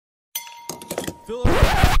Fill it.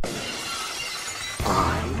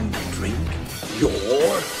 I drink your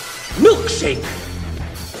milkshake.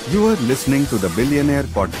 You are listening to the Billionaire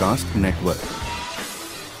Podcast Network.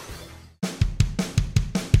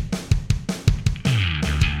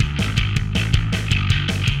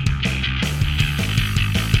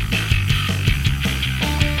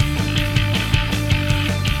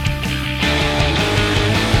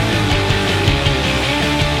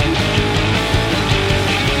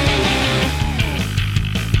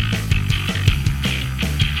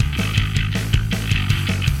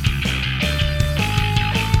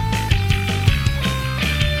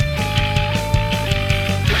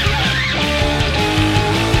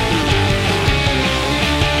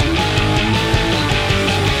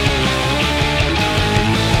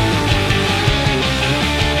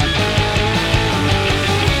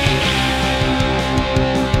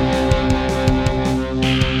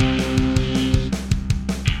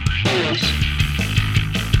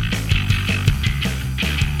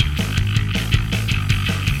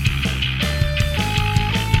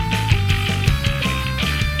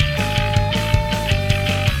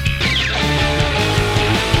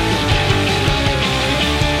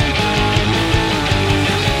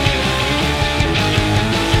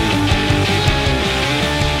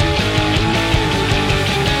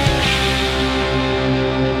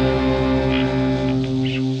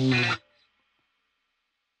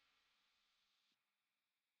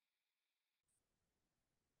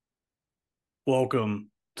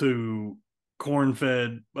 Welcome to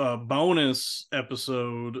Corn-Fed bonus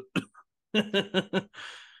episode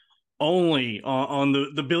only on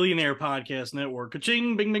the Billionaire Podcast Network.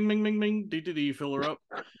 Ka-ching, bing, bing, bing, bing, bing, dee, fill her up.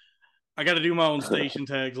 I got to do my own station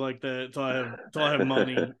tags like that until I have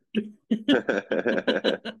money. Dude,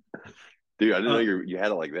 I didn't know you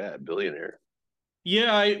had it like that, billionaire.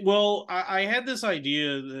 Yeah, I had this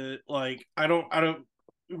idea that like I don't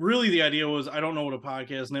really the idea was I don't know what a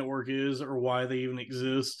podcast network is or why they even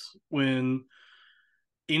exist when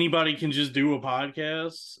anybody can just do a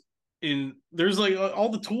podcast, and there's like all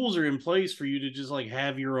the tools are in place for you to just like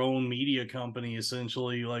have your own media company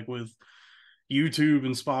essentially, like with YouTube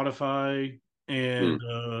and Spotify and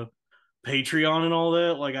Patreon and all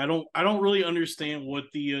that. Like I don't really understand what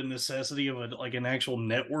the necessity of an actual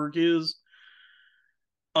network is,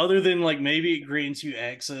 other than like maybe it grants you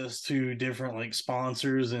access to different like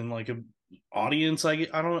sponsors and like a audience. I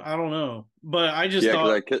don't know, but I just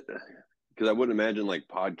thought because I wouldn't imagine like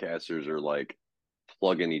podcasters are like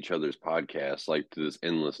plugging each other's podcasts like to this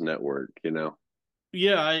endless network, you know?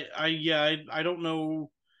 I don't know.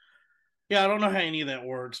 Yeah, I don't know how any of that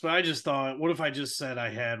works, but I just thought, what if I just said I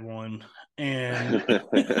had one? And Hey,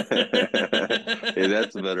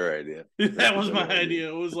 that's a better idea. That was my idea.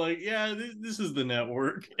 It was like, yeah, this is the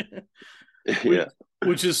network. Yeah.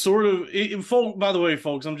 Which is sort of by the way,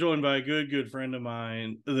 folks, I'm joined by a good friend of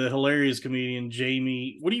mine, the hilarious comedian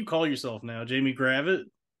Jamie. What do you call yourself now? Jamie Gravitt?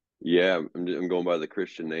 Yeah, I'm going by the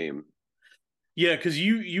Christian name. Yeah, because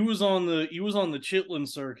you was on the Chitlin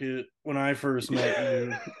circuit when I first met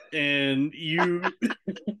you, and you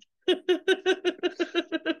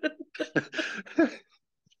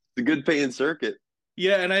It's a good paying circuit.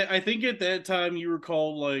 Yeah, and I think at that time you were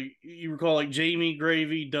called like Jamie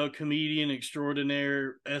Gravy, Duck Comedian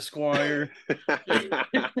Extraordinaire Esquire.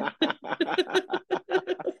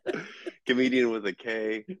 Comedian with a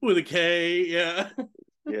K. With a K, yeah.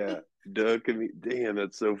 Yeah. Duck Comedian. Damn,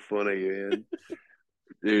 that's so funny, man.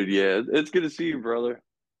 Dude, yeah. It's good to see you, brother.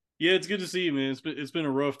 Yeah, it's good to see you, man. It's been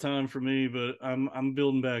a rough time for me, but I'm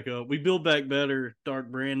building back up. We build back better, Dark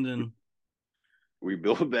Brandon. We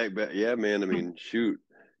build back. Yeah, man. I mean, shoot.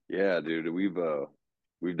 Yeah, dude. We've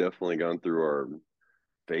definitely gone through our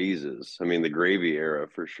phases. I mean, the gravy era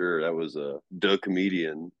for sure. That was a Doug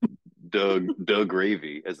comedian, Doug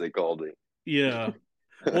Gravy, as they called it. Yeah.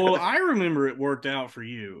 Well, I remember it worked out for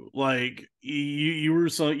you. Like you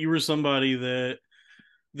were somebody that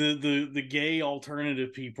the gay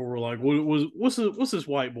alternative people were like, what's this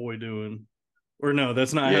white boy doing? Or no,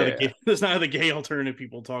 that's not how the gay alternative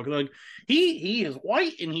people talk. Like he is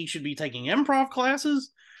white and he should be taking improv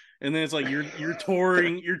classes. And then it's like you're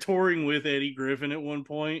touring with Eddie Griffin at one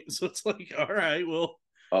point. So it's like, all right, well.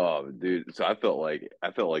 Oh, dude. So I felt like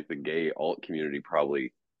the gay alt community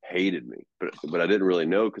probably hated me, but I didn't really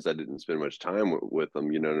know because I didn't spend much time with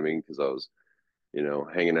them. You know what I mean? Because I was,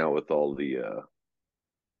 hanging out with all the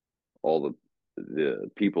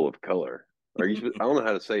people of color. I don't know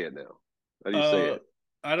how to say it now. How do you say it?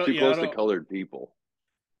 I don't. Too Yeah, close to colored people.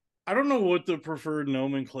 I don't know what the preferred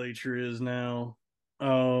nomenclature is now.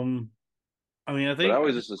 I mean, I think. But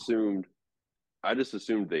I just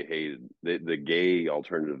assumed they hated the gay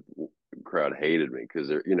alternative crowd hated me because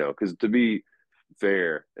because to be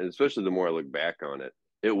fair, and especially the more I look back on it,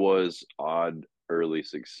 it was odd early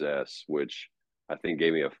success, which I think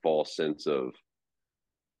gave me a false sense of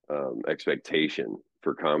expectation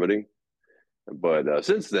for comedy. But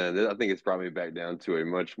since then, I think it's probably back down to a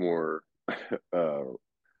much more uh,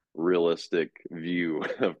 realistic view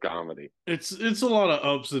of comedy. It's a lot of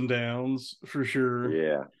ups and downs for sure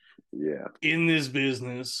Yeah, yeah, in this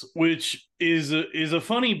business, which is a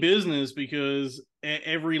funny business because at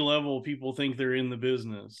every level people think they're in the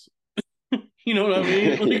business. You know what I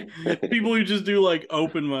mean? Like people who just do like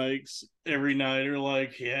open mics every night are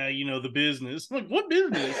like, yeah, the business. I'm like, what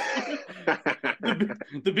business?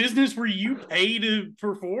 The business where you pay to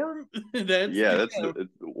perform? yeah. It's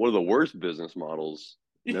one of the worst business models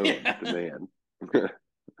known to Yeah. man.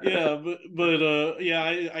 Yeah, but yeah,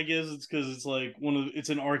 I guess it's because it's like it's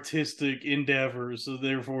an artistic endeavor, so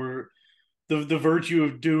therefore the virtue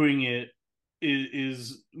of doing it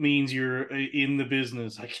is means you're in the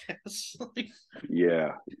business, I guess. Like,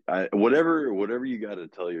 Yeah, whatever you got to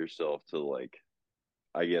tell yourself to like,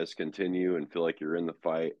 I guess, continue and feel like you're in the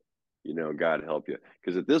fight. God help you.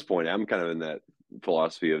 Because at this point, I'm kind of in that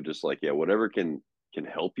philosophy of just like, yeah, whatever can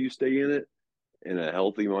help you stay in it in a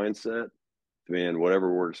healthy mindset, man.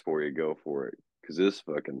 Whatever works for you, go for it. Because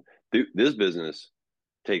this business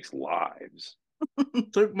takes lives.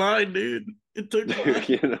 it took mine, dude. It took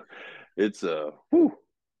mine. It's a whew,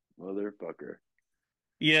 motherfucker.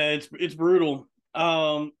 Yeah, it's brutal.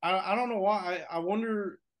 I don't know why. I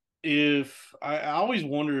wonder if I always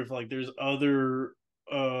wonder if like there's other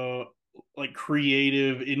like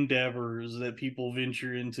creative endeavors that people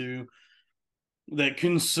venture into that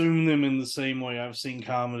consume them in the same way I've seen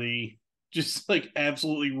comedy just like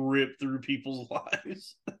absolutely rip through people's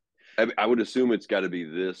lives. I would assume it's got to be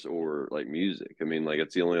this or like music. I mean, like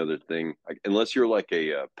it's the only other thing, unless you're like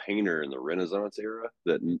a painter in the Renaissance era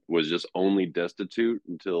that was just only destitute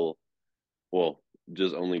until, well,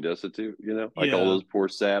 just only destitute. Like all Yeah. those poor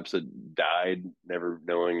saps that died never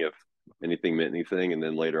knowing if anything meant anything, and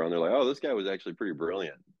then later on they're like, oh, this guy was actually pretty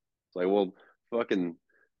brilliant. It's like, well, fucking,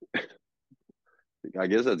 I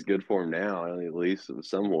guess that's good for him now, at least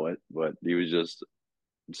somewhat. But he was just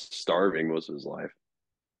starving most of his life.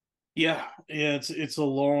 Yeah, yeah, it's a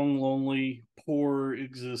long, lonely, poor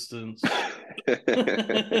existence.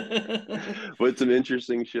 But some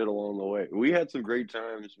interesting shit along the way. We had some great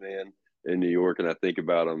times, man, in New York, and I think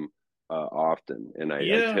about them often. And I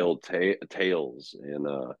Yeah, tell tales, and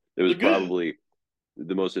it the was good. probably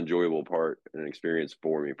the most enjoyable part and experience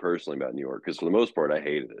for me personally about New York, because for the most part, I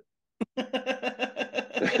hated it.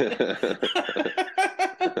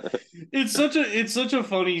 It's such a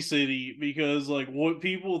funny city because like what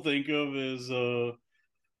people think of as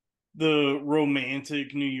the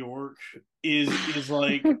romantic New York is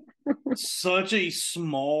like such a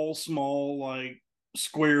small like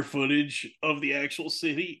square footage of the actual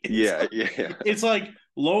city. It's Yeah, like, yeah, it's like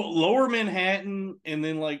lower Manhattan and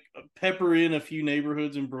then like pepper in a few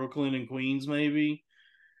neighborhoods in Brooklyn and Queens maybe.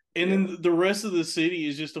 And yeah, then the rest of the city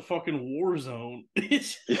is just a fucking war zone.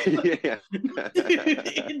 It's yeah.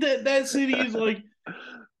 that city is like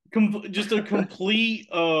just a complete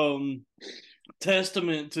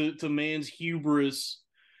testament to man's hubris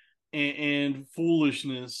and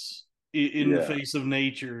foolishness in the Yeah, face of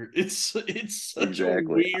nature. It's such a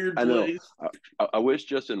exactly. weird I know. place. I wish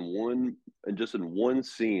just in one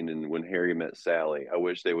scene, and when Harry met Sally, I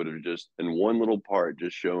wish they would have just in one little part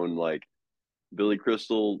just shown like Billy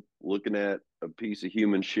Crystal looking at a piece of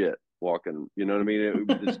human shit walking. You know what I mean?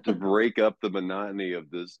 Just to break up the monotony of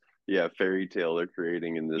this, yeah, fairy tale they're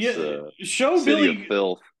creating in this Yeah, city of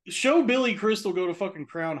filth. show Billy Crystal go to fucking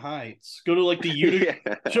Crown Heights. Go to like the Utica.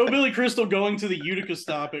 Yeah, Show Billy Crystal going to the Utica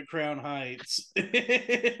stop at Crown Heights.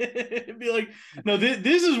 Be like, no,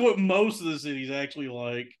 this is what most of the city's actually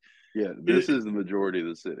like. yeah. This It, is the majority of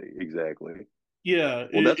the city, exactly. yeah,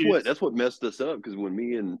 Well, that's what it's that's what messed us up because when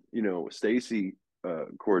me and Stacy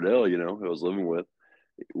Cordell, who I was living with,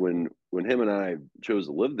 when him and I chose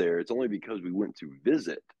to live there, it's only because we went to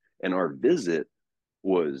visit, and our visit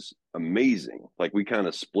was amazing. Like we kind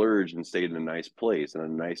of splurged and stayed in a nice place in a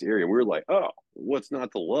nice area. We were like, oh, what's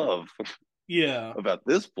not to love yeah. about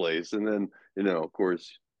this place? And then of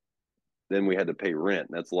course, then we had to pay rent.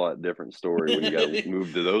 That's a lot different story when you got to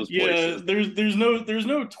move to those Yeah, places. there's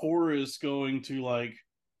no tourists going to like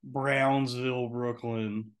Brownsville,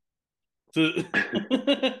 Brooklyn. To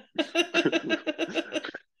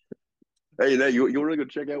Hey, you want to go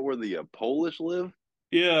check out where the Polish live?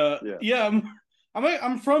 yeah, Yeah. yeah.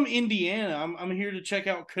 I'm from Indiana. I'm here to check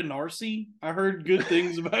out Canarsie. I heard good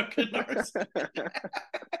things about Canarsie.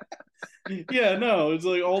 Yeah, no, it's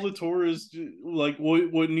like all the tourists, like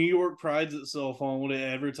what New York prides itself on, what it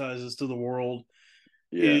advertises to the world,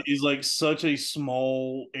 Yeah. is like such a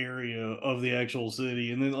small area of the actual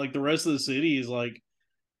city, and then like the rest of the city is like,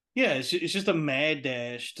 yeah, it's just a mad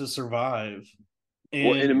dash to survive.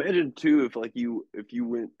 Well, and And imagine too if you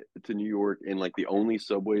went to New York and like the only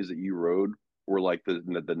subways that you rode were like the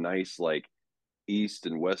nice like east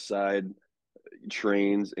and west side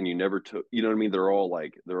trains, and you never took, you know what I mean, they're all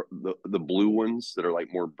like they're the blue ones that are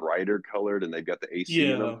like more brighter colored and they've got the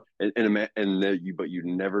AC in them, yeah, you but you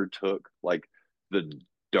never took like the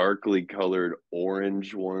darkly colored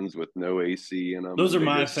orange ones with no AC in them those are and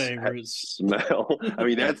they my just favorites. smell. I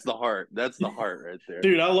mean, that's the heart right there.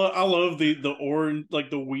 Dude, I love the orange, like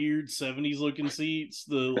the weird 70s looking seats,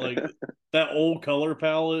 the like that old color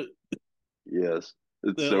palette, Yes,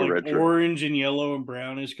 it's that so like retro. orange and yellow and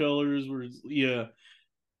brownish colors were, yeah.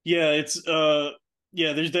 Yeah, it's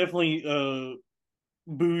yeah, there's definitely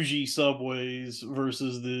bougie subways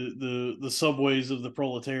versus the subways of the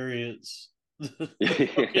proletariats. The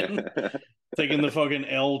fucking Yeah. taking the fucking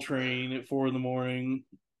L train at 4 in the morning.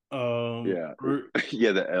 Yeah. Or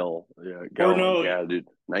Yeah, the L. Yeah. or Oh my no, God, dude.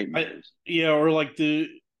 I Nightmares. yeah, or like the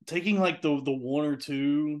taking like the one or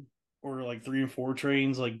two or like 3 and 4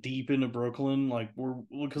 trains like deep into Brooklyn, like we're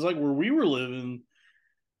because like where we were living,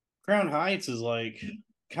 Crown Heights is like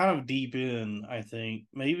kind of deep in, I think.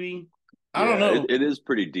 Maybe. I don't Yeah, know. it is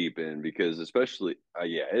pretty deep in because especially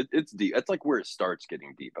yeah, it's deep. That's like where it starts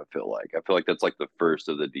getting deep, I feel like that's like the first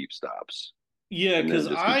of the deep stops Yeah, and then because it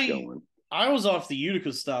just keeps I going. I was off the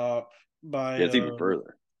Utica stop by Yeah, it's even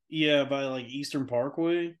further. yeah, by like Eastern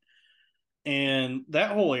Parkway, and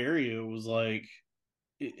that whole area was like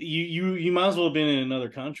you might as well have been in another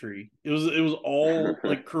country. It was all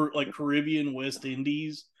like like Caribbean West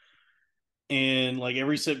Indies, and like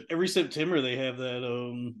every September they have that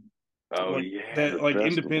Oh like yeah, that the like festival.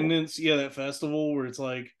 Independence, yeah, that festival where it's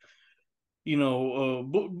like,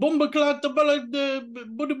 Bomba Clat, buddy,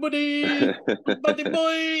 buddy, buddy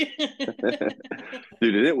boy.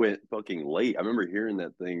 Dude, and it went fucking late. I remember hearing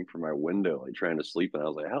that thing from my window, like trying to sleep, and I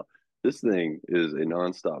was like, "How this thing is a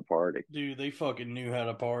nonstop party." Dude, they fucking knew how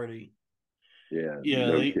to party. Yeah, Yeah,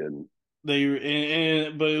 no kidding. but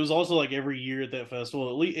it was also like every year at that festival,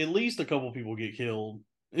 at least a couple people get killed.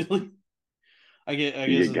 I guess,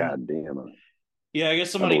 Yeah, goddamn, yeah, I guess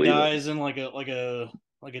I somebody believe it. dies in like a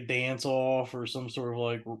dance off or some sort of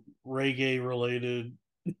like reggae related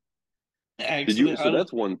Did you? accident. So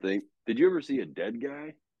that's one thing. Did you ever see a dead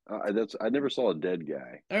guy? I never saw a dead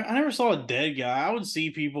guy. I never saw a dead guy. I would see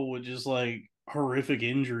people with just like horrific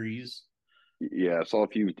injuries. Yeah, I saw a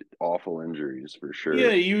few awful injuries for Yeah,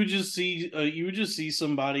 sure. you would just see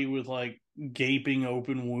somebody with like gaping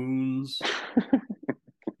open wounds.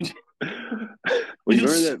 Well, you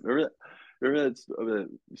Just remember that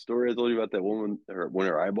story I told you about that woman when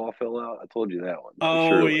her eyeball fell out? I told you that one, right? oh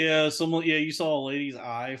Surely yeah, someone yeah, you saw a lady's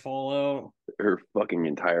eye fall out. her fucking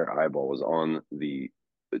entire eyeball was on the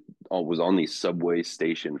subway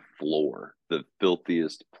station floor, the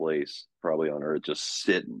filthiest place probably on earth, just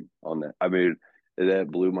sitting on that. I mean, that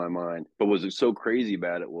blew my mind. But what was so crazy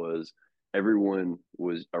about it was everyone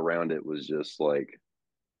was around it was just like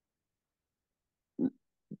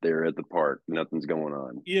they're at the park, nothing's going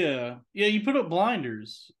on. Yeah, yeah, you put up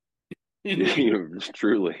blinders. And You know,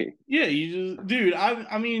 truly. yeah, you just dude,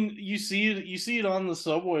 I mean, you see it on the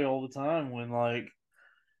subway all the time when like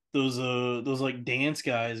those like dance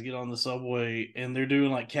guys get on the subway and they're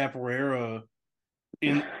doing like capoeira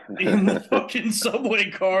in the fucking subway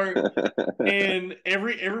cart, and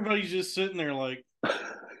everybody's just sitting there like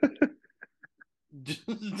just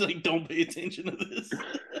like don't pay attention to this.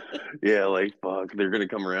 Yeah, like fuck, they're gonna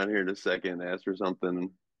come around here in a second and ask for something.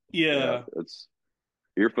 Yeah, Yeah, it's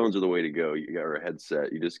earphones are the way to go. You got a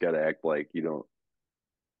headset. You just got to act like you don't,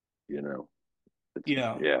 you know. It's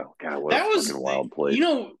yeah. yeah. God, what a That fucking was wild place.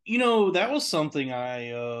 that was something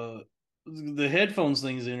the headphones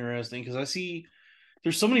thing is interesting because I see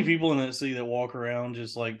there's so many people in that city that walk around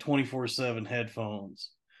just like 24/7 headphones.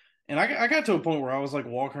 And I got to a point where I was like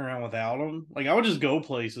walking around without them. Like I would just go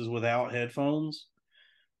places without headphones.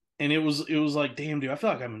 And it was like, damn, dude, I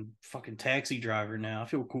feel like I'm a fucking taxi driver now. I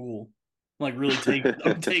feel cool. Like really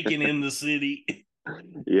I'm taking in the city.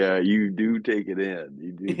 Yeah, you do take it in.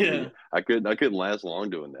 You do take Yeah. it. I couldn't last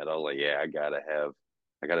long doing that. I was like, yeah, I gotta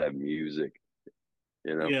have music.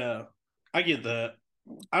 You know. Yeah. I get that.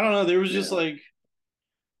 I don't know. There was just Yeah. like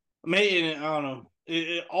maybe I don't know.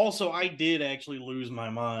 Also, I did actually lose my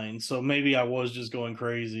mind, so maybe I was just going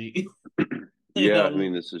crazy. Yeah, I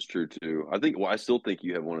mean, this is true too. I think, well, I still think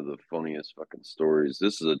you have one of the funniest fucking stories.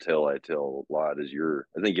 This is a tale I tell a lot.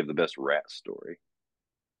 I think you have the best rat story.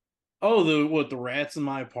 Oh, the rats in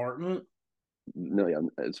my apartment? No, yeah,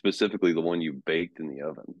 specifically the one you baked in the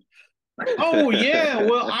oven. Oh yeah,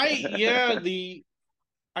 well I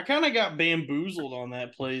kind of got bamboozled on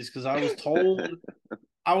that place because I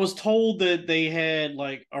was told that they had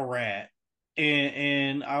like a rat,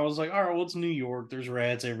 and I was like, all right, well it's New York, there's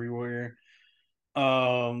rats everywhere.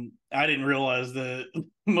 I didn't realize that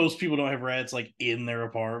most people don't have rats like in their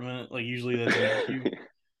apartment. Like usually that's an issue.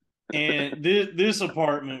 And this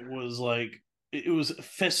apartment was like it was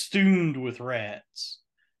festooned with rats.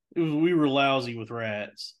 We were lousy with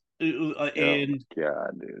rats. Oh And my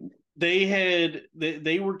God, dude.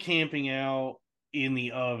 they were camping out in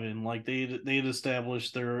the oven. Like they'd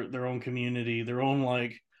established their own community, their own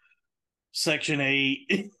like section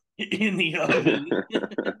 8 in the oven.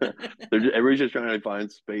 Everybody's just trying to find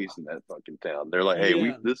space in that fucking town. They're like, hey, we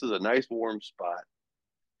Yeah. this is a nice warm spot.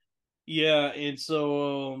 Yeah, and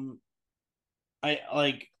so I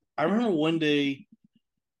remember one day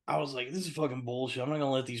I was like, this is fucking bullshit. I'm not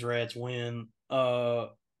gonna let these rats win.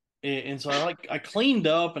 And so I cleaned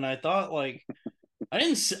up and I thought like I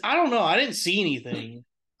don't know, I didn't see anything.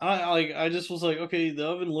 I just was like, okay, the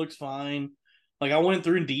oven looks fine. Like I went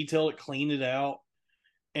through in detail, it cleaned it out,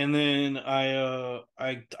 and then I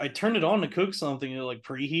turned it on to cook something. It like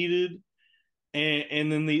preheated,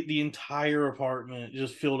 and then the entire apartment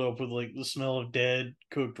just filled up with like the smell of dead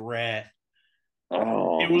cooked rat.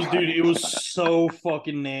 Oh It was, my dude, it was God. so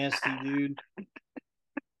fucking nasty, dude.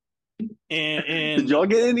 And Did and y'all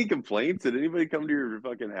get any complaints? Did anybody come to your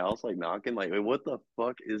fucking house like knocking? Like, wait, what the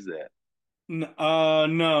fuck is that?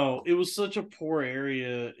 no, it was such a poor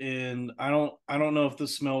area, and I don't know if the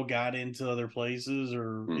smell got into other places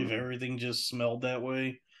or if Hmm. everything just smelled that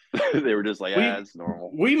way. They were just like, ah, We it's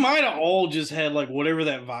normal. we might have all just had like whatever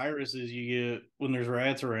that virus is you get when there's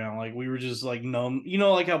rats around. Like we were just like numb. You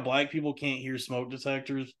know, like how black people can't hear smoke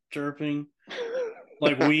detectors chirping.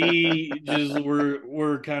 Like we just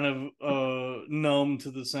were kind of numb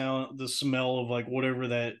to the sound, the smell of like whatever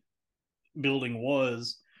that building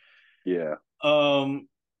was. Yeah. Um,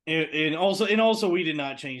 and also we did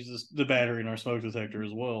not change the battery in our smoke detector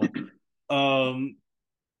as well. Um,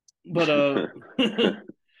 but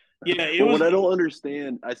yeah, it But was. what I don't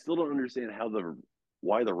understand, I still don't understand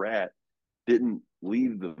why the rat didn't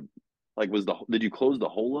leave the like was the did you close the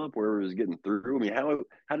hole up where it was getting through? I mean,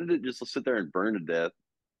 how did it just sit there and burn to death?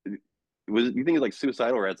 You think it's like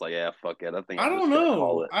suicidal rats? Like, yeah, fuck it, I think I I'm don't just gonna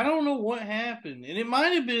call know. it. I don't know what happened, and it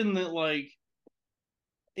might have been that like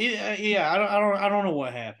yeah, I don't know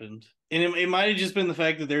what happened, and it might have just been the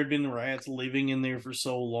fact that there had been rats living in there for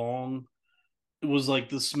so long. It was like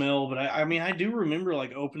the smell, but I mean I do remember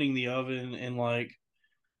like opening the oven and like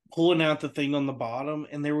pulling out the thing on the bottom,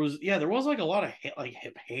 and there was like a lot of like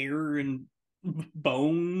hair and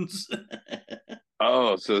bones.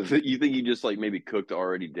 Oh, so you think you just like maybe cooked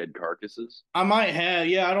already dead carcasses? I might have,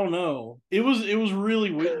 yeah, I don't know. It was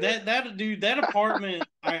really weird. That dude, that apartment,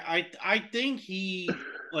 I think he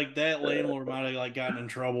like that landlord might have like gotten in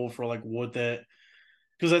trouble for like what that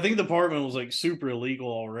because I think the apartment was like super illegal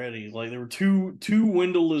already. Like there were two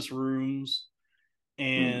windowless rooms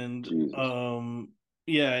and Jesus.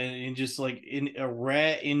 yeah, and just like in a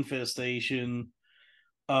rat infestation.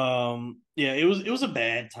 Yeah, it was a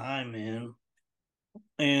bad time, man.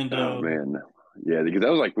 And Oh man. Yeah, because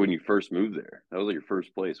that was like when you first moved there. That was like your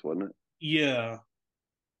first place, wasn't it? yeah.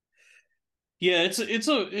 Yeah,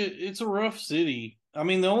 it's a rough city. I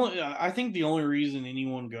mean, the only I think the only reason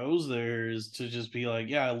anyone goes there is to just be like,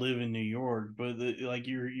 yeah, I live in New York, but like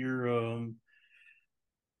your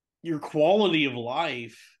quality of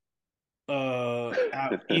life,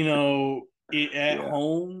 you know, at Yeah.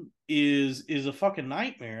 home is a fucking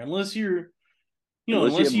nightmare unless Unless you have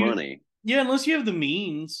unless you money. yeah, unless you have the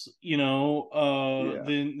means, Yeah.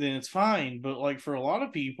 then it's fine. But like for a lot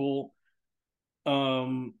of people,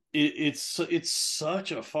 it's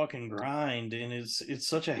such a fucking grind and it's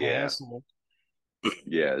such a Yeah. hassle.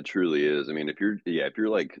 Yeah, it truly is. I mean, if you're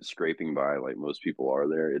like scraping by like most people are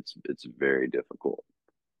there, it's very difficult.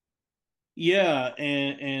 Yeah,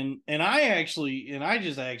 and I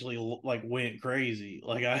just actually like went crazy.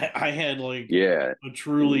 Like I had like Yeah. a I mean,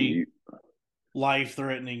 truly life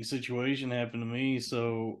threatening situation happen to me.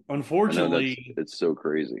 So I know unfortunately, it's so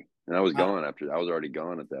crazy. And I was I, gone after I was already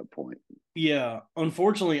gone at that point. yeah,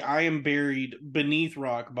 unfortunately, I am buried beneath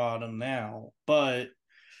rock bottom now. But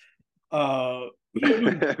uh,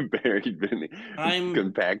 Buried beneath, I'm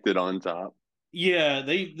compacted on top. Yeah,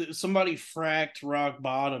 somebody fracked rock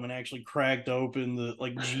bottom and actually cracked open the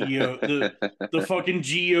like the fucking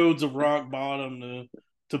geodes of rock bottom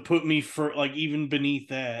to put me for like even beneath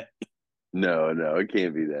that. No, no, it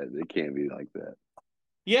can't be that. It can't be like that.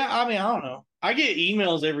 Yeah, I mean, I don't know. I get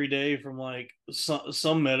emails every day from like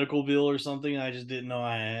some medical bill or something I just didn't know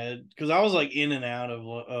I had because I was like in and out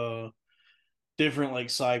of different like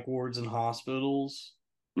psych wards and hospitals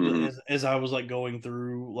Hmm. as I was like going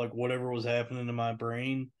through like whatever was happening to my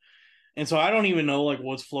brain. And so I don't even know like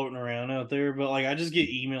what's floating around out there, but like I just get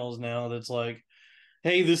emails now that's like,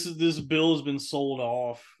 "Hey, this bill has been sold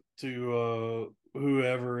off to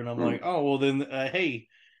whoever," and I'm Mm. like, "Oh, well then, hey,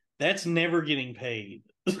 that's never getting paid."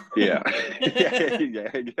 Yeah.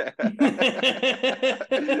 Yeah, yeah.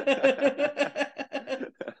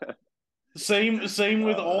 Same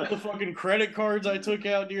with all Uh, the fucking credit cards I took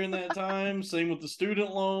out during that time. Same with the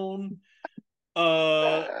student loan.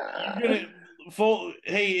 You're gonna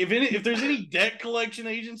hey, if there's any debt collection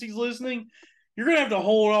agencies listening, you're gonna have to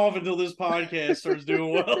hold off until this podcast starts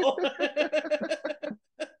doing well.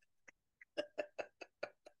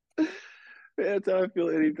 That's how I feel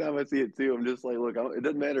anytime I see it too. I'm just like, look, it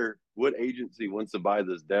doesn't matter what agency wants to buy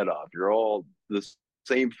this debt off. You're all the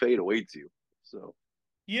same fate awaits you. So,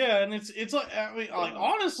 Yeah, and it's like I mean, like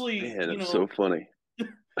honestly, man, it's so funny.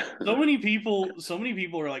 so many people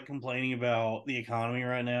are like complaining about the economy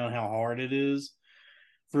right now and how hard it is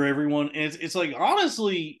for everyone. And it's like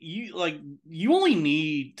honestly, you only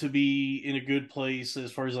need to be in a good place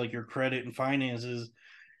as far as like your credit and finances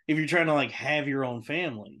if you're trying to like have your own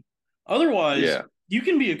family. Otherwise, Yeah. you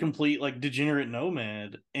can be a complete like degenerate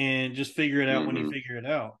nomad and just figure it out when you Hmm. figure it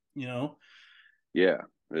out, you know? Yeah.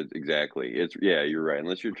 Exactly. It's yeah, you're right.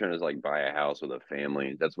 Unless you're trying to like buy a house with a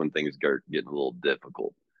family, that's when things start getting a little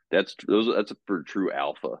difficult. That's for true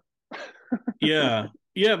alpha. Yeah.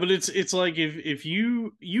 Yeah, but it's like if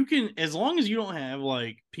you can, as long as you don't have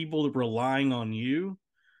like people relying on you,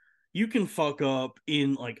 you can fuck up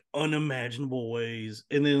in like unimaginable ways.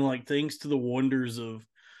 And then like thanks to the wonders of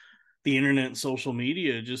the internet and social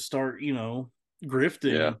media, just start, Yeah.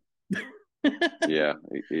 grifting. Yeah.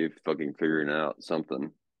 You fucking figuring out something.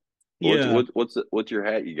 Yeah. What's your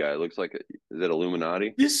hat you got? It looks like is it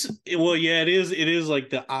Illuminati? Well, yeah, it is like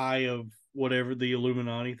the eye of whatever the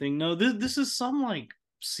Illuminati thing. No, this is some like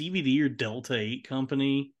CBD or Delta 8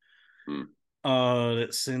 company Hmm. that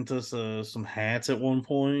sent us some hats at one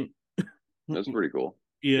point. That's pretty cool.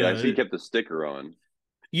 Yeah, I Yeah. see you kept the sticker on.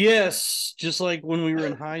 Yes, just like when we were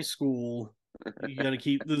in high school, you got to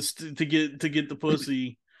keep this to get the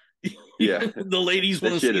pussy. Yeah, The ladies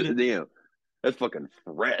want that to shit see is the damn. That's fucking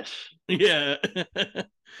fresh. yeah.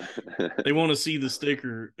 They want to see the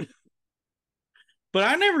sticker. But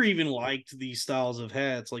I never even liked these styles of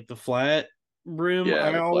hats, like the flat brim. Yeah,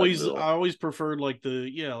 I the flat always I bill. always preferred like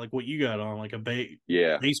like what you got on, like a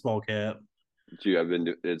Yeah, baseball cap. gee,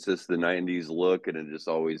 it's just the '90s look, and it just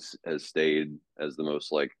always has stayed as the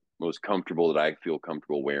most comfortable that I feel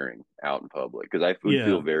comfortable wearing out in public. Because I would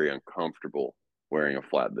feel Yeah. very uncomfortable wearing a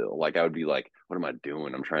flat bill. Like I would be like, "What am I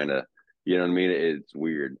doing? I'm trying to," you know what I mean? It's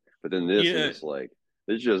weird. But then this, I'm Yeah. just like,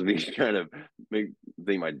 this is just me trying to make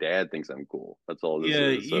think my dad thinks I'm cool. That's all this Yeah, is. So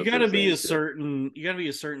it's the same shit. you got to be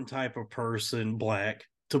a certain type of person, black,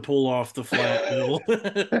 to pull off the flat bill.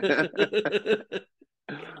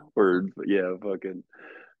 Or yeah, fucking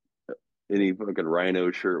any fucking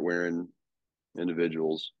rhino shirt wearing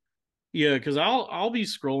individuals. Yeah, because I'll be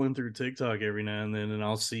scrolling through TikTok every now and then, and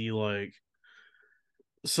I'll see like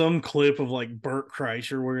some clip of like Burt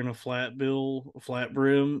Kreischer wearing a flat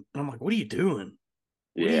brim. And I'm like, what are you doing?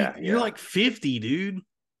 Yeah, You're yeah, like 50, dude.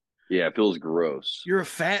 yeah. It feels gross. You're a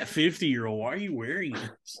fat 50-year-old. Why are you wearing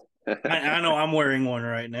this? I know I'm wearing one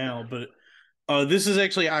right now, but this is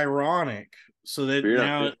actually ironic. So But that you're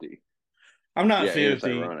not now 50. I'm not Yeah, and it's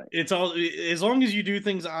 50. ironic. It's all as long as you do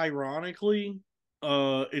things ironically,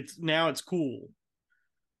 it's cool,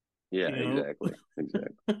 Yeah, you know? exactly,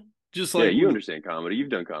 exactly. Just Yeah, like you with understand comedy. You've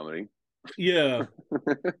done comedy. yeah,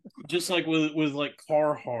 just like with like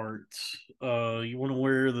Carhartt. You want to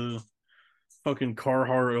wear the fucking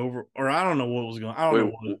Carhartt over or I don't know what was going. I don't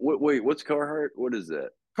Wait, know what wait. What's Carhartt? What is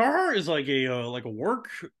that? Carhartt is like a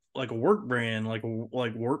work brand, like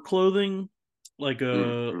work clothing, Mm,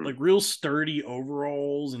 mm. like real sturdy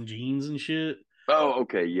overalls and jeans and shit. Oh,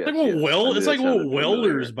 okay. Yes, yes. I knew It's that like what sounded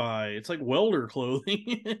welders familiar. buy. It's like welder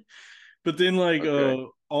clothing. But then like Okay.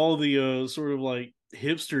 all the sort of like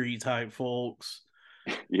hipstery type folks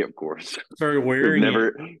Yeah, of course. started Who've wearing it.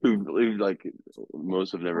 never, who like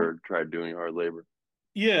most have never tried doing hard labor.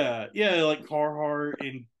 Yeah, yeah, like Carhartt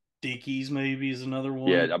and Dickies maybe is another Yeah,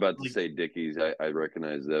 one. I'm about to Like, say Dickies. I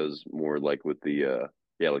recognize those more like with the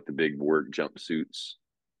like the big work jumpsuits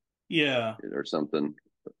yeah. or something.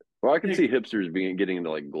 Well, I can Heck, see hipsters being getting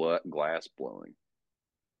into like glass blowing.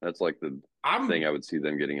 That's like the thing I'm I would see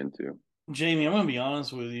them getting into. Jamie, I'm gonna be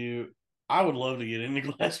honest with you. I would love to get into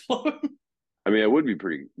glass blowing. I mean, it would be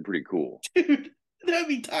pretty cool. Dude, that'd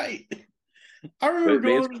be tight. I remember But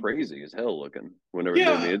man, it's going, crazy as hell looking. Whenever I mean,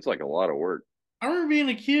 yeah, it's like a lot of work. I remember being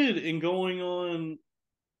a kid and going on.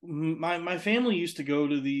 My family used to go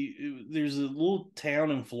to there's a little town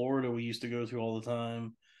in Florida we used to go to all the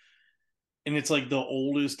time, and it's like the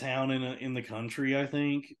oldest town in the country. I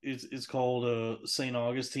think it's called St.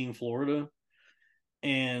 Augustine, Florida,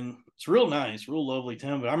 and it's real nice, real lovely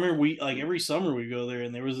town. But I remember we like every summer we go there,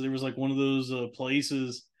 and there was like one of those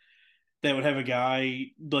places that would have a guy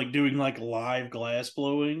like doing like live glass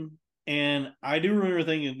blowing. And I do remember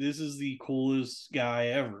thinking, this is the coolest guy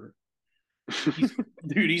ever. He's,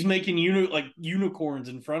 dude, he's making like unicorns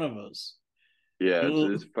in front of us. Yeah,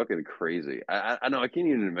 It it's fucking crazy. I know I can't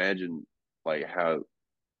even imagine like how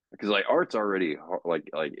because like art's already like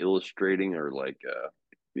illustrating or like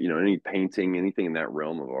any painting anything in that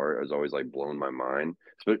realm of art has always like blown my mind.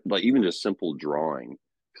 But like even just simple drawing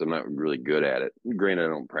because I'm not really good at it. Granted, I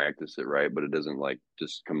don't practice it right, but it doesn't like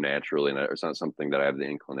just come naturally, and it's not something that I have the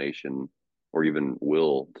inclination or even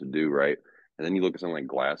will to do right. And then you look at something like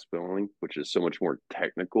glass blowing, which is so much more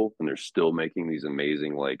technical, and they're still making these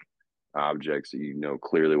amazing like objects that you know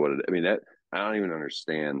clearly what it. I mean that I don't even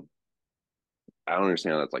understand. I don't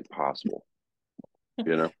understand how that's like possible.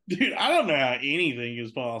 You know. dude, I don't know how anything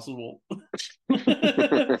is possible. I'm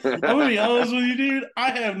gonna be honest with you, dude.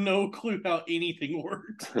 I have no clue how anything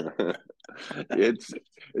works. it's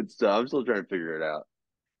I'm still trying to figure it out.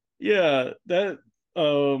 Yeah, that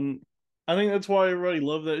I think that's why everybody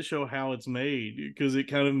loved that show How It's Made, because it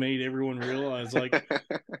kind of made everyone realize like,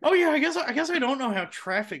 oh yeah, I guess I don't know how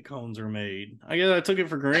traffic cones are made. I guess I took it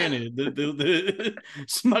for granted that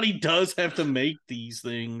somebody does have to make these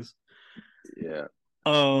things. Yeah.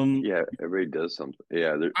 Um Yeah, everybody does something.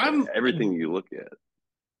 Yeah, I'm everything you look at.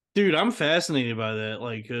 dude, I'm fascinated by that,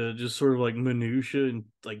 like just sort of like minutia and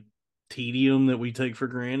like tedium that we take for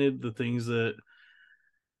granted, the things that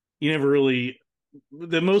you never really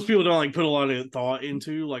that most people don't like put a lot of thought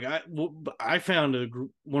into. Like I found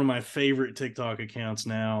one of my favorite TikTok accounts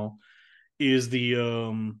now is the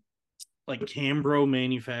like Cambro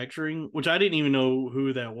Manufacturing, which I didn't even know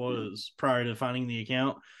who that was prior to finding the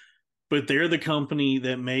account, but they're the company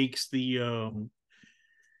that makes the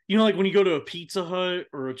like when you go to a Pizza Hut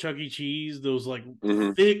or a Chuck E. Cheese, those like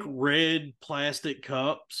Hmm. thick red plastic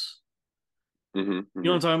cups. Hmm. You know Hmm.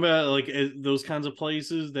 what I'm talking about? Like those kinds of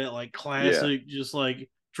places that like Yeah. classic, just like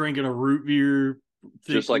drinking a root beer,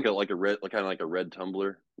 thick. Just like a red like kind of like a red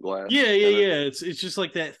tumbler glass Yeah, yeah, kind of. yeah. It's just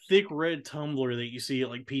like that thick red tumbler that you see at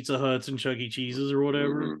like Pizza Huts and Chuck E. Cheese's or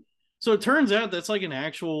whatever. Hmm. So it turns out that's like an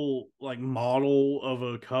actual like model of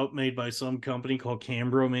a cup made by some company called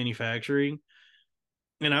Cambro Manufacturing.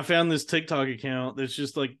 And I found this TikTok account that's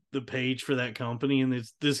just like the page for that company, and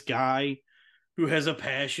it's this guy who has a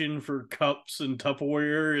passion for cups and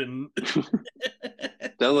Tupperware and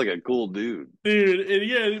Sounds like a cool dude. dude, and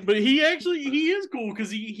yeah, but he is cool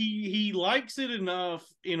because he likes it enough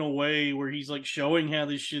in a way where he's like showing how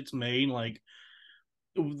this shit's made, like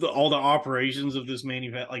all the operations of this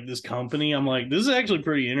like this company. I'm like, this is actually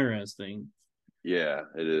pretty interesting. Yeah,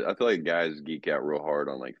 it is. I feel like guys geek out real hard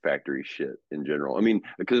on like factory shit in general. I mean,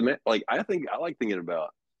 because like I think I like thinking about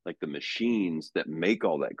like the machines that make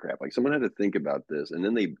all that crap. Like someone had to think about this, and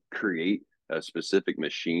then they create a specific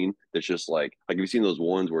machine that's just like have you seen those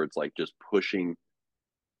ones where it's like just pushing?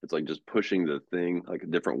 It's like just pushing the thing like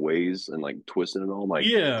different ways and like twisting it all. Like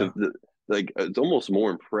Yeah, like it's almost more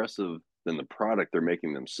impressive than the product they're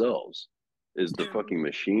making themselves is the fucking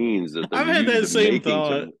machines that they're I've had that same making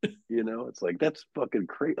thought. to it's like that's fucking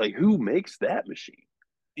crazy. Like who makes that machine?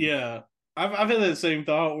 Yeah, I've had that same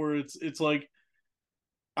thought where it's like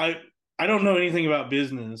I I don't know anything about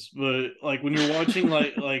business, but like when you're watching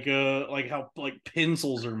like how like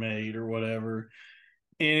pencils are made or whatever,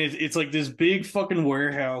 and it's like this big fucking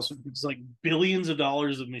warehouse. It's like billions of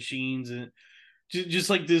dollars of machines and just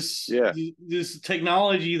like Yeah. this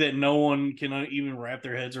technology that no one can even wrap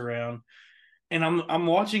their heads around. And I'm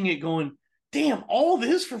watching it going, damn, all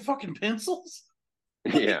this for fucking pencils.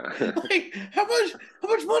 Yeah. Like how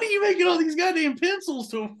much money are you making on these goddamn pencils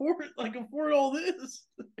to afford all this?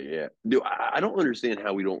 Yeah. Dude, I don't understand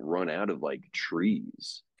how we don't run out of like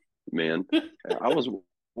trees, man. I was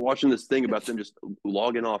watching this thing about them just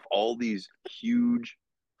logging off all these huge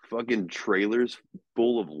fucking trailers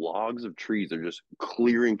full of logs of trees. They're just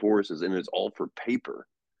clearing forests, and it's all for paper,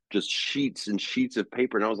 just sheets and sheets of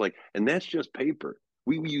paper. And I was like, and that's just paper.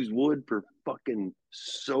 We use wood for fucking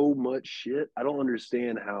so much shit. I don't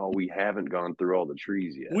understand how we haven't gone through all the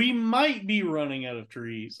trees yet. We might be running out of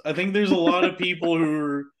trees. I think there's a lot of people who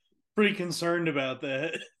are pretty concerned about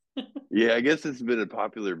that. Yeah, I guess it's been a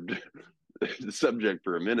popular subject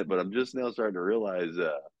for a minute, but I'm just now starting to realize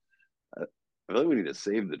I feel like we need to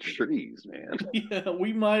save the trees, man. Yeah,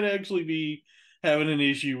 we might actually be having an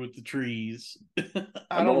issue with the trees.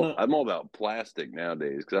 I don't know. I'm all about plastic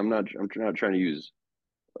nowadays because I'm not trying to use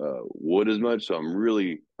wood as much, so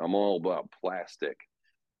I'm all about plastic.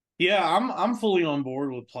 Yeah, I'm fully on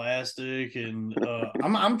board with plastic, and I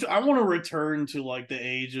want to return to like the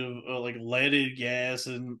age of like leaded gas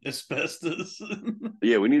and asbestos.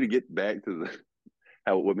 Yeah, we need to get back to the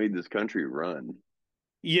how what made this country run.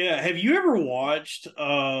 Yeah, have you ever watched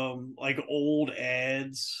like old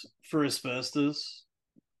ads for asbestos?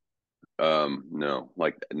 No,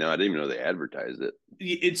 like no, I didn't even know they advertised it.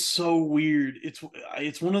 It's so weird.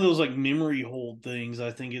 It's one of those like memory hold things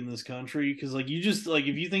I think in this country, because like you just like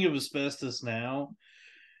if you think of asbestos now,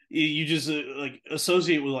 you just like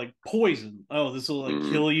associate with like poison. Oh, this will like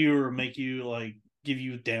Mm, kill you or make you like give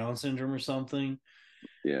you Down syndrome or something.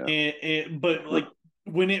 yeah. But like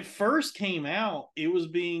when it first came out, it was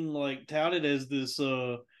being like touted as this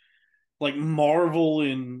like marvel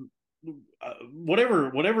in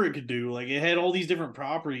whatever it could do. Like it had all these different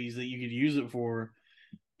properties that you could use it for,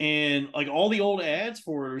 and like all the old ads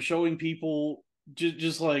for it are showing people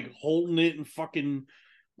just like holding it and fucking,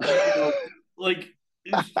 you know, like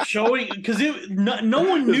showing because no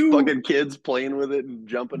one Just knew. fucking kids playing with it and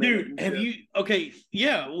jumping in it Dude, and have shit. you okay,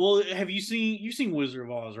 yeah, well, have you seen Wizard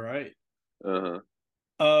of Oz, right? Uh-huh.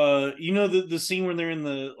 You know the scene where they're in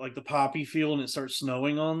the like the poppy field and it starts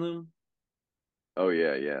snowing on them? Oh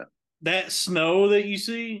yeah, yeah. That snow that you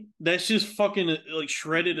see, that's just fucking like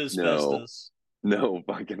shredded No, asbestos. no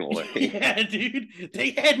fucking way. Yeah, dude.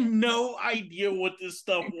 They had no idea what this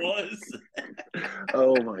stuff was.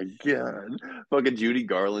 Oh my god. Fucking Judy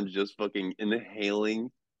Garland's just fucking inhaling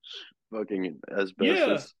fucking Yeah.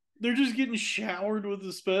 asbestos. They're just getting showered with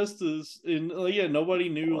asbestos, and yeah, nobody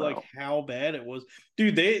knew like Wow. how bad it was.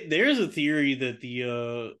 Dude, there's a theory that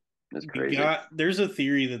That's the crazy. guy there's a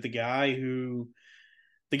theory that the guy who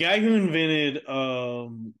invented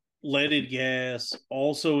leaded gas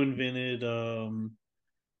also invented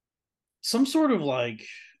some sort of like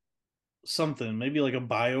something, maybe like a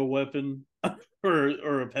bio weapon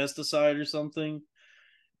or a pesticide or something.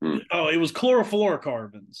 Hmm. Oh, it was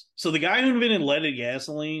chlorofluorocarbons. So the guy who invented leaded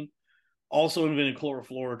gasoline also invented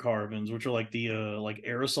chlorofluorocarbons, which are like the like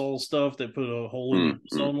aerosol stuff that put a hole in Hmm.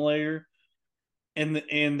 the Hmm. ozone layer. And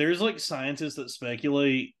there's like scientists that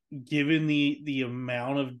speculate, given the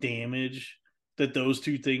amount of damage that those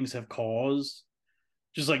two things have caused,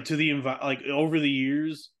 just like to the like over the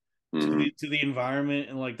years Hmm. to the environment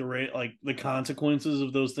and like like the consequences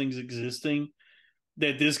of those things existing,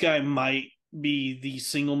 that this guy might be the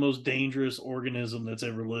single most dangerous organism that's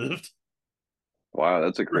ever lived. Wow,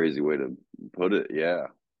 that's a crazy way to put it. Yeah.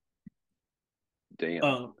 Damn.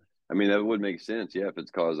 Um, I mean, that would make sense. Yeah, if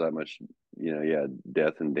it's caused that much, yeah,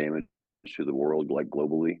 death and damage to the world, like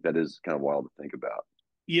globally, that is kind of wild to think about.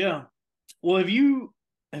 yeah. Well, have you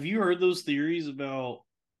heard those theories about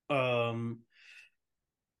um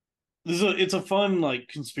it's a fun like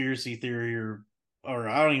conspiracy theory, or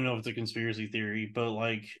I don't even know if it's a conspiracy theory, but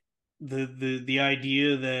like the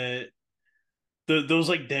idea that those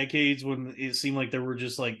like decades when it seemed like there were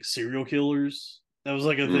just like serial killers. That was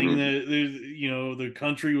like a thing Hmm. that the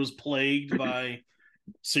country was plagued by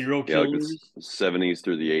serial Yeah, like the killers. '70s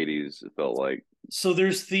through the '80s, it felt like. So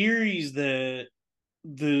there's theories that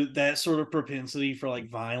that sort of propensity for like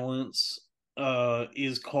violence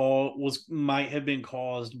is called was might have been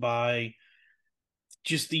caused by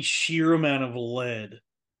just the sheer amount of lead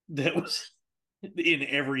that was in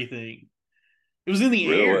everything. It was in the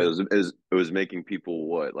Really, air. it was making people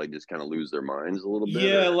what, like just kind of lose their minds a little bit,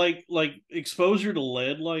 Yeah, or like exposure to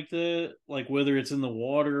lead like that, like whether it's in the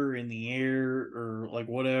water, in the air, or like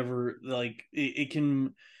whatever, like it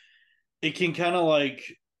can kind of like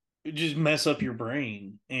just mess up your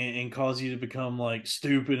brain and cause you to become like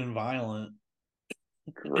stupid and violent.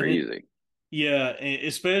 crazy. Yeah,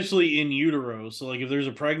 especially in utero. So like if there's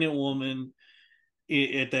a pregnant woman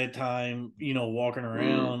at that time, walking Mm.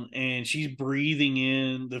 around and she's breathing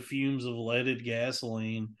in the fumes of leaded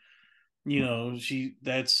gasoline, she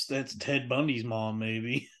that's Ted Bundy's mom,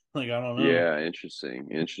 maybe. Like I don't know. Yeah, interesting,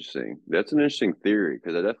 interesting. That's an interesting theory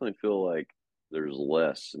because I definitely feel like there's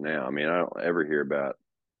less now. I mean, I don't ever hear about.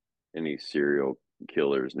 any serial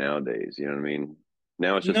killers nowadays. You know what I mean?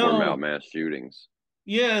 Now it's just more about No, mass shootings.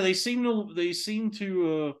 yeah, they seem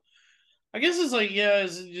to. I guess it's like, yeah,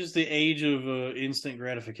 it's just the age of instant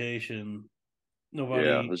gratification.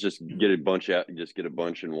 Yeah, Nobody, let's just get a bunch out. Just get a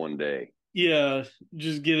bunch in one day. yeah,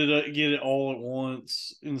 just get it all at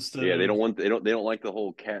once instead Yeah, of they don't like the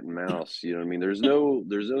whole cat and mouse. You know what I mean? There's no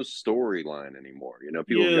storyline anymore. You know,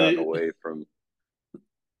 people have yeah, gotten away from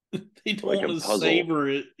they don't like want a to puzzle. savor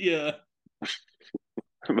it. Yeah,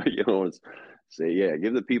 But you know, it's say yeah,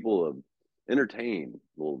 give the people entertain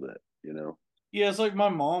a little bit. You know. yeah. It's like my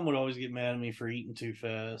mom would always get mad at me for eating too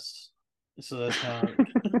fast, so that's kind of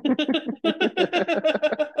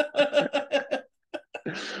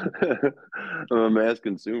I'm a mass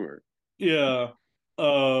consumer. yeah.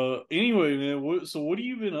 Anyway, man, what have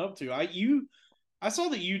you been up to? I saw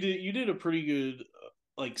that you did a pretty good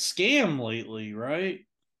like scam lately, right?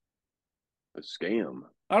 A scam.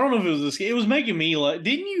 I don't know if it was a scam. It was making me like.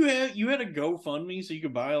 Didn't you had a GoFundMe so you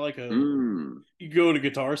could buy like a Mm. you could go to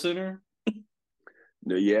Guitar Center?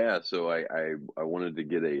 No, yeah. So I wanted to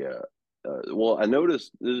get well, I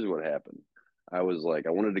noticed this is what happened. I was like,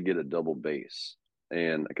 I wanted to get a double bass,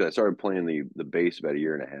 and because I started playing the bass about a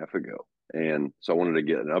year and a half ago, and so I wanted to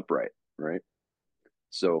get an upright, right?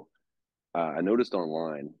 So I noticed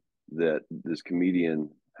online that this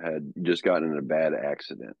comedian had just gotten in a bad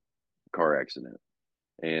accident, car accident,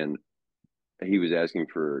 and he was asking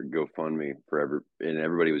for GoFundMe and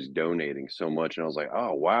everybody was donating so much, and I was like,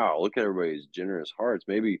 oh wow, look at everybody's generous hearts.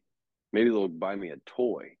 Maybe they'll buy me a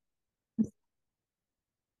toy.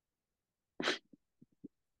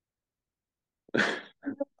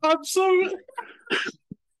 I'm so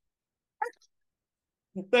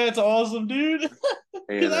that's awesome, dude.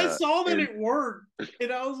 Because and I saw that and it worked,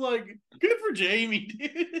 and I was like, "Good for Jamie,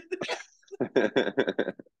 dude."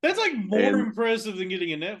 That's like more and impressive than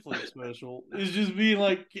getting a Netflix special. Is just being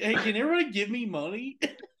like, "Hey, can everybody give me money?"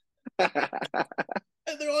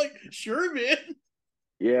 And they're like, "Sure, man."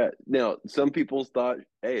 yeah. Now some people thought,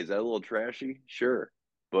 hey, is that a little trashy? Sure,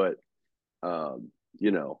 but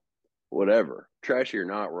you know, whatever, trashy or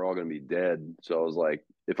not, we're all gonna be dead. So I was like,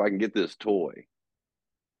 if I can get this toy,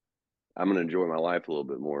 I'm gonna enjoy my life a little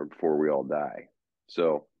bit more before we all die.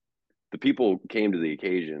 So the people came to the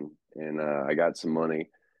occasion, and I got some money.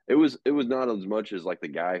 It was not as much as like the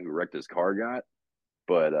guy who wrecked his car got,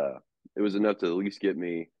 but it was enough to at least get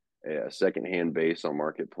me a secondhand bass on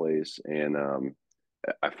Marketplace, and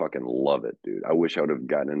I fucking love it, dude. I wish I would have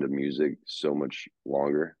gotten into music so much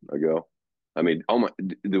longer ago. I mean, oh my,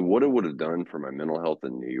 what it would have done for my mental health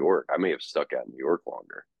in New York. I may have stuck out in New York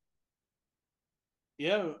longer.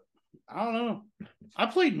 Yeah, I don't know. I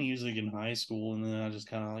played music in high school, and then I just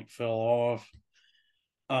kind of like fell off.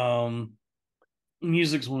 Um,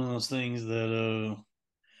 Music's one of those things that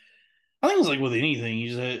I think it's like with anything.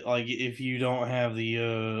 You just like if you don't have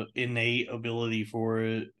the innate ability for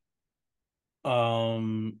it,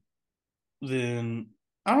 um, then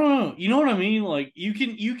I don't know. You know what I mean? Like you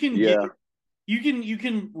can get Yeah, you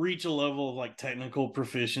can reach a level of like technical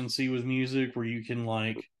proficiency with music where you can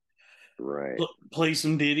like right. play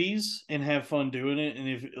some ditties and have fun doing it, and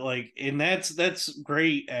if like and that's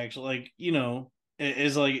great actually, like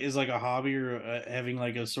is like a hobby or having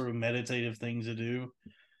like a sort of meditative thing to do.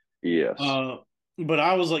 Yes. uh but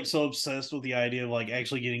I was like so obsessed with the idea of like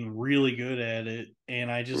actually getting really good at it,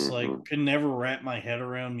 and I just like Hmm. could never wrap my head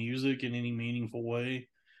around music in any meaningful way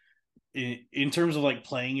in terms of like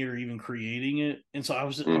playing it or even creating it, and so I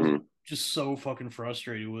was Hmm. just so fucking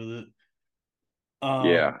frustrated with it.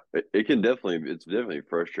 Yeah, um it can definitely, it's definitely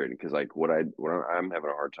frustrating because like I'm having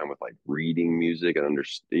a hard time with like reading music and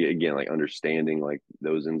again, like understanding like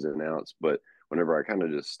those ins and outs. But whenever I kind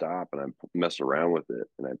of just stop and I mess around with it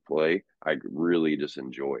and I play, I really just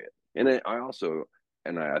enjoy it. And I also,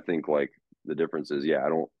 and I think like the difference is, yeah,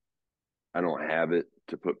 I don't have it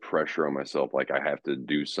to put pressure on myself. Like I have to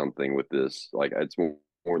do something with this. Like it's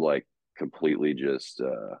more like completely just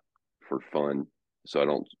for fun. So I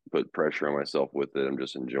don't put pressure on myself with it. I'm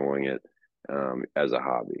just enjoying it as a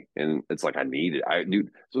hobby. And it's like I need it. I do.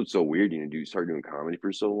 So it's so weird. You know, you start doing comedy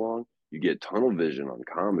for so long, you get tunnel vision on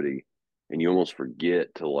comedy, and you almost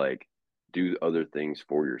forget to like do other things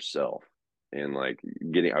for yourself. And like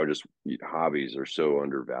getting, I would just hobbies are so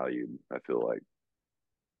undervalued. I feel like.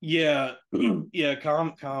 Yeah, yeah,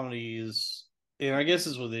 comedy is, and I guess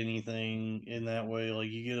it's with anything in that way. Like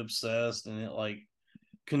you get obsessed and it like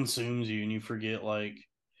consumes you, and you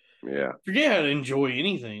Yeah. forget how to enjoy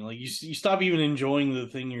anything. Like you stop even enjoying the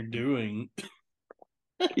thing you're doing.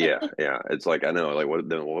 Yeah, yeah. It's like I know, like what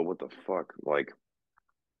the fuck? Like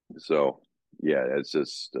so yeah, it's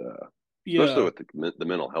just especially Yeah. with the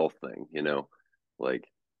mental health thing. Like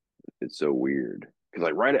it's so weird because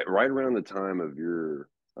like right around the time of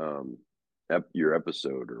um your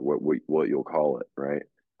episode or what you'll call it, right?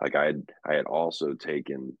 Like I had also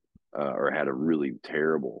taken or had a really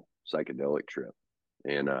terrible psychedelic trip,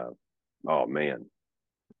 and oh man,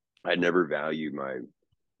 I never valued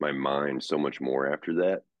my mind so much more after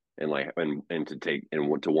that, and like and to take and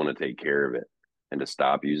want to take care of it and to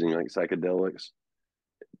stop using like psychedelics.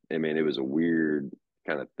 I mean, it was a weird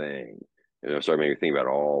kind of thing. And it started making me think about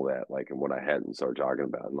all that, like, and what I hadn't started talking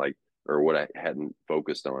about, and like, or what I hadn't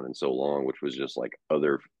focused on in so long, which was just like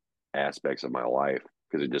other aspects of my life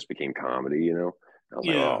because it just became comedy. I was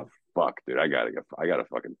like, Yeah. oh fuck, dude, I gotta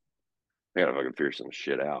fucking figure some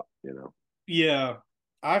shit out. Yeah.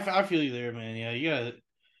 I feel you there, man. Yeah, yeah.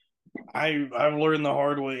 I've learned the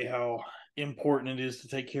hard way how important it is to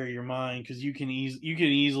take care of your mind because you can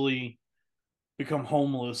easily become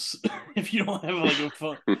homeless if you don't have like a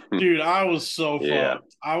fun. Dude, I was so Yeah.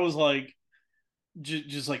 fucked. I was like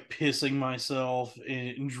just like pissing myself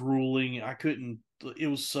and drooling. I couldn't. It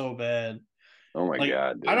was so bad. Oh my Like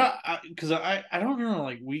god, I dude. don't because I don't remember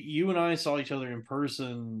like you and I saw each other in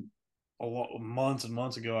person a lot months and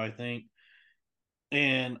months ago, I think.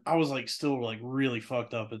 And I was like still like really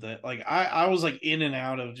fucked up at that. Like I was like in and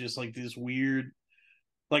out of just like this weird,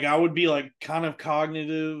 like I would be like kind of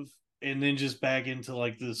cognitive and then just back into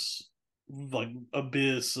like this like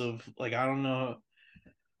abyss of like I don't know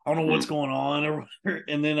what's Mm. going on or whatever.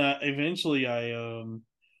 And then eventually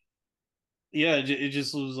yeah, it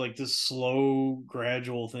just was like this slow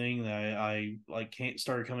gradual thing that I like can't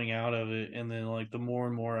start coming out of it. And then like the more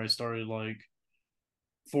and more I started like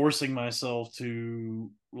forcing myself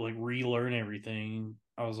to like relearn everything,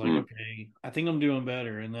 I was like, Mm. okay, I think I'm doing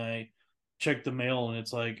better. And then I checked the mail, and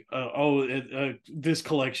it's like, this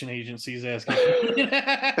collection agency is asking for me.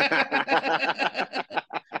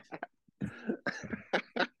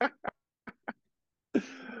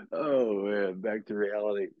 Oh man, back to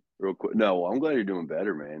reality real quick. No, well, I'm glad you're doing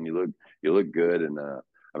better, man. You look good, and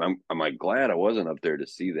I'm like glad I wasn't up there to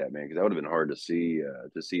see that, man, because that would have been hard to see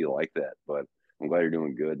you like that. But I'm glad you're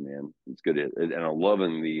doing good, man. It's good, and I'm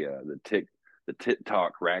loving the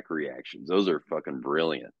TikTok rack reactions. Those are fucking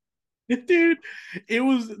brilliant. Dude, it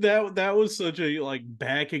was that was such a like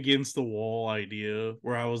back against the wall idea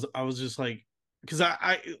where I was just like, because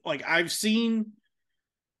I like I've seen,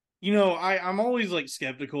 I'm always like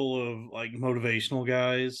skeptical of like motivational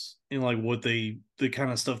guys and like what the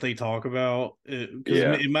kind of stuff they talk about because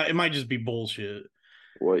Yeah, it might just be bullshit.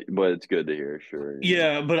 but it's good to hear. Sure.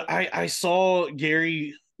 Yeah, but I saw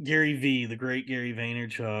Gary V, the great Gary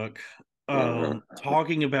Vaynerchuk, Uh-huh.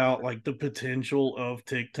 talking about like the potential of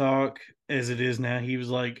TikTok as it is now. He was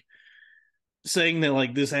like saying that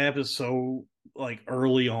like this app is so like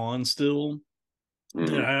early on still that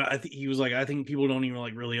Hmm. I think he was like, I think people don't even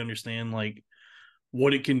like really understand like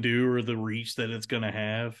what it can do or the reach that it's going to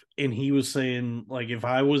have. And he was saying like if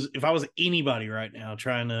I was anybody right now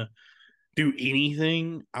trying to do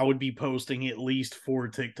anything, I would be posting at least 4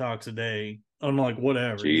 TikToks a day on like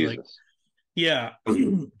whatever. He's like, Jesus. yeah.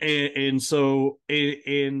 And so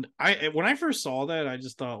and I when I first saw that, I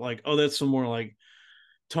just thought like, oh, that's some more like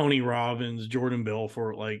Tony Robbins, Jordan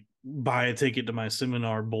Belfort, like buy a ticket to my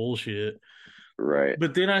seminar bullshit. Right.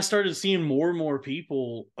 But then I started seeing more and more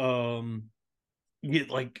people get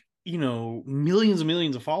like, millions and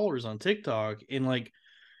millions of followers on TikTok and like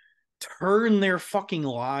turn their fucking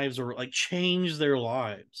lives or like change their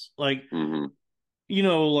lives. Like, Hmm.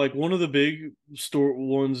 like one of the big store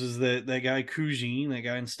ones is that guy Kujin, that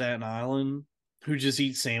guy in Staten Island who just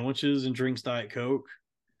eats sandwiches and drinks Diet Coke.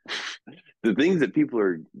 The things that people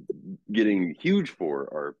are getting huge for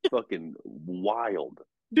are fucking wild.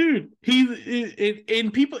 Dude,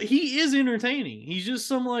 and people, he is entertaining. He's just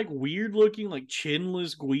some like weird looking, like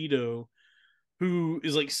chinless Guido who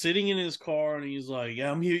is like sitting in his car and he's like, yeah,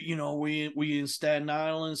 I'm here, we in Staten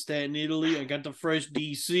Island, Staten, Italy. I got the fresh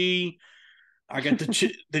DC. I got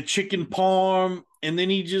the chicken parm, and then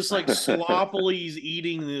he just like sloppily is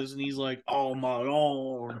eating this, and he's like, "Oh my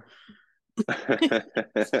god!"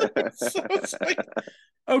 So it's like,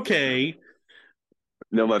 okay,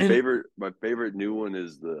 No, my and favorite new one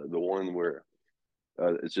is the one where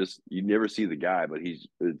it's just you never see the guy, but he's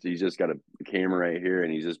just got a camera right here,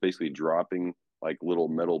 and he's just basically dropping like little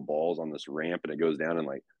metal balls on this ramp, and it goes down and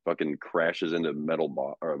like fucking crashes into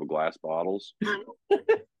or glass bottles.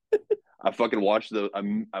 I fucking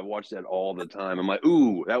I watch that all the time. I'm like,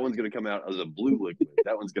 ooh, that one's gonna come out as a blue liquid.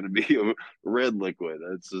 That one's gonna be a red liquid.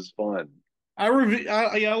 That's just fun. I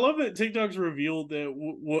love that TikTok's revealed that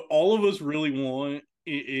what all of us really want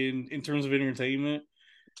in terms of entertainment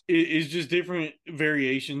is just different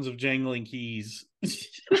variations of jangling keys.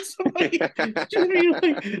 Somebody just be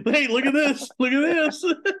like, "Hey, look at this! Look at this!"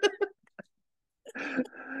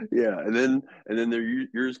 Yeah, and then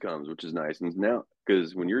yours comes, which is nice. And now,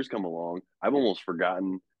 because when yours come along, I've almost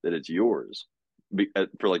forgotten that it's yours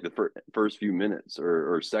for like the first few minutes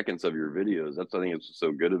or seconds of your videos. That's I think it's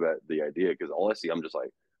so good about the idea because all I see, I'm just like,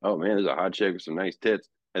 oh man, there's a hot chick with some nice tits,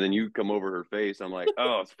 and then you come over her face, I'm like,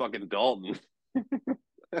 oh, it's fucking Dalton.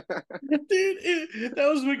 Dude, that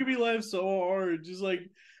was making me laugh so hard. Just like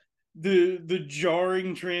the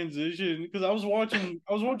jarring transition because I was watching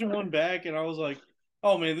one back and I was like,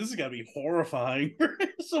 oh man, this has got to be horrifying for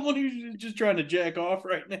someone who's just trying to jack off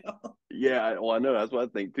right now. Yeah, well, I know that's what I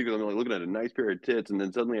think too. Because I'm like looking at a nice pair of tits, and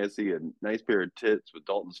then suddenly I see a nice pair of tits with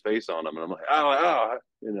Dalton's face on them, and I'm like, oh,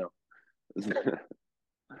 you know.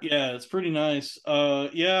 Yeah, it's pretty nice.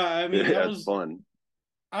 Yeah, I mean that Yeah, it's was fun.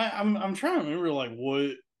 I'm trying to remember like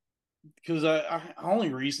what because I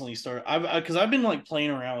only recently started because I've been like playing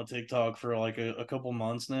around with TikTok for like a couple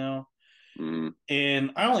months now, Mm.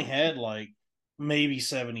 and I only had like maybe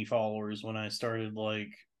 70 followers when I started like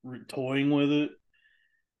toying with it,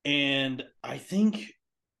 and I think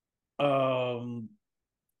um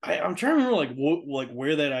I'm trying to remember like what like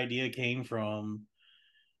where that idea came from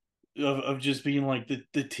of just being like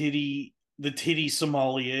the titty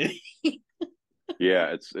sommelier.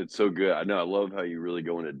 Yeah, it's so good. I know. I love how you really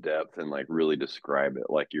go into depth and like really describe it,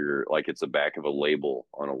 like you're like it's the back of a label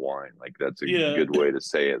on a wine. Like that's a Yeah, good way to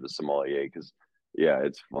say it, the sommelier. Because yeah,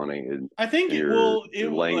 it's funny, I think and it well it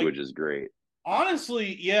your like language is great.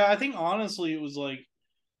 honestly, yeah, I think honestly it was like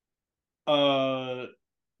uh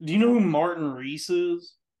do you know who Martin Reese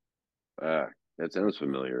is? Ah, that sounds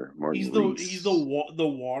familiar. Martin He's Reese. the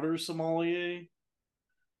water sommelier.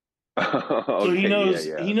 So he Okay, yeah, knows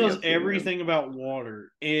yeah. he I think knows I've seen him. everything about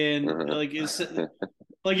water. And Uh-huh. like it's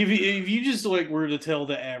like if you just like were to tell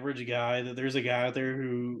the average guy that there's a guy out there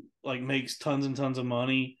who like makes tons and tons of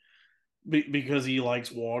money because he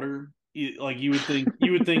likes water, like you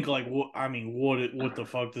would think like what I mean what the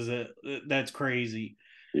fuck does that that's crazy.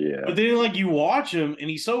 Yeah. But then like you watch him and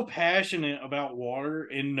he's so passionate about water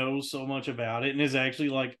and knows so much about it and is actually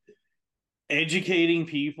like educating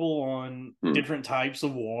people on Hmm. different types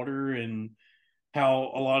of water and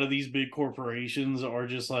how a lot of these big corporations are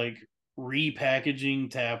just like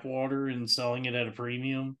repackaging tap water and selling it at a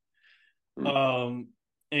premium. Hmm.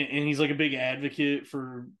 And he's like a big advocate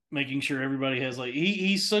for making sure everybody has like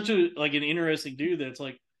he's such a like an interesting dude that's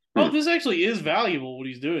like, oh, Hmm. this actually is valuable what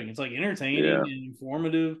he's doing. It's like Yeah. entertaining and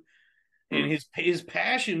informative, and Hmm. his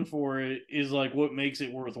passion for it is like what makes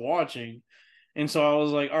it worth watching. And so I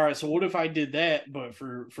was like, all right, so what if I did that but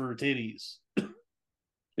for titties?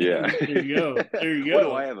 Yeah. And there you go. There you What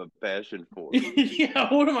do I go. have a passion for?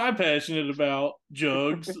 Yeah, what am I passionate about?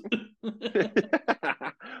 Jugs.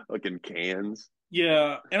 Looking cans.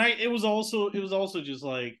 Yeah, and it was also just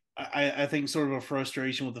like I think sort of a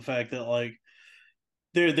frustration with the fact that like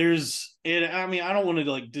there's it. I mean, I don't want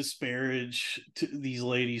to like disparage these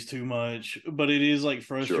ladies too much, but it is like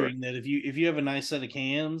Sure. frustrating that if you have a nice set of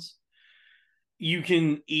cans, you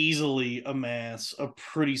can easily amass a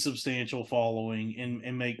pretty substantial following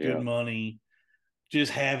and make good Yeah. money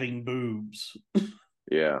just having boobs.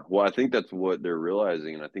 Yeah. Well, I think that's what they're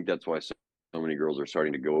realizing, and I think that's why so many girls are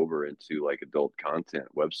starting to go over into like adult content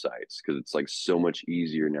websites because it's like so much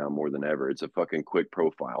easier now more than ever. It's a fucking quick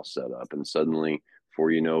profile setup, and suddenly,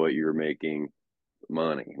 before you know it, you're making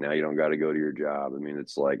money. Now you don't got to go to your job. I mean,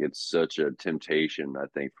 it's like it's such a temptation, I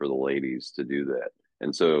think, for the ladies to do that.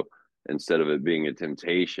 And so instead of it being a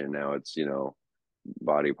temptation, now it's,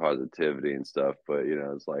 body positivity and stuff. But,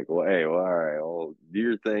 it's like, well, hey, well, all right, well, do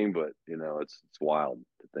your thing, but it's wild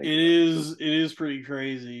to think It about. So is it is pretty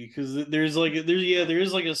crazy because there is like a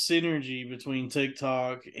synergy between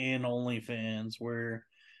TikTok and OnlyFans where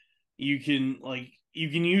you can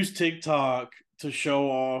use TikTok to show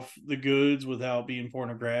off the goods without being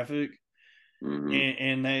pornographic, hmm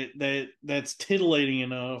and that's titillating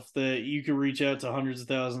enough that you can reach out to hundreds of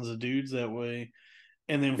thousands of dudes that way,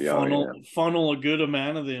 and then yeah, oh, yeah. funnel a good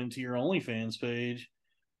amount of them to your OnlyFans page.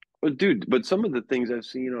 But dude, but some of the things I've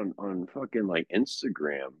seen on fucking like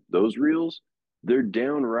Instagram, those reels, they're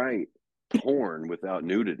downright porn without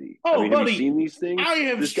nudity. I Oh, mean, have you buddy, seen these things? I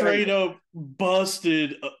have This guy's straight up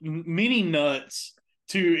busted mini nuts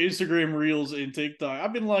to Instagram Reels and TikTok.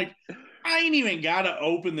 I've been like, I ain't even gotta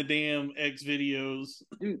open the damn X videos.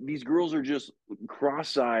 dude, these girls are just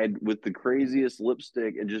cross-eyed with the craziest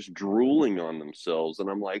lipstick and just drooling on themselves. And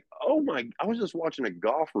I'm like, oh my, I was just watching a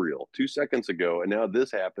golf reel 2 seconds ago, and now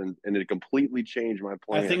this happened, and it completely changed my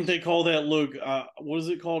I think plans. they call that look. What is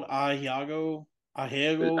it called? Iago. A I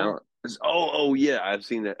hegel. don't. Oh yeah, I've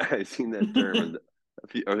seen that. I've seen that term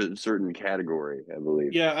in a certain category, I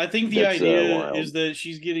believe. Yeah, I think the That's idea is wild. that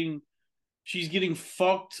she's getting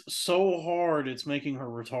fucked so hard it's making her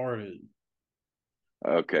retarded.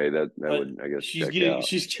 Okay, that Uh, would, I guess, check out.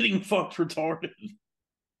 she's getting fucked retarded.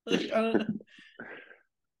 Like,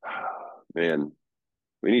 Man,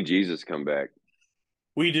 we need Jesus to come back.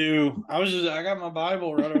 we do. I got my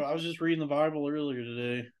Bible right. I was just reading the Bible earlier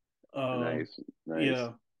today. Nice, nice. Yeah.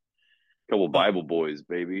 Couple Uh, Bible boys,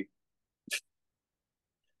 baby.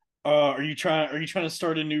 are you trying to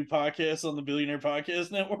start a new podcast on the Billionaire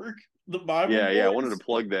Podcast Network? The Bible Yeah, yeah. I wanted to Boys.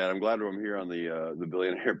 plug that. I'm glad I'm here on the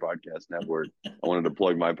Billionaire Podcast Network. I wanted to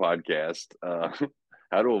plug my podcast.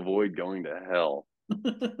 How to avoid going to hell.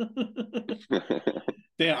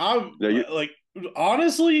 Damn, I No, you. like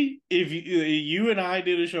honestly, if you and I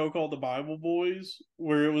did a show called The Bible Boys,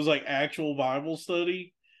 where it was like actual Bible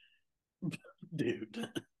study, dude,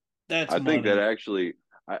 that's I think that money. actually.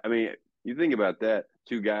 I mean, you think about that.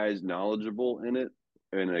 Two guys knowledgeable in it,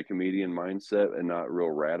 in a comedian mindset, and not real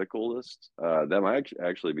radicalists. That might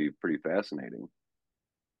actually be pretty fascinating.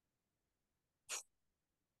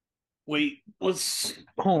 Wait, let's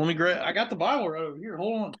hold on, let me grab I got the Bible right over here.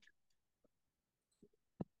 Hold on.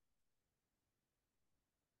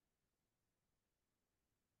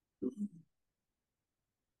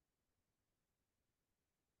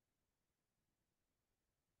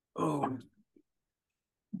 Oh,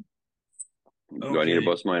 Do I need to okay.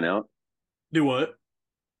 bust mine out? Do what?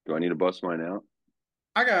 Do I need to bust mine out?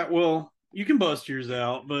 Well, you can bust yours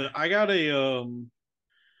out, but I got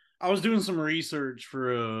I was doing some research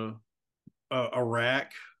for a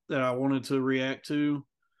rack that I wanted to react to.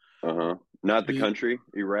 Uh huh. Not the country,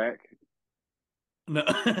 Iraq. No,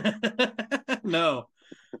 no,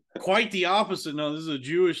 quite the opposite. No, this is a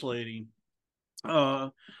Jewish lady. Uh,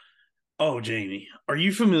 oh, Jamie, are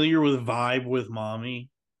you familiar with Vibe with Mommy?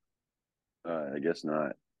 I guess not.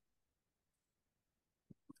 Okay.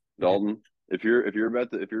 Dalton, if you're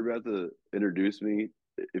about to introduce me,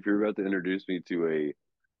 if you're about to introduce me to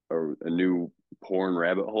a new porn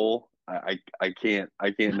rabbit hole, I can't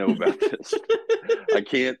know about this. I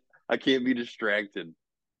can't I can't be distracted.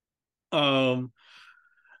 um,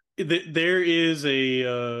 there is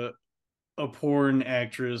a porn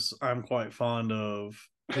actress I'm quite fond of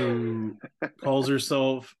who calls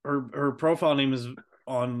herself her profile name is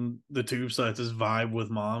on the tube sites is Vibe with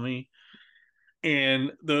Mommy,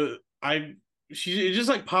 and the I she it just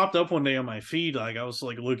like popped up one day on my feed. Like I was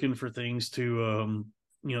like looking for things to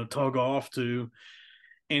tug off to,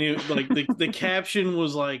 and it like the caption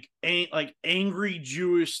was like angry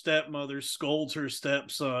Jewish stepmother scolds her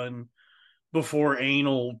stepson before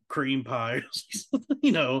anal cream pies,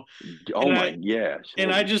 you know. Oh And my I gosh,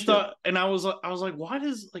 and I holy just shit! thought, and I was like, why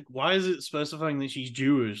is it specifying that she's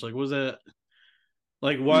Jewish? Like, was that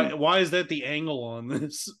like Hmm. why is that the angle on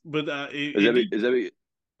this? But Is it that did. is that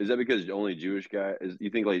is that because only Jewish guy is? You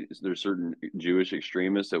think like there's certain Jewish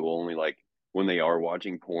extremists that will only like when they are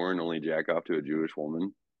watching porn only jack off to a Jewish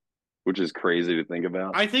woman, which is crazy to think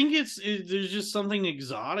about. I think there's just something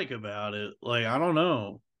exotic about it. Like I don't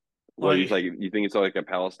know. What you Like like? You think it's like a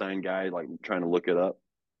Palestine guy like trying to look it up?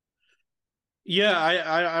 yeah,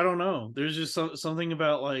 I don't know. There's just something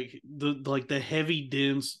about like the heavy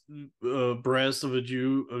dense breast of a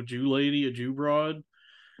Jew lady, a Jew broad.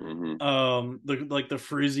 Hmm. The like the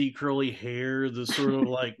frizzy curly hair, the sort of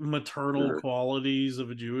like maternal Sure. qualities of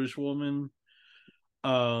a Jewish woman.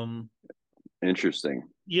 Um, Interesting.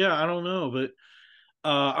 yeah, I don't know, but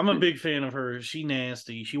I'm a big fan of her. She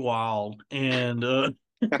nasty, she wild, and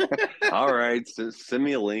All right, so send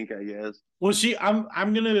me a link, I guess. well,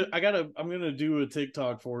 I'm gonna do a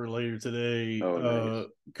TikTok for her later today, Oh, nice.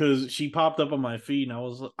 because she popped up on my feed, and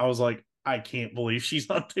I was like, I can't believe she's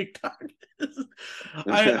on TikTok.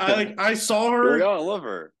 I saw You're like, her, oh, I love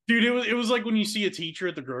her. dude. It was like when you see a teacher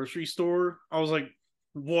at the grocery store. I was like,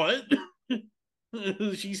 what?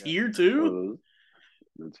 She's Yeah, here one of too. those.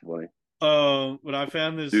 That's funny, But I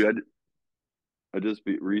found this. dude. I just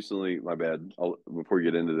recently. My bad. Before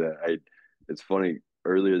you get into that, it's funny.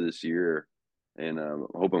 Earlier this year, and I'm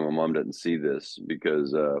hoping my mom doesn't see this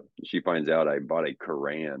because she finds out I bought a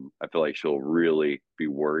Koran. I feel like she'll really be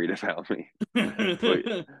worried about me.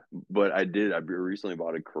 But I did. I recently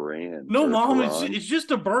bought a Koran No, or a mom, Quran. it's just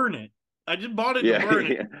to burn it. I just bought it to Yeah, burn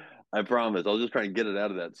it. yeah. I promise. I was just trying to get it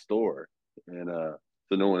out of that store, and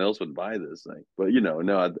so no one else would buy this thing. But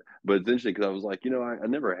no. But it's interesting because I was like, I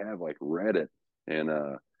never have like read it, and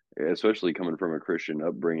especially coming from a Christian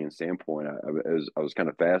upbringing standpoint, I was kind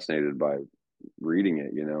of fascinated by reading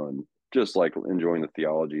it, and just like enjoying the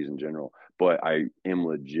theologies in general. But I am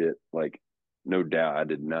legit like no doubt, I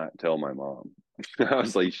did not tell my mom. I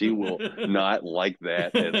was like, she will not like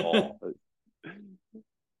that at all.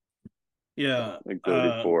 Yeah. Like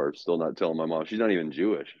 34, still not telling my mom. She's not even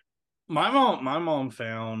Jewish. My mom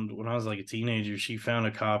found when I was like a teenager, she found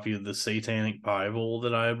a copy of the Satanic Bible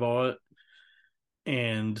that I bought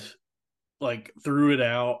and like threw it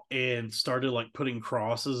out and started like putting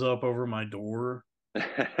crosses up over my door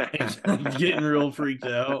and getting real freaked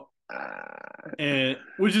out. And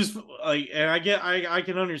which is like, and I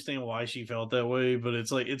can understand why she felt that way, but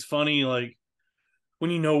it's like it's funny like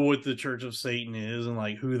when you know what the Church of Satan is and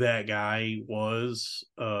like who that guy was,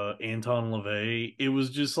 Anton LaVey. It was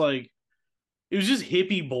just like it was just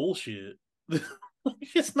hippie bullshit.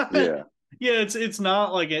 It's not, Yeah, yeah, it's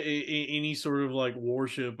not like any sort of like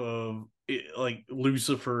worship of like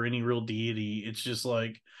Lucifer, any real deity. It's just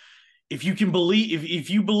like if you can believe, if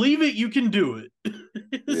you believe it, you can do it.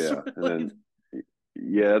 It's yeah. sort of And like, then,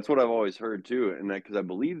 yeah, that's what I've always heard too. And that because I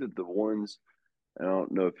believe that the ones, I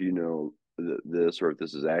don't know if you know this or if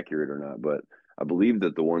this is accurate or not, but I believe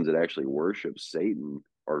that the ones that actually worship Satan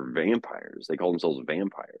are vampires. They call themselves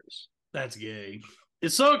vampires. that's gay. It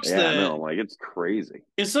sucks Yeah, I that know. Like, it's crazy.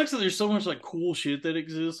 there's so much like cool shit that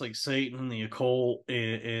exists, like Satan and the occult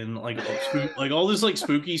and like like all this like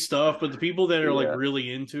spooky stuff. But the people that are like Yeah,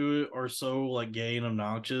 really into it are so like gay and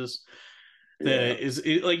obnoxious yeah,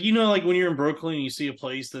 that like you know like when you're in Brooklyn and you see a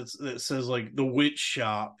place that says like the witch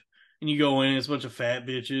shop and you go in, it's a bunch of fat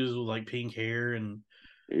bitches with like pink hair and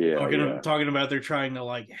yeah, yeah. talking about they're trying to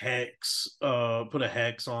like hex put a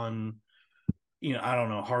hex on, you know, I don't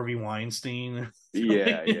know, Harvey Weinstein.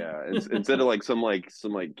 Yeah, Like, yeah. Instead of like some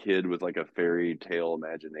kid with like a fairy tale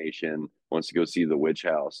imagination wants to go see the witch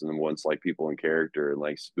house and then wants like people in character and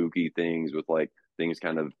like spooky things with like things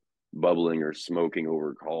kind of bubbling or smoking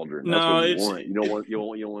over a cauldron. That's what no, you want. You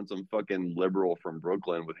don't want some fucking liberal from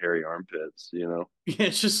Brooklyn with hairy armpits, you know? yeah,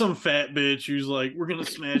 it's just some fat bitch who's like, we're gonna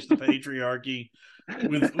smash the patriarchy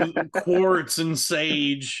with quartz and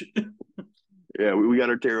sage. Yeah, we got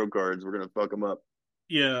our tarot cards. We're gonna fuck them up.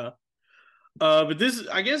 Yeah. But this,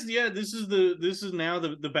 I guess, yeah, this is now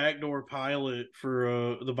the backdoor pilot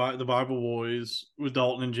for the Bible Boys with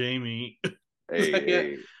Dalton and Jamie. Hey, I got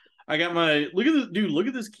hey. I got my look at this dude. Look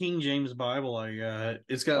at this King James Bible I got.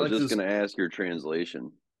 It's I got was like just this. gonna ask your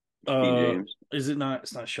translation. King James? Is it not?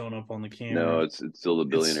 It's not showing up on the No, camera. it's still the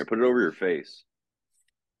billionaire. It's Put it over your face.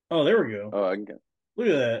 oh, there we go. Oh, I can. Look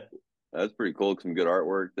at that. That's pretty cool. Some good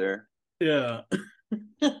artwork there. Yeah.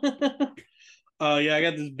 Yeah, I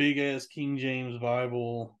got this big ass King James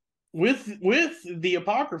Bible with the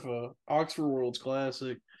Apocrypha, Oxford World's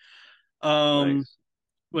Classic. Um, Nice.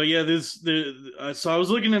 but yeah, so I was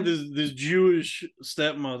looking at this Jewish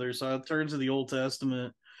stepmother, so I turned to the Old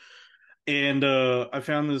Testament, and I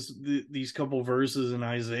found these couple verses in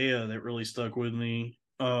Isaiah that really stuck with me.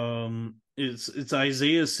 It's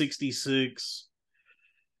Isaiah 66,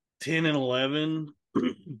 10 and 11,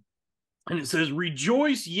 and it says,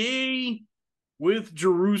 "Rejoice, yea, with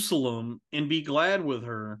Jerusalem, and be glad with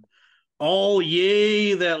her. All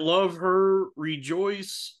ye that love her,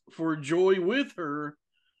 rejoice for joy with her.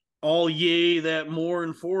 All ye that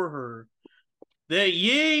mourn for her. That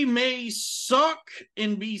ye may suck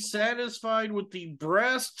and be satisfied with the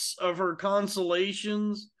breasts of her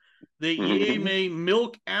consolations, that ye may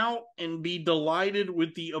milk out and be delighted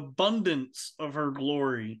with the abundance of her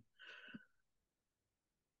glory."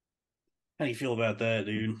 How do you feel about that,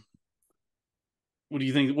 dude? What do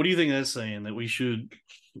you think? What do you think that's saying? That we should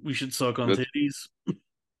suck on That's titties?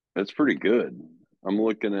 that's pretty good. I'm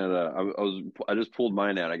looking at I just pulled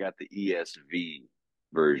mine out. I got the ESV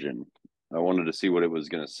version. I wanted to see what it was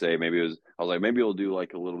going to say. Maybe it was I was like maybe it'll do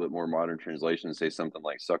like a little bit more modern translation and say something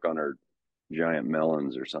like suck on her giant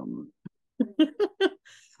melons or something.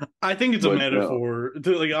 I think it's a But no, metaphor.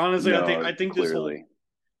 Like honestly, no, I think clearly.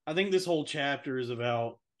 this whole chapter is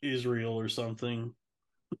about Israel or something.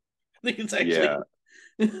 I think it's actually Yeah.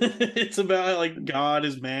 it's about like God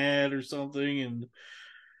is mad or something, and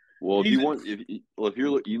Well, if he's you want if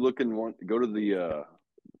you look and want go to the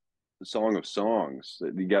Song of Songs.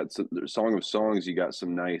 You got some the Song of Songs. You got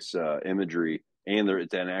some nice imagery, and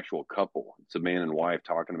it's an actual couple. It's a man and wife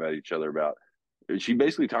talking about each other. About she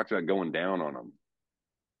basically talks about going down on them.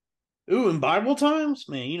 ooh, in Bible times,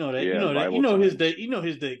 man, Yeah, in Bible times,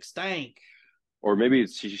 his dick stank. or maybe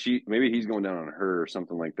it's maybe he's going down on her or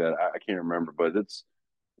something like that. I can't remember, but it's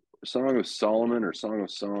Song of Solomon or Song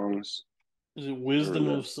of Songs. Is it Whatever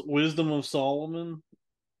that. wisdom of Solomon?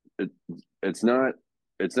 It, it's not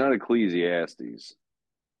it's not Ecclesiastes.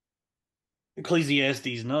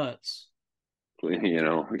 Ecclesiastes nuts.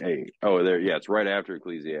 Hey, oh, there, yeah, it's right after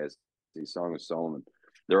Ecclesiastes, Song of Solomon.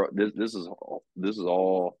 This is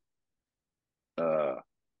all uh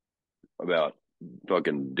about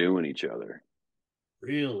fucking doing each other.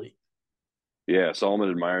 Really? Yeah, Solomon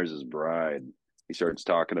admires his bride. He starts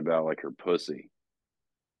talking about like her pussy.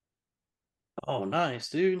 Oh, nice,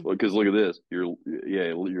 dude. Because look at this. You're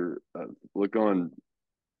look on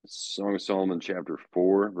Song of Solomon chapter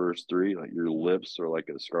 4 verse 3. Like your lips are like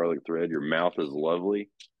a scarlet thread. Your mouth is lovely.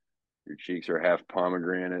 Your cheeks are half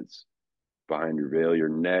pomegranates behind your veil. Your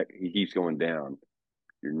neck. He keeps going down.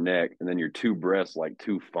 Your neck, and then your two breasts like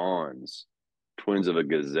two fawns, twins of a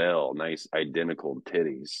gazelle. Nice identical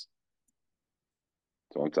titties.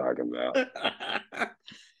 That's what I'm talking about.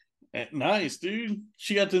 Nice, dude.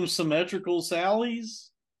 She got them symmetrical Sallies.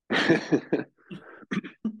 I'm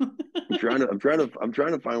trying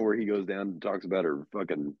to find where he goes down and talks about her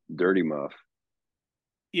fucking dirty muff.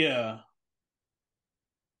 Yeah.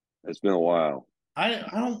 It's been a while. I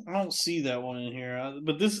don't see that one in here.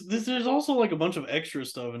 But this there's also like a bunch of extra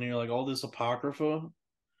stuff in here, like all this apocrypha.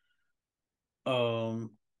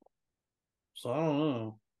 Um, so I don't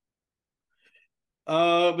know.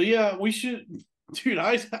 But yeah, we should, dude.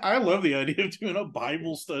 I love the idea of doing a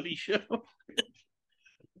Bible study show.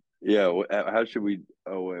 Yeah, how should we?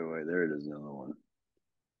 Oh wait, there it is, another one.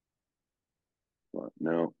 What?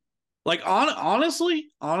 No. Like honestly,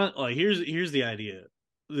 like here's the idea.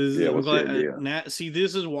 Yeah, I'm what's the glad. idea? See,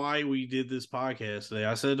 this is why we did this podcast today.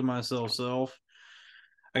 I said to myself,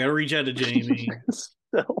 I got to reach out to Jamie.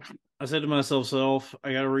 I said to myself,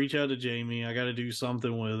 I got to reach out to Jamie. I got to do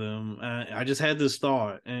something with him. I just had this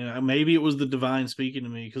thought, and maybe it was the divine speaking to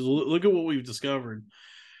me, because look at what we've discovered.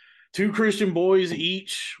 Two Christian boys,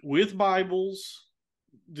 each with Bibles,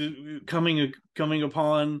 coming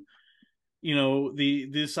upon,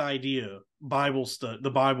 this idea, Bible study, the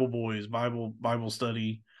Bible boys, Bible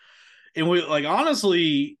study. And we, like,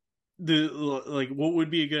 honestly, what would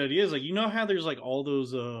be a good idea is, like, how there's like all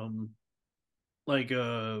those like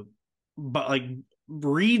but like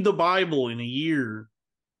read the Bible in a year.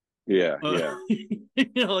 Yeah.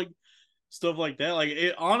 Like stuff like that. Like,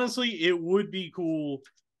 it honestly, it would be cool.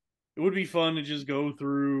 It would be fun to just go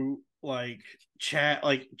through like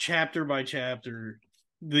chapter by chapter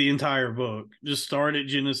the entire book. Just start at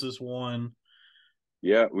Genesis 1.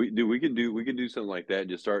 Yeah, we could do something like that.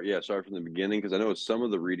 Just start from the beginning, because I know some of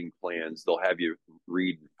the reading plans they'll have you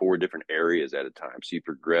read 4 different areas at a time, so you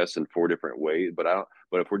progress in 4 different ways. But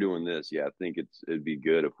if we're doing this, yeah, I think it'd be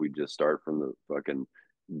good if we just start from the fucking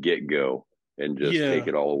get go and just take Yeah.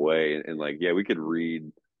 it all away. And like, yeah, we could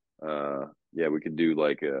read. We could do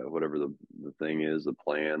like whatever the thing is, the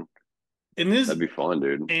plan. And this That'd be fun,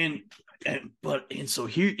 dude.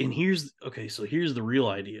 here's okay, so here's the real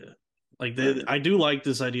idea. Like, Right. I do like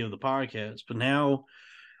this idea of the podcast, but now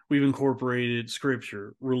we've incorporated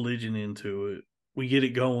scripture, religion into it. We get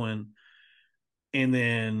it going, and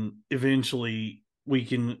then eventually we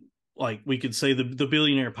could say the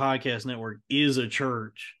Billionaire Podcast Network is a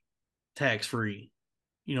church, tax free.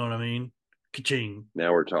 You know what I mean? Ka-ching.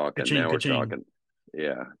 Now we're talking. Ka-ching, Now we're ka-ching. talking.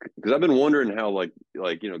 Yeah, because I've been wondering how, like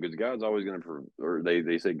because God's always going to, or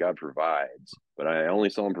they say God provides, but I only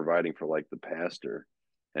saw him providing for like the pastor,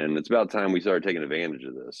 and it's about time we started taking advantage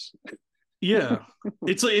of this. Yeah,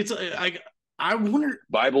 I wonder,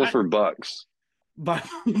 Bible for bucks.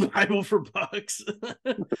 Bible for bucks.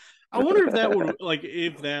 I wonder if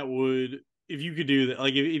that would, if you could do that,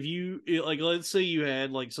 like if you, like, let's say you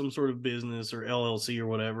had like some sort of business or LLC or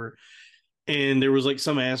whatever, and there was like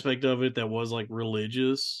some aspect of it that was like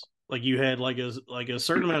religious, like you had like a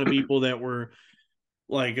certain amount of people that were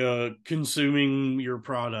like consuming your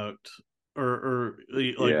product, or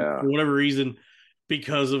like Yeah, for whatever reason,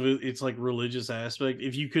 because of its like religious aspect.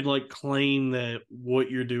 If you could like claim that what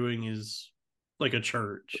you're doing is like a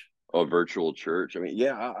church. a virtual church. I mean,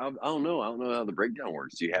 yeah, I don't know. I don't know how the breakdown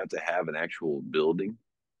works. Do you have to have an actual building,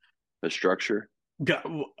 a structure?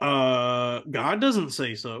 God doesn't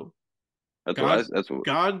say so. That's what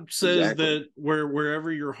God says exactly. that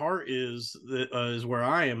wherever your heart is, that is where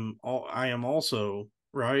I am. I am also,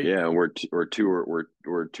 right. Yeah, and we're two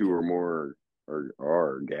or more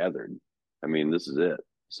are gathered. I mean, this is it.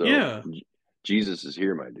 So Yeah. Jesus is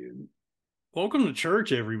here, my dude. Welcome to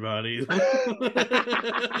church, everybody.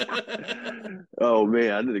 Oh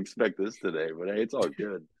man, I didn't expect this today, but hey, it's all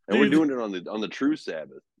good. And we're Dude, doing it on the true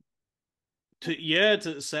Sabbath.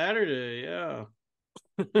 to Saturday, yeah.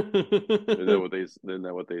 Isn't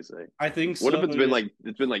that what they say? I think What if so. it's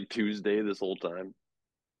been like Tuesday this whole time?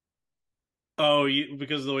 Oh,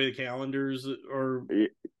 because of the way the calendars are.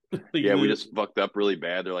 Yeah, we just fucked up really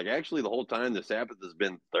bad. They're like, actually, the whole time the Sabbath has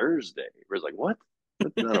been Thursday. We're like, what?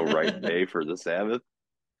 That's not a right day for the Sabbath.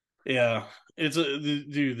 Yeah, it's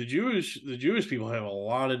dude. The Jewish people have a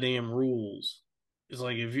lot of damn rules. It's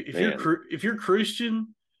like Man. if you're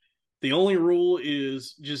Christian, the only rule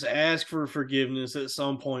is just ask for forgiveness at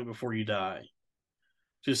some point before you die.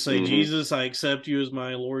 Just say, Hmm. Jesus, I accept you as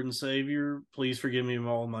my Lord and Savior. Please forgive me of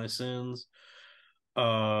all my sins.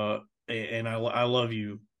 Uh, and I love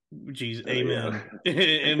you, Jesus. Oh yeah. Amen.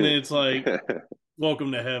 And then it's like,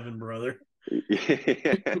 welcome to heaven, brother.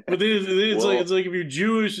 Yeah. But then Well, it's like if you're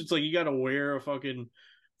Jewish, it's like you got to wear a fucking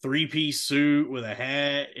 3-piece suit with a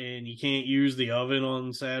hat, and you can't use the oven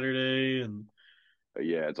on Saturday, and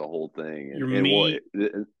yeah, it's a whole thing, your and well, meat.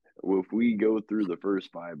 if we go through the first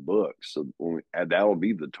five books, so that'll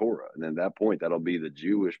be the Torah, and at that point, that'll be the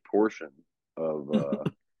Jewish portion of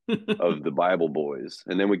the Bible boys,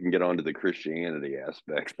 and then we can get on to the Christianity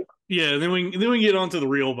aspect. Yeah, then we get onto the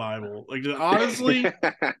real Bible. Like honestly,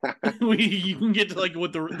 you can get to like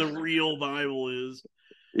what the real Bible is.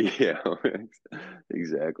 Yeah,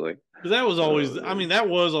 exactly. Because that was Oh always, I man. mean, that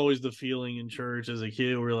was always the feeling in church as a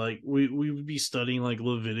kid, where like we would be studying like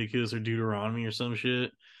Leviticus or Deuteronomy or some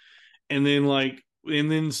shit, and then like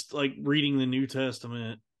reading the New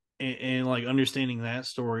Testament and like understanding that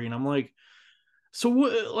story, and I'm like, so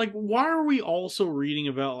what? Like, why are we also reading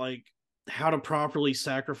about like how to properly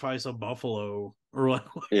sacrifice a buffalo or like?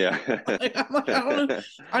 Yeah. I'm like,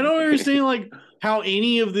 I don't understand like how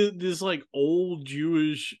any of this like old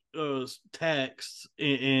Jewish texts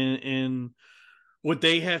and what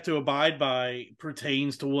they have to abide by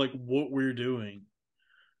pertains to like what we're doing,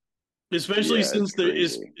 especially Yeah, it's since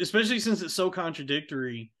crazy. especially since it's so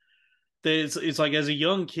contradictory that it's like as a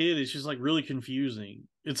young kid it's just like really confusing.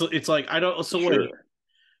 It's like I don't. Sure.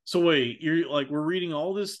 So wait, you're like we're reading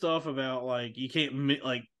all this stuff about like you can't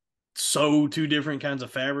like sew two different kinds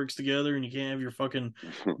of fabrics together, and you can't have your fucking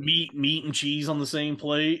meat and cheese on the same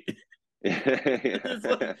plate. It's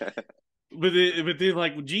like, Yeah. but then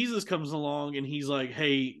like Jesus comes along and he's like,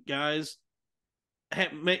 "Hey guys,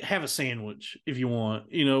 have a sandwich if you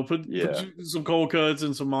want. You know, put Yeah. some cold cuts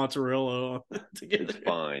and some mozzarella on It's together."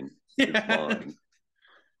 fine. It's Yeah. fine.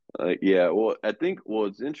 Yeah, well, I think, well,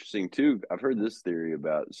 it's interesting too. I've heard this theory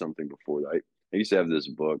about something before. I used to have this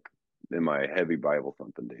book in my heavy Bible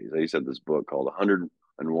thumping days. I used to have this book called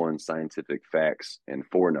 101 Scientific Facts and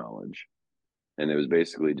Foreknowledge. And it was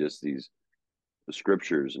basically just these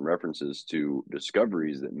scriptures and references to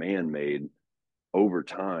discoveries that man made over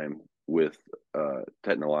time with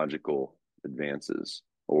technological advances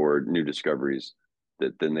or new discoveries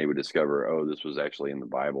that then they would discover, oh, this was actually in the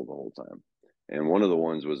Bible the whole time. And one of the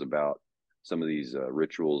ones was about some of these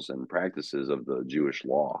rituals and practices of the Jewish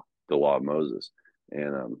law, the law of Moses,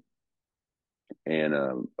 and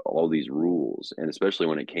all these rules, and especially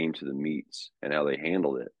when it came to the meats and how they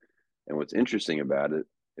handled it. And what's interesting about it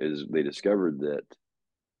is they discovered that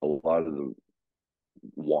a lot of the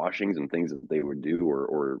washings and things that they would do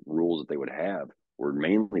or rules that they would have were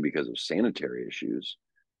mainly because of sanitary issues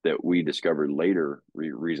that we discovered later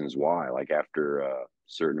reasons why, like after a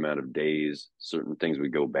certain amount of days certain things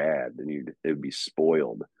would go bad and it would be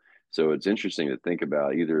spoiled. So it's interesting to think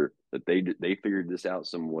about either that they figured this out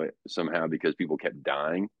some way somehow because people kept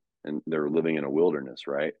dying and they're living in a wilderness,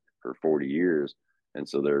 right, for 40 years, and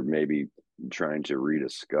so they're maybe trying to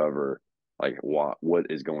rediscover like what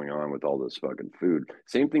is going on with all this fucking food.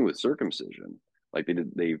 Same thing with circumcision. Like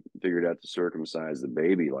they figured out to circumcise the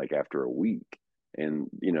baby like after a week, and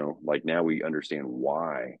like now we understand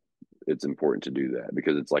why it's important to do that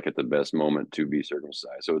because it's like at the best moment to be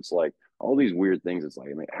circumcised. So it's like all these weird things. It's like,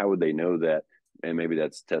 I mean, how would they know that? And maybe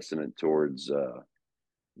that's testament towards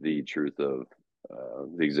the truth of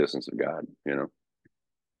the existence of God. Yeah.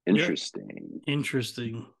 Interesting.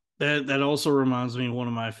 Interesting. That also reminds me of one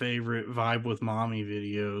of my favorite Vibe with Mommy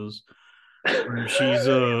videos where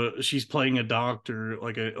she's playing a doctor,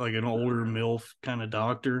 like an older MILF kind of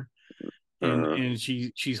doctor, and uh,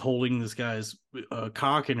 she's holding this guy's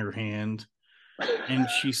cock in her hand, and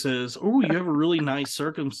she says, "Oh, you have a really nice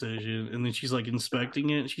circumcision," and then she's like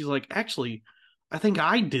inspecting it, and she's like, "Actually, I think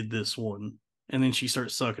I did this one," and then she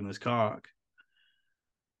starts sucking his cock.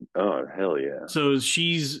 oh hell yeah. So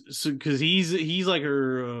because he's like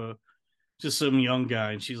her just some young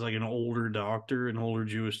guy, and she's like an older doctor, an older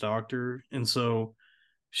Jewish doctor, and so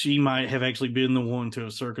she might have actually been the one to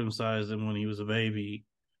have circumcised him when he was a baby,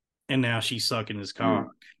 and now she's sucking his Hmm. cock.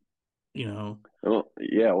 You know, Well,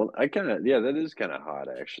 yeah, well, I kind of, yeah, that is kind of hot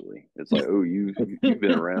actually. It's like, oh, you've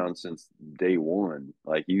been around since day one.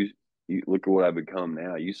 Like you look at what I've become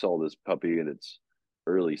now. You saw this puppy in its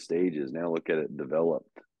early stages. Now look at it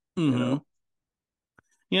developed, you mm-hmm. know?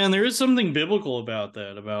 Yeah, and there is something biblical about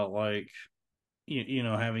that, about like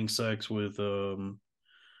having sex with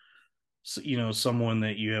someone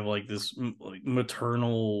that you have like this like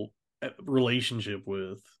maternal relationship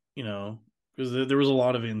with, because there was a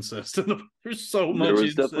lot of incest. There's so There much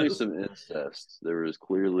was definitely incest. some incest. There was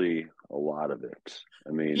clearly a lot of it.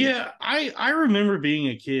 I mean, Yeah, I remember being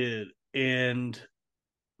a kid and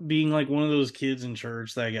being like one of those kids in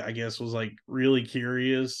church that I guess was like really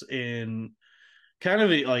curious and kind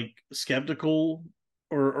of like skeptical,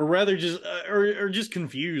 or rather just or just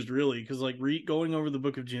confused, really, because like going over the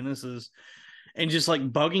book of Genesis and just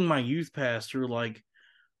like bugging my youth pastor, like,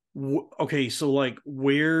 okay, so like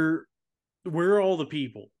where are all the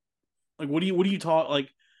people? Like, what do you talk like?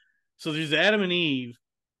 So there's Adam and Eve.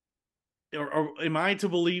 Or am I to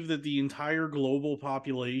believe that the entire global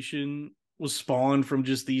population was spawned from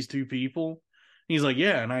just these two people? And he's like,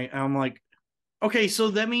 yeah, and I'm like, okay,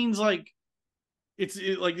 so that means like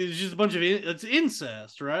like it's just a bunch of it's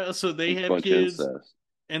incest, right? So they a have bunch of kids, incest.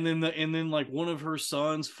 and then like one of her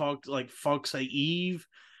sons fucks a Eve,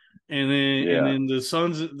 and then Yeah. the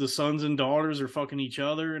sons and daughters are fucking each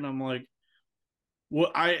other, and I'm like,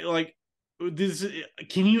 what I like this?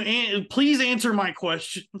 Can you please answer my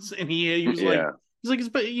questions? And he was like, Yeah.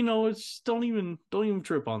 but it's don't even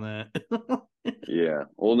trip on that. Yeah.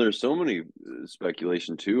 Well, there's so many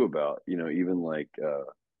speculation too about, even like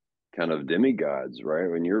kind of demigods, right?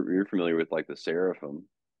 When you're familiar with like the seraphim,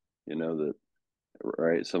 that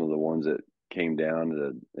right, some of the ones that came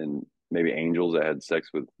down and maybe angels that had sex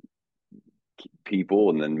with people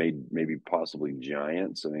and then made maybe possibly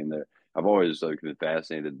giants. I mean, I've always like been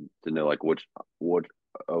fascinated to know like what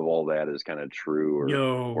of all that is kind of true, or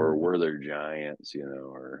Yo, were there giants,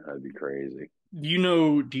 or that'd be crazy. do you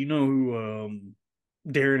know who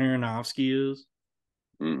Darren Aronofsky is?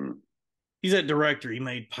 Mm. He's that director. He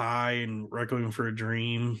made Pie and Requiem for a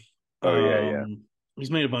Dream. Oh yeah, yeah.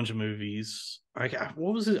 He's made a bunch of movies.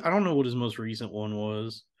 What was it? I don't know what his most recent one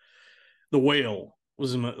was. The Whale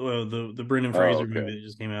was the Brendan Oh Fraser okay. movie that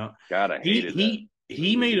just came out. God, I He hated that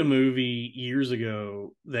he movie, made a dude. movie years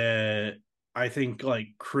ago that I think like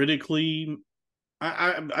critically,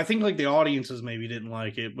 I think like the audiences maybe didn't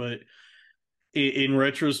like it, but in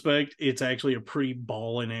retrospect, it's actually a pretty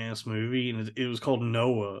ballin' ass movie, and it was called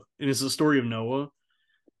Noah, and it's the story of Noah.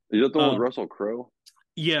 Is that the one with Um, Russell Crowe?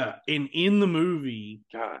 yeah, and in the movie,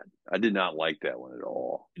 God, I did not like that one at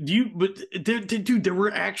all. dude, there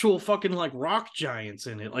were actual fucking like rock giants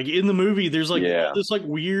in it. Like in the movie, there's like all Yeah. this like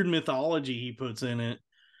weird mythology he puts in it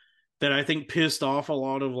that I think pissed off a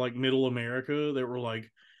lot of like middle America that were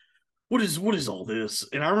like, what is all this?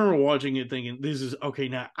 And I remember watching it thinking, this is okay,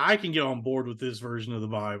 now I can get on board with this version of the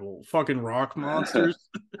Bible. Fucking rock monsters.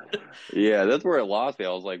 Yeah, that's where it lost me.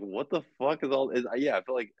 I was like, "What the fuck is all?" Yeah, I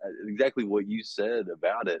feel like exactly what you said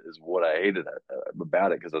about it is what I hated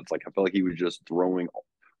about it, because it's like I feel like he was just throwing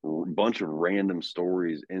a bunch of random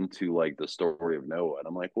stories into like the story of Noah, and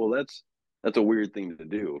I'm like, "Well, that's a weird thing to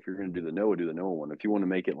do. If you're going to do the Noah one. If you want to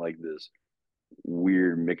make it like this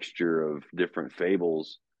weird mixture of different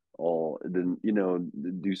fables, all then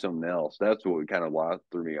do something else." That's what kind of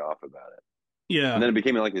threw me off about it. And Yeah, then it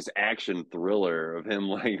became like this action thriller of him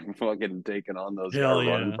like fucking taking on those guys, hell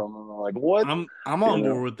running yeah. from them. I'm like, what? I'm You on board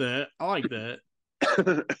know? with that. I like that.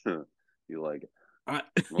 You like it? I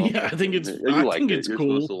Well, yeah, I think it's yeah, you I like think it. it's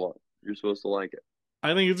cool. You're supposed to like it.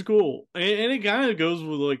 I think it's cool, and it kind of goes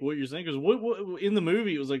with like what you're saying, because what in the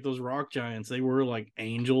movie it was like those rock giants. They were like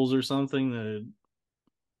angels or something. That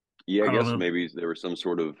Yeah, I I don't guess know, maybe there was some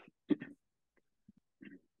sort of,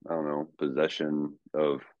 I don't know, possession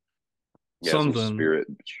of, yeah, some something.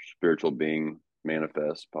 spiritual being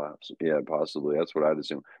manifest. Yeah, possibly. That's what I'd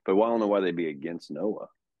assume. But I don't know why they'd be against Noah.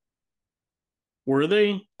 Were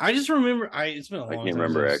they? I just remember. It's been a I long can't time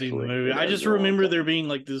since remember I've seen the actually. movie. It I has just been a long remember there time. being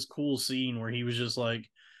like this cool scene where he was just like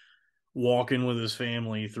walking with his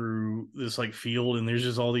family through this like field, and there's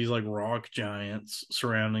just all these like rock giants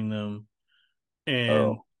surrounding them, and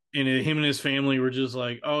Oh, him and his family were just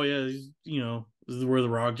like, oh yeah, this is where the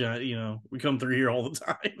rock giant, we come through here all the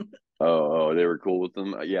time. they were cool with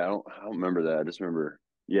them. Yeah, I don't remember that. I just remember.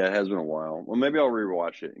 Yeah, it has been a while. Well, maybe I'll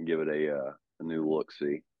rewatch it and give it a new look.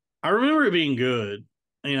 See. I remember it being good,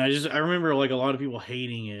 and I remember like a lot of people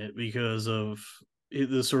hating it because of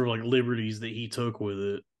the sort of like liberties that he took with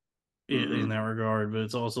it in Hmm. that regard. But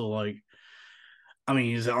it's also like, I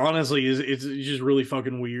mean, honestly, it's just really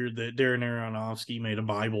fucking weird that Darren Aronofsky made a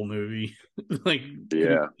Bible movie. Like,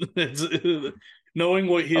 Yeah. it's, knowing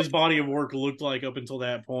what Oh, his body of work looked like up until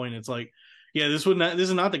that point, it's like, yeah, this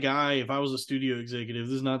is not the guy. If I was a studio executive,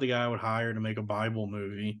 this is not the guy I would hire to make a Bible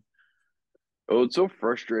movie. oh, it's so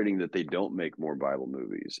frustrating that they don't make more Bible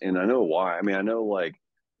movies, and I know why. I mean, I know like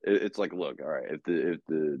it's like, look, all right, if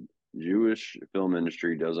the Jewish film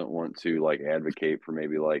industry doesn't want to like advocate for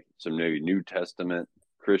maybe like some maybe New Testament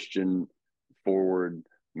Christian forward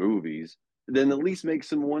movies, then at least make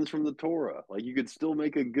some ones from the Torah. Like you could still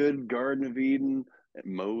make a good Garden of Eden,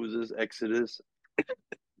 Moses, Exodus,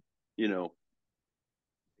 you know,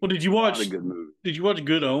 Well, a lot of good movies. Did you watch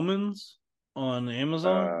Good Omens on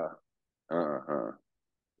Amazon? Uh, uh-huh.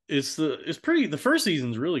 It's pretty. The first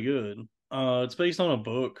season's really good. It's based on a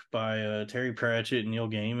book by Terry Pratchett and Neil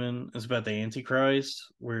Gaiman. It's about the Antichrist,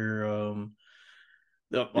 where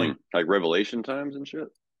like Like Revelation times and shit.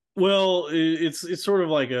 well, it's sort of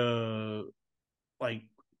like a like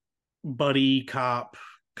buddy cop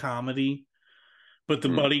comedy, but the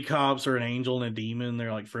Hmm. buddy cops are an angel and a demon.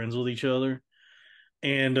 They're like friends with each other,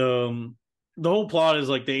 and the whole plot is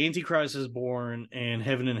like the Antichrist is born, and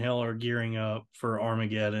heaven and hell are gearing up for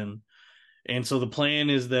Armageddon. And so the plan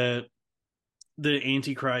is that the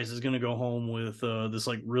Antichrist is going to go home with this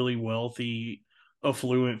like really wealthy,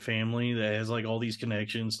 affluent family that has like all these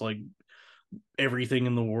connections to like everything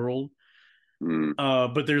in the world. Hmm.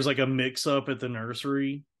 But there's like a mix up at the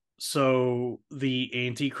nursery. So the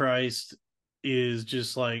Antichrist is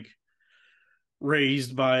just like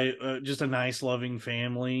raised by just a nice, loving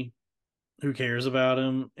family who cares about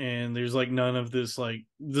him. And there's like none of this, like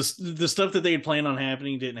the stuff that they had planned on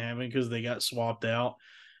happening didn't happen because they got swapped out.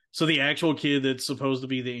 So the actual kid that's supposed to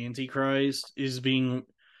be the Antichrist is being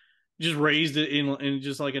just raised in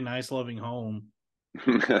just like a nice, loving home.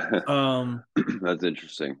 Um, That's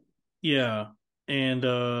interesting. yeah, and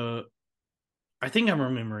I think I'm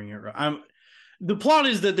remembering it right. I'm The plot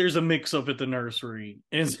is that there's a mix up at the nursery,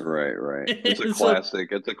 and, Right, right. It's a and so classic.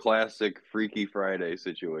 It's a classic Freaky Friday yeah,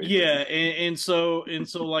 situation. and so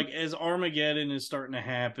like as Armageddon is starting to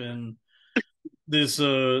happen, this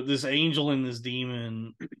angel and this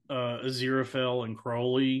demon, Aziraphale and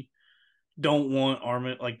Crowley don't want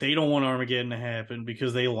they don't want Armageddon to happen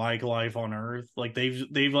because they like life on Earth. Like they've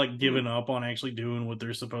like Mm. given up on actually doing what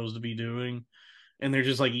they're supposed to be doing, and they're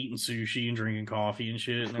just like eating sushi and drinking coffee and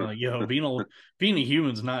shit. And they're like, "Yo, being a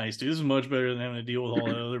human's nice, dude. This is much better than having to deal with all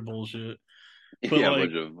that other bullshit." But Yeah, a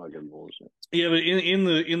like, bunch of fucking bullshit. yeah, but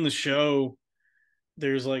in the show,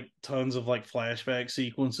 there's like tons of like flashback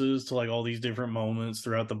sequences to like all these different moments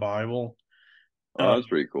throughout the Bible. Oh, Uh, that's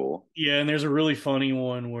pretty cool. yeah, and there's a really funny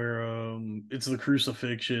one where it's the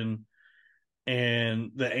crucifixion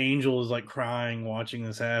and the angel is like crying watching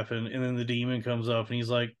this happen, and then the demon comes up and he's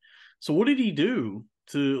like, so what did he do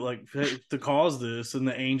to cause this? And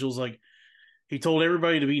the angel's like, he told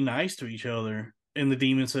everybody to be nice to each other, and the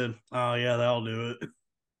demon said, oh yeah, that'll do it.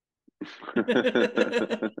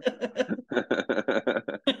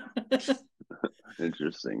 It's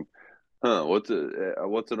Interesting. Huh? What's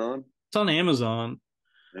it on? on Amazon.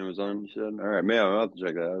 Amazon, you said? All right, man, I'll have to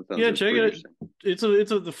check that out. That Yeah, sounds check pretty it. interesting.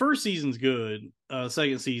 It's a the first season's good.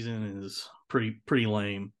 Second season is pretty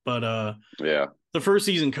lame, but Yeah. the first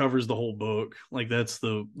season covers the whole book. Like that's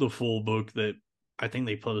the full book that I think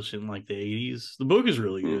they published in like the 80s. The book is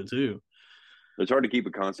really Hmm. good too. It's hard to keep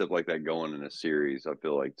a concept like that going in a series, I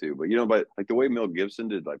feel like too. But but like the way Mel Gibson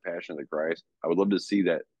did like Passion of the Christ, I would love to see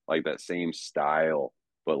that like that same style,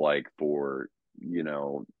 but like for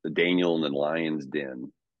the Daniel and the Lion's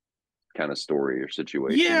Den kind of story or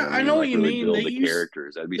situation. You Yeah, know what I I mean? know what Like you really mean. build the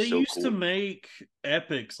characters. That'd be They so used to cool. make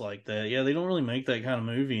epics like that. Yeah, they don't really make that kind of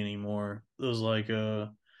movie anymore. Those like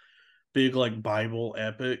big like Bible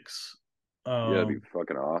epics. Yeah, that'd be Um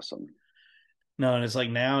fucking awesome. no, and it's like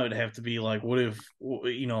now it'd have to be like what if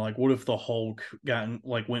the Hulk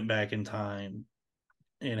went back in time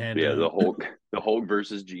and had Yeah, to the Hulk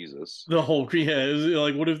versus Jesus. the Hulk, yeah,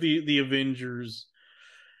 like what if the Avengers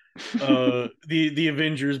the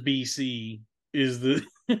Avengers BC is the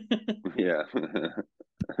Yeah, uh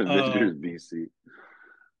Avengers BC. Oh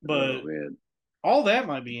but man. all that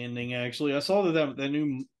might be ending actually. I saw that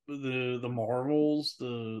new the Marvels,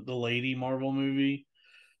 the Lady Marvel movie.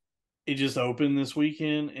 It just opened this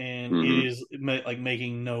weekend and it Hmm. is like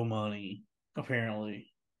making no money apparently.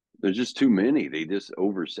 There's just too many. They just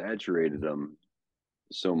oversaturated them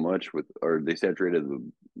so much or they saturated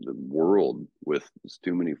the world with just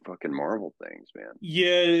too many fucking Marvel things, man.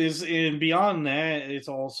 Yeah, and beyond that, it's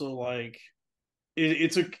also like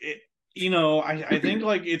it's I think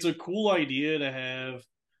like it's a cool idea to have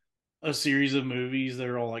a series of movies that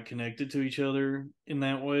are all like connected to each other in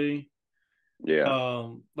that way. Yeah.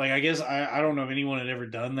 Like I guess I don't know if anyone had ever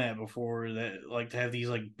done that before, that like to have these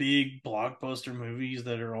like big blockbuster movies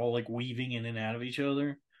that are all like weaving in and out of each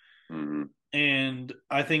other. Hmm. And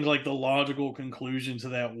I think like the logical conclusion to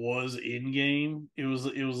that was in game. It was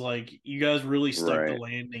like you guys really stuck the Right.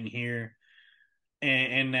 landing here.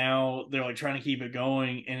 and now they're like trying to keep it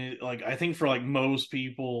going, and it, like I think for like most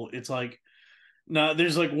people, it's like no,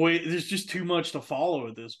 there's just too much to follow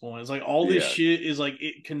at this point. It's like all this Yeah, shit is like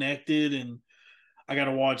it connected, and I got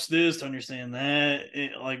to watch this to understand that,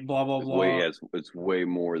 like blah blah blah. it's way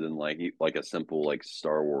more than like a simple like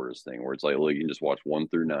Star Wars thing where it's like, look, you can just watch 1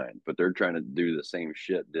 through 9, but they're trying to do the same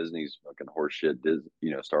shit. Disney's fucking horse shit,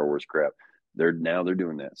 Star Wars crap. They're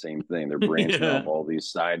doing that same thing. They're branching Yeah, off all these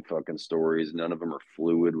side fucking stories. None of them are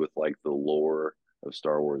fluid with like the lore of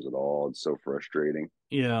Star Wars at all. It's so frustrating.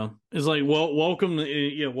 yeah. It's like welcome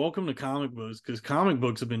to comic books, because comic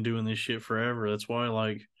books have been doing this shit forever. That's why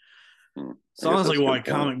like it's I guess honestly that's a why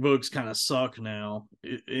good point. comic books kind of suck now,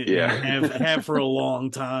 and Yeah. have for a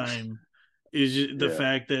long time. Is just the Yeah.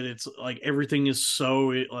 fact that it's like everything is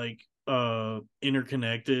so like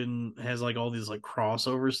interconnected and has like all these like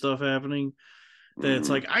crossover stuff happening, that it's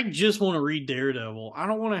Hmm. like I just want to read Daredevil. I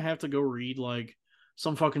don't want to have to go read like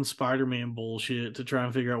some fucking Spider-Man bullshit to try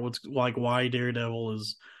and figure out what's like why Daredevil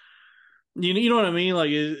is, you know what I mean? Like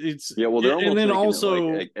Yeah, well, they're and almost then making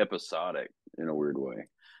it like also episodic in a weird way.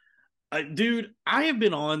 dude, I have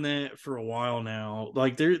been on that for a while now.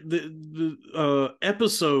 Like the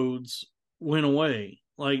episodes went away.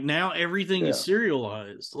 Like now everything is Yeah.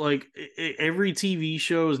 serialized. Like every TV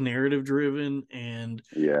show is narrative driven, and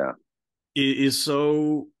Yeah. it is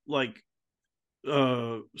so like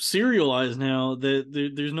serialized now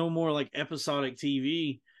that there's no more like episodic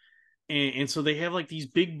TV. And so they have like these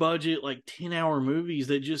big budget like 10-hour movies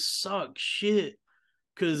that just suck shit,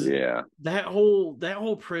 because Yeah. that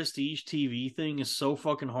whole prestige TV thing is so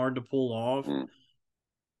fucking hard to pull off, Mm.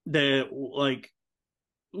 that like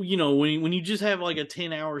when you just have like a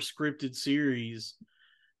 10-hour scripted series,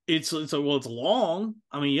 it's like, well, it's long.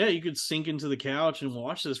 I mean, yeah, you could sink into the couch and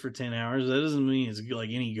watch this for 10 hours. That doesn't mean it's like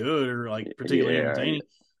any good or like particularly Yeah. entertaining.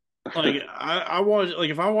 Like I watch, like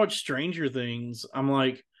if I watch Stranger Things, I'm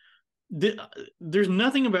like, there's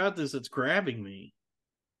nothing about this that's grabbing me.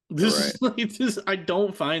 This Right. is like this. I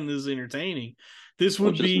don't find this entertaining. This Well,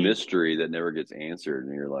 would it's just be mystery that never gets answered,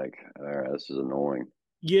 and you're like, all right, this is annoying.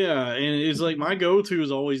 yeah, and it's like my go-to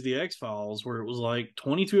is always the X Files, where it was like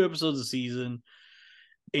 22 episodes a season,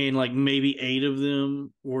 and like maybe 8 of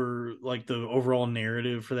them were like the overall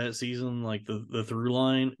narrative for that season, like the through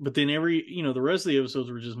line. But then the rest of the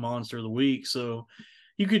episodes were just monster of the week, so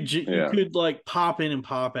you Yeah. could like pop in and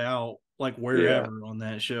pop out like Yeah. wherever on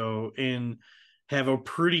that show and have a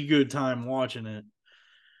pretty good time watching it.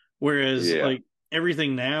 Whereas Yeah. like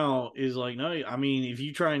everything now is like, no, I mean, if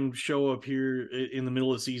you try and show up here in the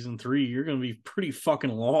middle of season 3, you're going to be pretty fucking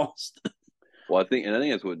lost. Well, I think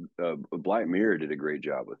that's what Black Mirror did a great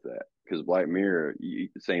job with that, because Black Mirror,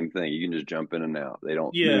 same thing. You can just jump in and out. They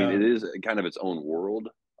don't. I mean, Yeah. it is kind of its own world,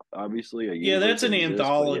 obviously, a Yeah, universe that's that an exists. But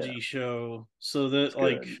yeah, anthology show. So that it's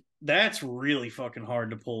like good. that's really fucking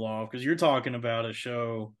hard to pull off, because you're talking about a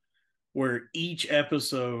show where each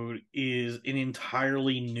episode is an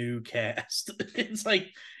entirely new cast. It's like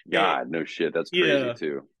God, no shit. That's crazy yeah.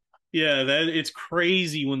 too. Yeah, that it's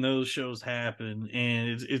crazy when those shows happen,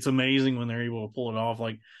 and it's amazing when they're able to pull it off.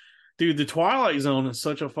 Like, dude, the Twilight Zone is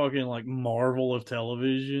such a fucking like marvel of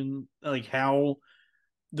television. Like how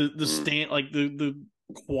the Mm. stand like the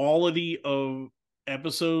quality of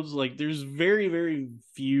episodes. Like, there's very very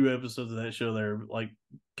few episodes of that show that are like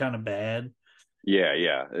kind of bad. Yeah,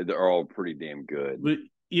 yeah. They're all pretty damn good. But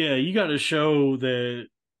yeah, you got a show that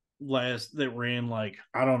ran like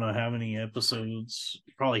I don't know how many episodes,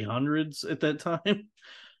 probably hundreds at that time. I'd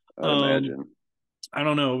Um, imagine. I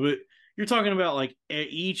don't know, but you're talking about like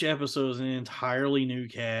each episode is an entirely new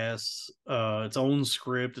cast, its own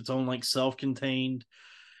script, its own like self-contained.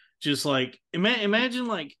 Just like imagine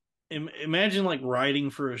like writing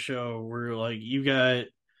for a show where like you got,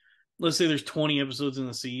 let's say there's 20 episodes in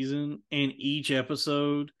the season, and each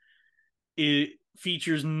episode it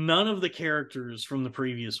features none of the characters from the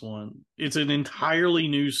previous one. It's an entirely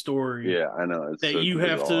new story Yeah, I know. It's that so you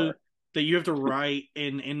have to bizarre. write,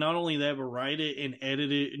 and not only that, but write it and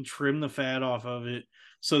edit it and trim the fat off of it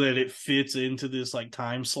so that it fits into this like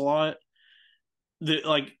time slot. That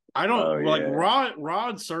like I Oh don't like yeah.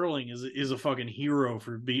 Rod Serling is a fucking hero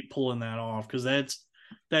for pulling that off, because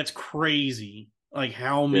that's crazy. Like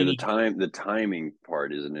how Yeah, many the timing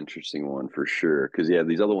part is an interesting one for sure. Because yeah,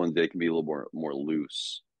 these other ones they can be a little more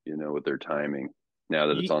loose, with their timing. Now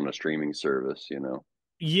that it's on a streaming service.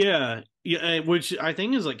 yeah, yeah, which I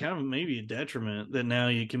think is like kind of maybe a detriment, that now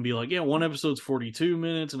you can be like, yeah, one episode's 42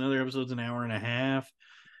 minutes, another episode's an hour and a half.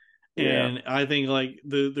 Yeah, And I think like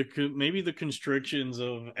maybe the constrictions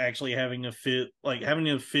of actually having to fit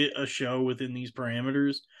a show within these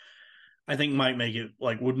parameters. I think might make it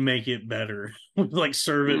would make it better, like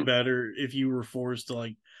serve it better if you were forced to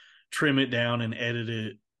like trim it down and edit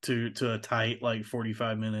it to a tight like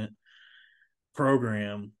 45-minute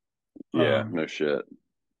program. Yeah, no shit.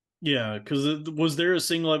 Yeah, because was there a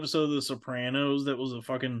single episode of The Sopranos that was a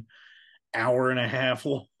fucking hour and a half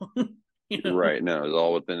long? You know? Right. No, it's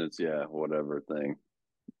all within its whatever thing.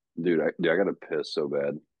 Dude, I gotta piss so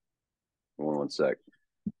bad. One sec.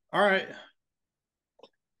 All right.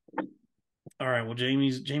 All right. Well,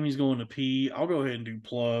 Jamie's going to pee. I'll go ahead and do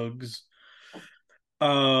plugs.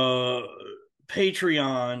 Uh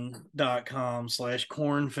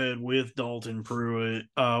Patreon.com/cornfed with Dalton Pruitt.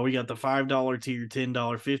 We got the $5 tier, $10,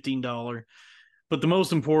 $15. But the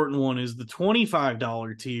most important one is the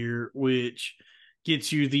 $25 tier, which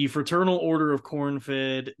gets you the Fraternal Order of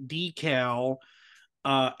Corn-Fed decal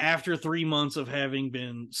after 3 months of having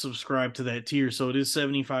been subscribed to that tier. So it is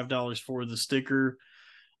 $75 for the sticker,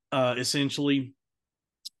 essentially.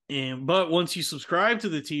 But once you subscribe to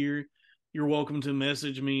the tier, you're welcome to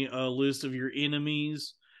message me a list of your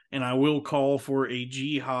enemies, and I will call for a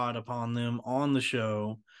jihad upon them on the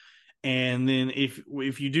show. And then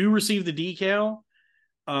if you do receive the decal,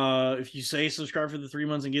 if you say subscribe for the 3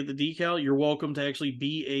 months and get the decal, you're welcome to actually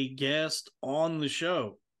be a guest on the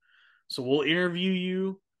show. So we'll interview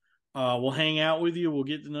you. We'll hang out with you. We'll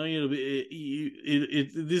get to know you.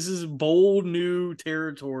 This is bold new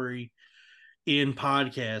territory in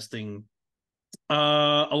podcasting.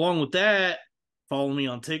 Along with that, follow me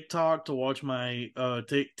on TikTok to watch my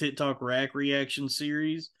TikTok rack reaction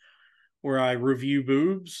series where I review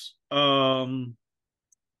boobs.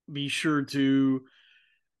 Be sure to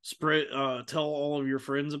tell all of your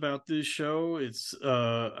friends about this show.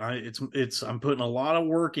 I'm putting a lot of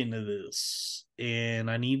work into this,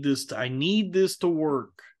 and I need this to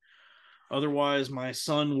work. Otherwise my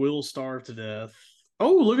son will starve to death.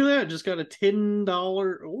 Oh, look at that. Just got a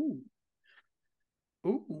 $10.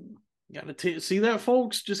 Ooh, see that,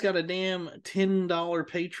 folks? Just got a damn $10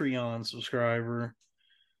 Patreon subscriber.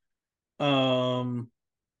 And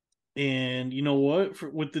you know what?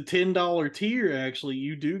 With the $10 tier, actually,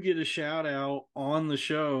 you do get a shout out on the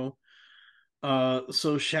show.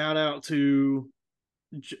 So shout out to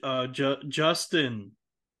Justin.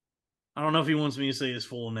 I don't know if he wants me to say his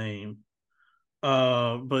full name.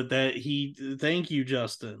 But thank you,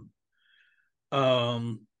 Justin.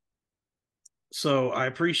 So I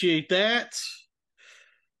appreciate that.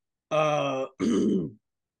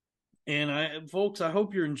 And folks, I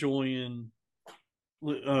hope you're enjoying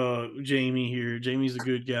Jamie here. Jamie's a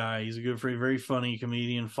good guy. He's a good friend, very funny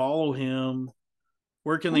comedian. Follow him.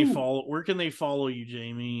 Where can they follow you,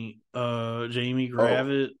 Jamie? Jamie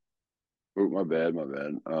Gravitt. Oh, my bad.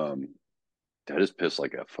 I just pissed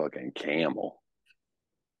like a fucking camel.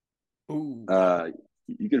 Ooh.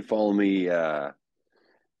 You can follow me on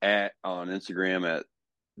Instagram at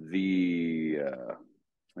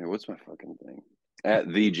what's my fucking thing?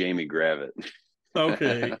 At the Jamie Gravitt.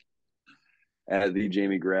 Okay. At the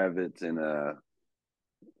Jamie Gravitt and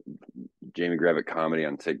Jamie Gravitt comedy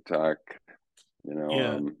on TikTok. You know,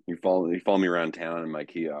 yeah. You follow me around town in my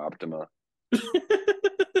Kia Optima.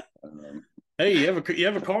 Hey, you have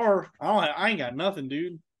a car? I ain't got nothing,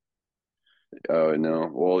 dude. Oh no.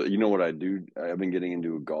 Well, you know what I do? I've been getting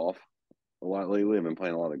into golf a lot lately. I've been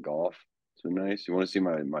playing a lot of golf. So nice. You want to see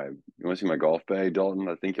my golf bag, Dalton?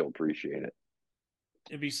 I think you'll appreciate it.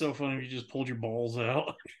 It'd be so funny if you just pulled your balls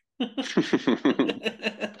out. I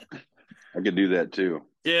could do that too.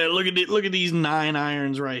 Yeah, look at these 9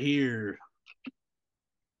 irons right here.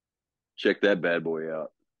 Check that bad boy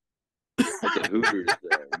out. That's a Hooters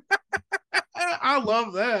thing. I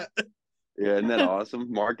love that. Yeah, isn't that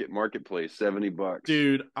awesome? Marketplace, $70.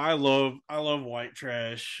 Dude, I love white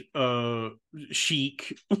trash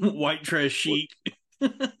chic. White trash chic.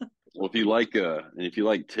 Well, if you like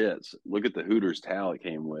tits, look at the Hooters towel it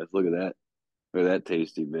came with. Look at that. Look at that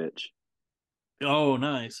tasty bitch. Oh,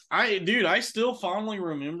 nice. I still fondly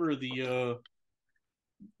remember the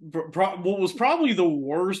what was probably the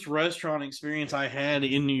worst restaurant experience I had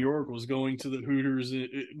in New York was going to the Hooters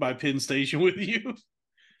by Penn Station with you.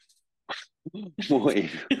 Wait,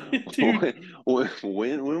 dude,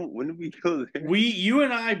 when did we go there? You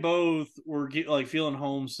and I both were feeling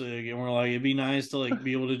homesick, and we're like, it'd be nice to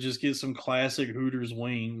be able to just get some classic Hooters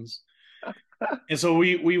wings. And so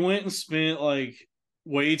we went and spent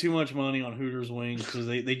way too much money on Hooters wings because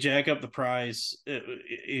they jack up the price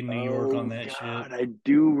in New York on that shit. I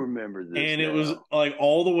do remember this. And it was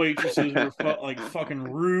all the waitresses were fucking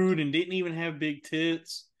rude and didn't even have big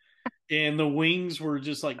tits. And the wings were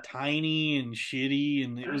just tiny and shitty,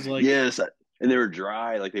 and it was yes, and they were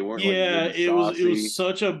dry, like they weren't like Yeah, maybe it was saucy.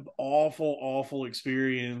 such a awful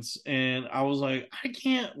experience, and I was like, I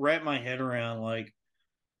can't wrap my head around like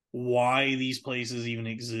why these places even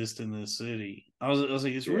exist in this city. I was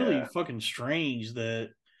like, it's really Yeah, fucking strange that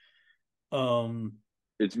um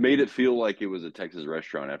it's made it feel like it was a Texas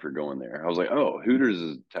restaurant after going there. I was like, oh, Hooters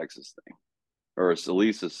is a Texas thing, or at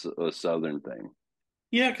least a Southern thing.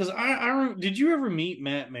 yeah, because did you ever meet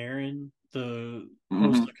Matt Marin, the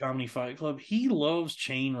host of Hmm. the Comedy Fight Club? He loves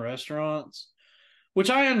chain restaurants,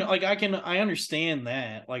 which I understand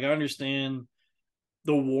that. Like I understand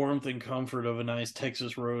the warmth and comfort of a nice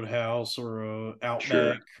Texas Roadhouse or a Outback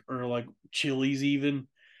Sure. or like Chili's even.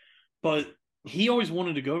 But he always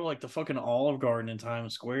wanted to go to like the fucking Olive Garden in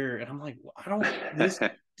Times Square, and I'm like, I don't this.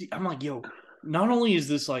 I'm like, yo, not only is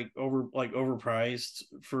this like overpriced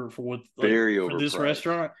for what like Very for this overpriced.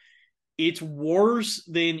 restaurant, it's worse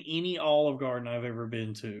than any Olive Garden I've ever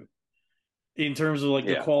been to in terms of like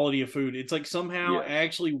the Yeah. quality of food. It's like somehow Yes.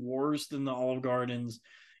 actually worse than the Olive Gardens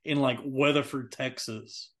in like Weatherford,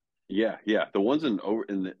 Texas. Yeah, yeah. The ones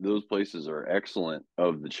those places are excellent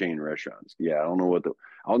of the chain restaurants. Yeah, I don't know what the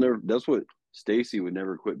I'll never. That's what Stacy would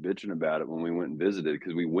never quit bitching about it when we went and visited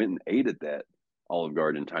because we went and ate at that Olive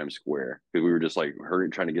Garden in Times Square because we were just like hurry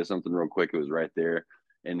trying to get something real quick. It was right there,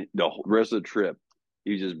 and the rest of the trip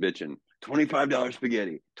he was just bitching. $25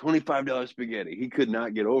 spaghetti, $25 spaghetti. He could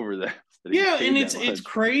not get over that that he Yeah, and paid that it's much.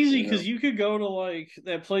 crazy You because know. you could go to like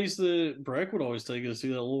that place that Breck would always take us to,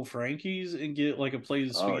 that little Frankie's, and get like a plate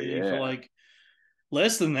of Oh spaghetti for yeah, like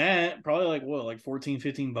less than that, probably like what, like 14,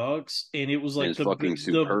 $15, and it was and like it's fucking the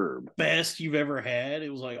superb. best you've ever had.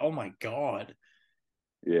 It was like, oh my god.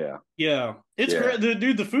 Yeah, Yeah, it's yeah. great.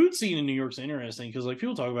 Dude, the food scene in New York's interesting because like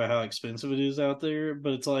people talk about how expensive it is out there,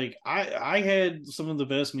 but it's like I had some of the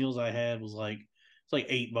best meals I had was like it's like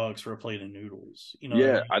 $8 for a plate of noodles. You know what I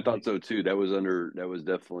Yeah, mean? I thought Like, so too. That was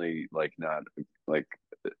definitely like not like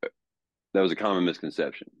that was a common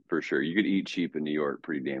misconception for sure. You could eat cheap in New York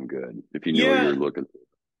pretty damn good if you knew what you yeah, were looking for.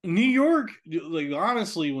 New York. Like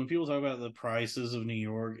honestly, when people talk about the prices of New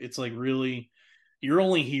York, it's like really you're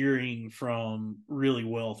only hearing from really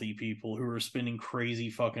wealthy people who are spending crazy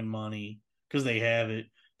fucking money because they have it.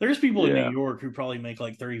 There's people in New Yeah. York who probably make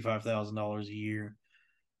like $35,000 a year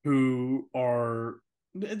who are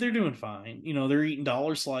they're doing fine. You know, they're eating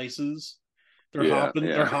dollar slices. Yeah, They're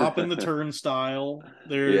yeah. hopping the turnstile.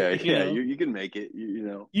 They're, Yeah, you yeah, know, you can make it, you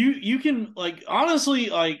know. you can like honestly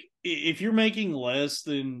like if you're making less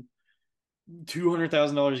than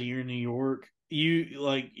 $200,000 a year in New York, you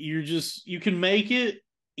can make it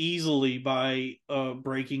easily by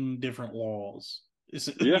breaking different laws.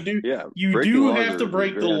 Yeah, yeah. You Breaking do laws have to are is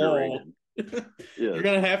break the very law. underrated. You're Yes.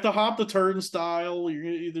 gonna have to hop the turnstile.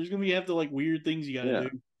 There's gonna be have to like weird things you got to Yeah. do.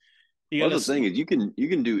 You Well, got that's the thing to. is you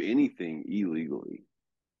can do anything illegally.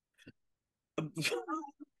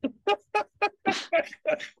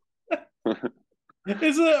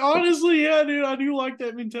 It's honestly, yeah, dude. I do like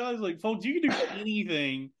that mentality. It's like, folks, you can do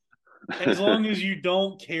anything as long as you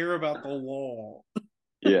don't care about the law.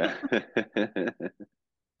 Yeah.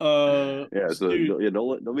 Yeah, so Dude,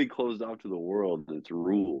 don't be closed off to the world. It's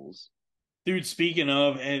rules. Speaking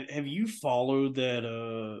of, have you followed that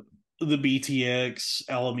the BTX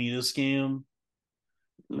Alameda scam,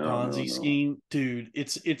 the No, no, Ponzi no. scheme? Dude,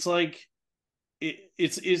 it's like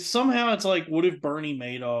it's somehow it's like what if Bernie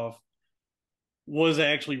Madoff was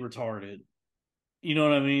actually retarded? You know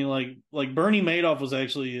what I mean? Like Bernie Madoff was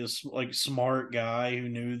actually a like smart guy who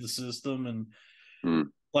knew the system and Hmm.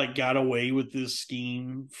 like got away with this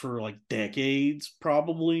scheme for like decades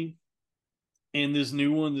probably. And this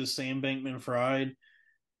new one, this Sam Bankman Fried,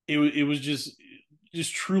 it was just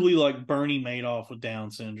truly like Bernie Madoff with Down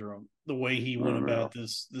syndrome. The way he went No. about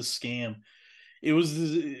this scam,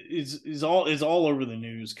 it's all over the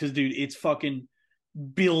news because dude, it's fucking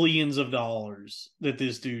billions of dollars that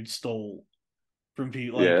this dude stole from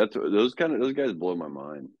people. Yeah, Like that's those guys blow my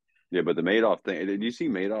mind. Yeah, but the Madoff thing. Did you see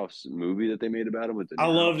Madoff's movie that they made about him with De I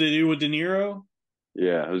Niro? loved it, dude, with De Niro.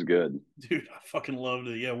 Yeah, it was good. Dude, I fucking loved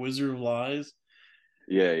it. Yeah, Wizard of Lies.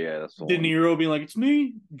 Yeah, yeah, that's the De one. Niro being like, "It's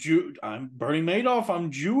me, Jew. I'm Bernie Madoff.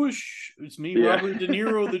 I'm Jewish. It's me, Yeah. Robert De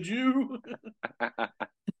Niro, the Jew."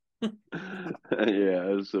 Yeah,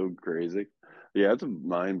 it was so crazy. Yeah, it's a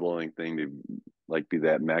mind blowing thing to like be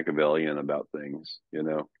that Machiavellian about things, you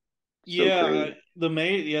know? So crazy. The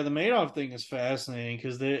Madoff thing is fascinating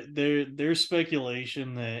because there's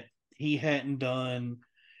speculation that he hadn't done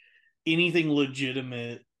anything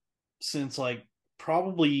legitimate since like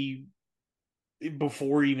probably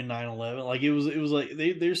before even 9/11. Like it was like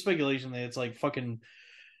there's speculation that it's like fucking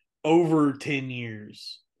over 10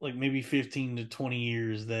 years like maybe 15 to 20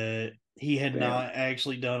 years that he had Damn. not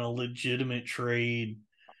actually done a legitimate trade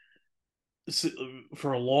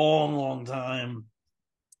for a long, long time.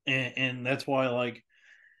 And that's why, like,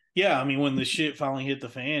 yeah, I mean, when the shit finally hit the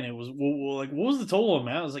fan, it was like, what was the total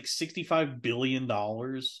amount? It was like $65 billion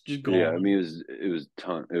just Yeah, I gone. mean it was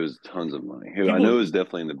tons of money. I know People it was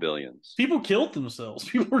definitely in the billions. people killed themselves.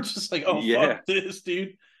 People were just like, "Oh Yeah, fuck this,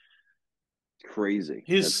 dude." crazy.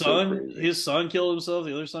 His That's so son, crazy. his son killed himself.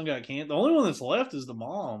 The other son got cancer. The only one that's left is the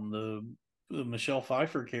mom, the Michelle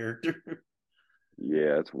Pfeiffer character.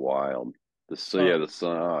 Yeah, it's wild. Uh, The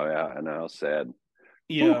son. Oh yeah, I know how sad.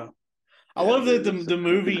 yeah, Whew. I Yeah, love that dude, it's the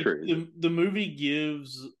movie crazy. the movie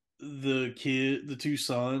gives the two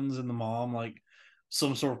sons and the mom like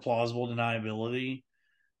some sort of plausible deniability,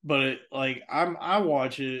 but I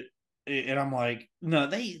watch it and I'm like, no,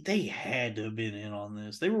 they had to have been in on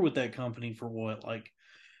this. They were with that company for what, like,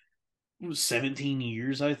 it was 17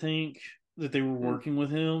 years, I think, that they were Hmm. working with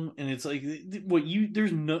him. And it's like, what, you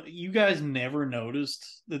guys never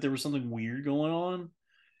noticed that there was something weird going on,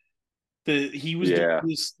 that he was doing Yeah,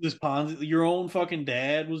 this Ponzi, your own fucking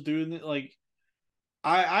dad was doing it. Like,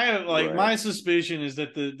 I like, right. my suspicion is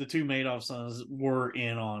that the two Madoff sons were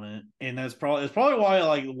in on it, and that's probably why,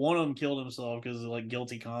 like, one of them killed himself because of like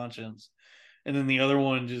guilty conscience, and then the other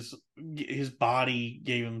one just, his body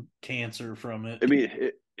gave him cancer from it. I mean,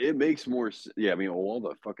 it makes more. Yeah, I mean, all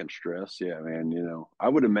the fucking stress. Yeah, man. I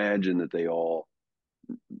would imagine that they all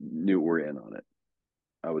knew we're in on it.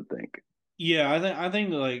 I would think. Yeah, I think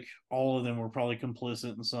like all of them were probably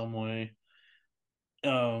complicit in some way.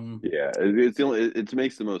 Um, Yeah, it's the only. It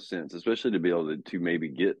makes the most sense, especially to be able to maybe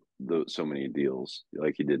get those so many deals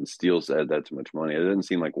like he did and steal that too much money. It doesn't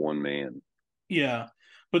seem like one man. yeah,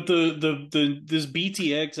 but the this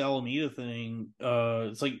BTX Alameda thing,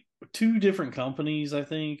 it's like two different companies, I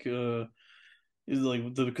think. Is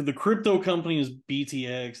like the crypto company is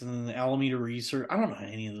BTX, and then the Alameda Research. I don't know how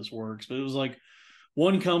any of this works, but it was like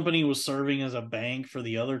one company was serving as a bank for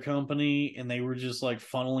the other company, and they were just like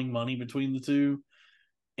funneling money between the two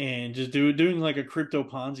and just doing like a crypto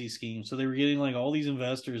Ponzi scheme. So they were getting like all these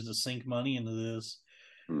investors to sink money into this,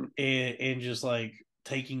 Hmm. and just like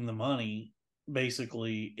taking the money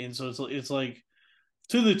basically. And so it's like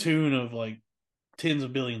to the tune of like tens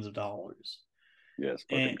of billions of dollars. Yeah, it's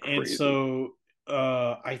fucking And crazy. so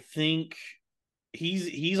I think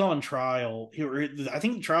he's on trial. I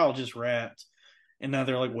think the trial just wrapped, and now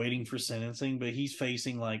they're like waiting for sentencing. But he's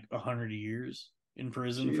facing like 100 years in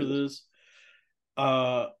prison for Jesus. this.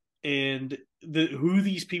 Uh, and who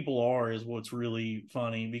these people are is what's really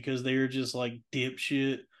funny, because they're just like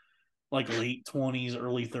dipshit, like late 20s,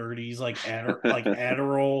 early 30s, like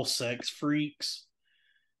Adderall sex freaks,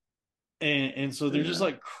 and so they're just Yeah.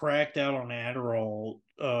 like cracked out on Adderall.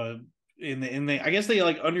 And they, I guess they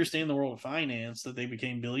like understand the world of finance, that they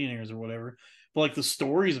became billionaires or whatever. But like the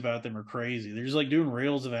stories about them are crazy. They're just like doing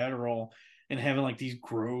rails of Adderall and having like these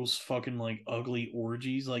gross fucking like ugly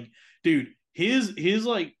orgies. Like, dude, his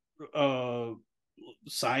like uh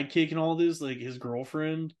sidekick and all this, like his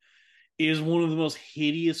girlfriend, is one of the most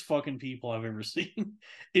hideous fucking people I've ever seen.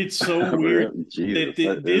 It's so weird that Jesus,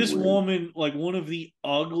 that is this weird. woman, like one of the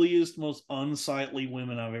ugliest, most unsightly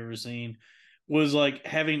women I've ever seen, was like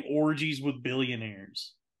having orgies with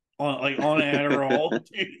billionaires on Adderall.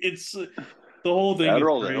 Dude, it's the whole thing is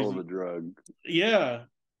Adderall's a hell of a crazy. drug. Yeah.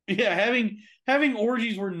 Yeah, having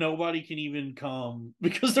orgies where nobody can even come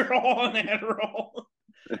because they're all on Adderall.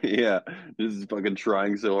 Yeah, this is fucking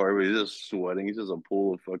trying so hard, but he's just sweating. He's just a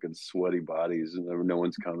pool of fucking sweaty bodies, and no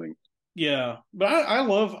one's coming. Yeah, but I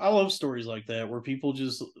love stories like that where people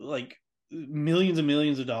just like millions and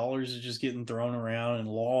millions of dollars is just getting thrown around and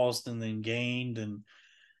lost and then gained. And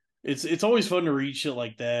it's always fun to read shit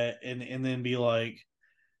like that, and then be like,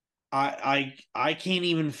 I can't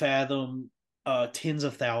even fathom tens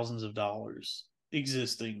of thousands of dollars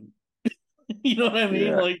existing. You know what I mean?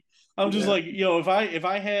 Yeah, Like, I'm just yeah, like, yo, if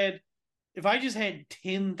I just had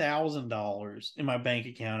 $10,000 in my bank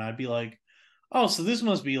account, I'd be like, oh, so this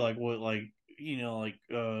must be like what, like, like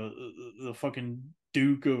the fucking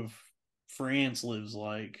Duke of France lives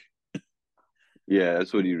like. yeah.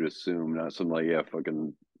 That's what you'd assume, not some like yeah,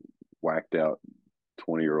 fucking whacked out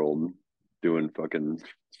 20-year-old doing fucking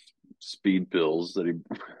speed pills that he.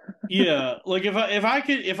 Yeah, like if I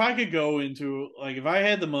could go into, like, if I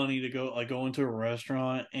had the money to go into a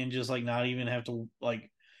restaurant and just like not even have to like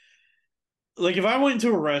if I went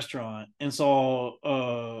into a restaurant and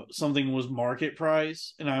saw something was market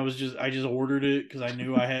price, and I just ordered it because I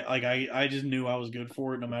knew I had, like, I just knew I was good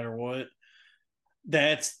for it no matter what.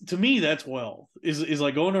 That's, to me, that's wealth. Is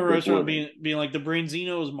like going to a That's restaurant, living. being like, the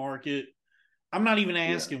Branzino's market I'm not even Yeah.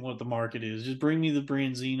 asking what the market is. Just bring me the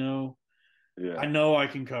Branzino. I Yeah. know I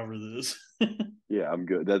can cover this. Yeah, I'm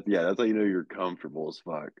good. That's how you know you're comfortable as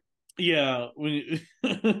fuck. Yeah,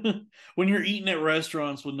 when you're eating at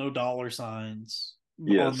restaurants with no dollar signs on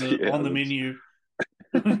Yes, the yeah, on the that's menu,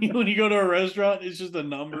 when you go to a restaurant, it's just a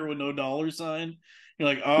number with no dollar sign. You're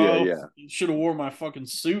like, yeah, oh, yeah. should have wore my fucking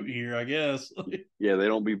suit here, I guess. Yeah, they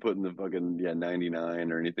don't be putting the fucking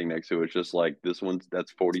 99 or anything next to it. It's just like this one's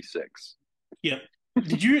that's 46. Yep.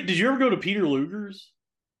 Did you ever go to Peter Luger's?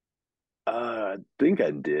 I think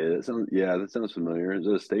I did. That sounds familiar. Is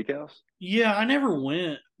it a steakhouse? Yeah, I never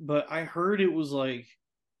went, but I heard it was like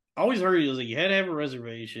I always heard it was like you had to have a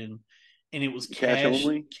reservation, and it was Cash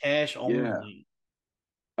only? cash Yeah. only.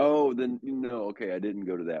 Oh, then okay, I didn't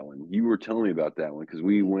go to that one. You were telling me about that one because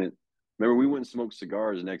we went. Remember, we went and smoked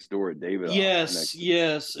cigars next door at Davidoff. Yes, Next,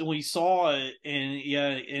 yes, and we saw it, and yeah,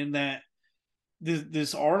 and that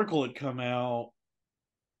this article had come out.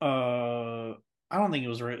 I don't think it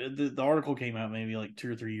was right. The article came out maybe like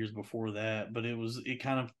 2 or 3 years before that, but it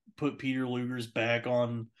kind of put Peter Luger's back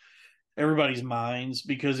on everybody's minds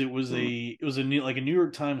because mm, it was a new like a New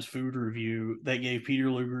York Times food review that gave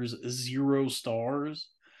Peter Luger's 0 stars,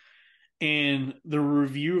 and the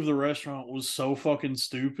review of the restaurant was so fucking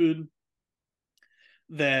stupid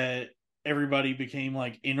that everybody became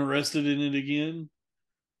like interested in it again.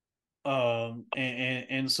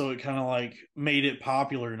 And so it kind of like made it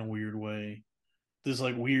popular in a weird way. This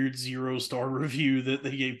like weird 0 star review that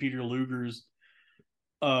they gave Peter Luger's.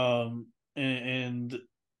 And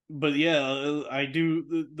but yeah, I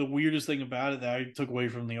do the weirdest thing about it that I took away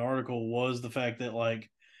from the article was the fact that like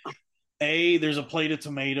there's a plate of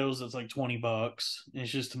tomatoes that's like $20 and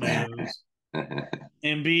it's just tomatoes,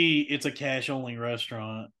 and B, it's a cash only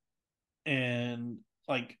restaurant, and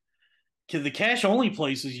like the cash only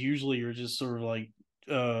places usually are just sort of like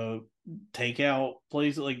uh takeout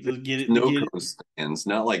places, like to Snow get cone stands,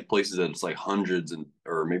 not like places that it's like hundreds and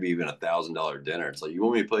or maybe even $1,000 dinner. It's like you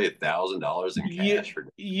want me to pay $1,000 in yeah, cash for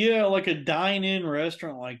yeah, like a dine-in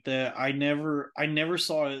restaurant like that. I never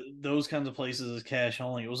saw those kinds of places as cash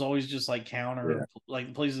only. It was always just like counter, yeah.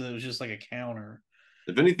 like places that was just like a counter.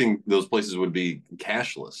 If anything, those places would be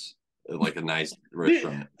cashless, like a nice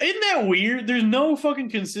restaurant. Isn't that weird? There's no fucking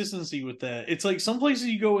consistency with that. It's like some places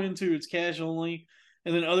you go into, it's cash only,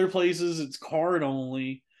 and then other places it's card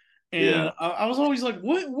only. And Yeah. I was always like,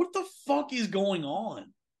 what the fuck is going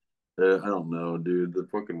on? I don't know, dude. The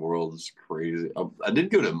fucking world is crazy. I did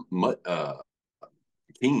go to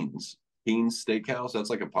Keen's Steakhouse. That's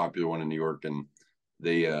like a popular one in New York, and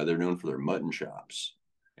they're known for their mutton chops.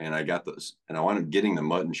 And I got those, and I wound up getting the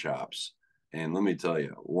mutton chops. And let me tell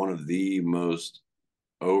you, one of the most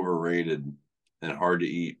overrated and hard to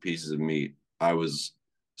eat pieces of meat. I was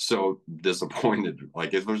so disappointed.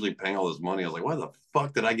 Like, especially paying all this money, I was like, "Why the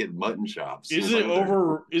fuck did I get mutton chops?" As soon as I went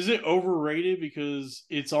there, Is it overrated because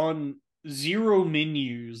it's on zero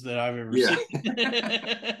menus that I've ever yeah.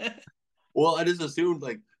 seen? Well, I just assumed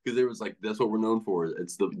like because there was like that's what we're known for.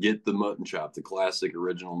 It's the get the mutton chop, the classic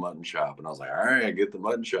original mutton chop, and I was like, all right, I get the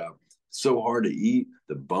mutton chop. So hard to eat.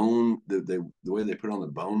 The bone, the way they put on the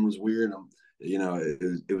bone was weird.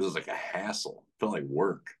 It was like a hassle. It felt like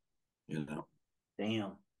work. You know,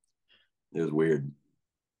 Damn. it was weird.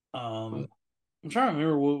 Um, But I'm trying to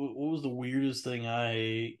remember what was the weirdest thing I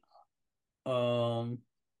ate. Um,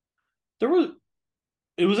 there was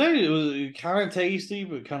it was kind of tasty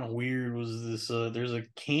but kind of weird. Was this there's a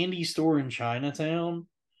candy store in Chinatown,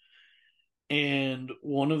 and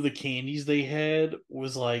one of the candies they had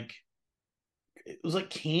was like it was like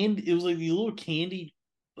candy. It was like these little candy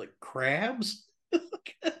like crabs.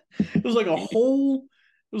 It was like a whole.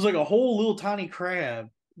 It was like a whole little tiny crab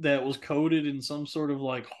that was coated in some sort of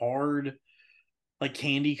like hard like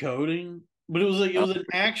candy coating. But it was an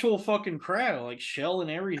actual fucking crab, like shell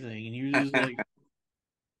and everything. And you just like I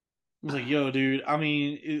was like, yo, dude. I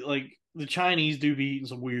mean, like the Chinese do be eating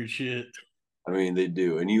some weird shit. I mean, they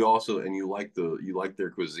do, and you like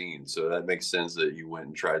their cuisine, so that makes sense that you went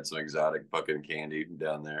and tried some exotic fucking candy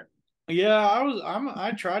down there. Yeah,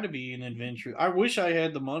 I try to be an adventure. I wish I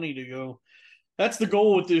had the money to go. That's the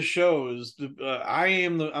goal with this show.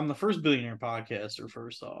 I'm the first billionaire podcaster.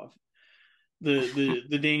 First off,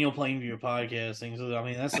 the Daniel Plainview of podcasting. So I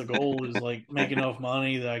mean, that's the goal is like make enough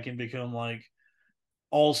money that I can become like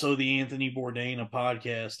also the Anthony Bourdain of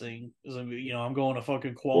podcasting. 'Cause I'm going to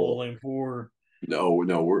fucking Well, Kuala Lumpur. no,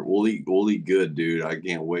 we'll eat good, dude. I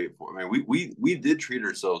can't wait for. I mean, we did treat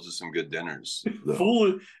ourselves to some good dinners,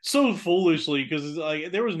 though. So foolishly because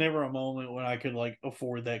like there was never a moment when I could like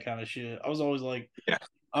afford that kind of shit. I was always like, Yeah.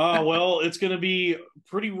 well, it's gonna be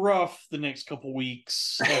pretty rough the next couple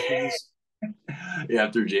weeks after this Yeah,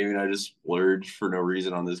 after Jamie and I just splurged for no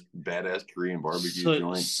reason on this badass Korean barbecue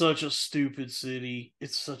joint. Such a stupid city.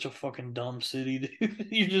 It's such a fucking dumb city, dude.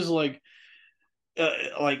 You're just like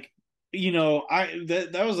I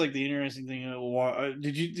that was like the interesting thing.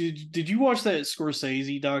 Did you watch that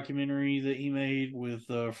Scorsese documentary that he made with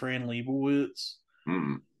Fran Lebowitz?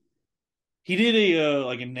 Mm. He did a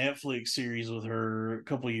like a Netflix series with her a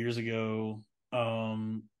couple years ago,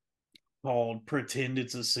 um, called "Pretend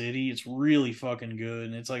It's a City." It's really fucking good,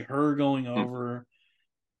 and it's like her going Mm. over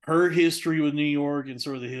her history with New York and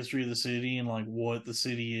sort of the history of the city and like what the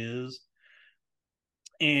city is.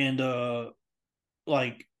 And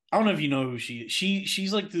like I don't know if you know who she is.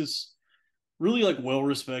 She's like this really like well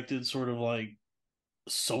respected sort of like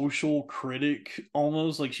social critic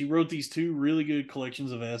almost. Like she wrote these two really good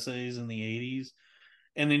collections of essays in the 80s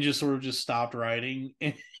and then just sort of just stopped writing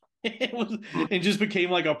and it was Mm. and just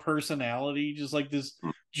became like a personality, just like this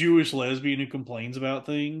Jewish lesbian who complains about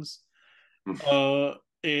things. Mm.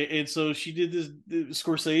 And so she did this.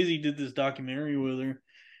 Scorsese did this documentary with her,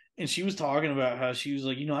 and she was talking about how she was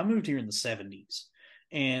like, I moved here in the '70s,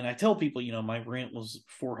 and I tell people, my rent was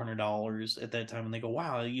 $400 at that time, and they go,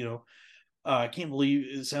 "Wow, I can't believe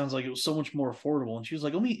it sounds like it was so much more affordable." And she was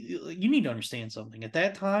like, you need to understand something. At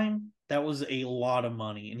that time, that was a lot of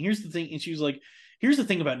money. And here's the thing. And she was like, here's the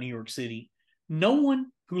thing about New York City. No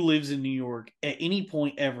one who lives in New York at any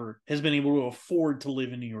point ever has been able to afford to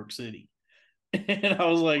live in New York City. And I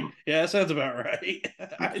was like, yeah, that sounds about right.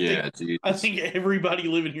 I think Yeah, I Jesus. think everybody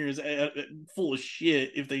living here is full of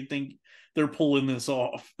shit if they think they're pulling this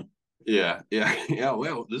off. Yeah, yeah, yeah.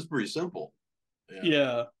 Well, this is pretty simple. Yeah.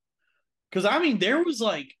 Yeah. Cause I mean, there was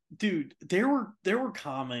like, dude, there were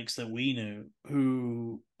comics that we knew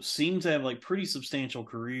who seemed to have like pretty substantial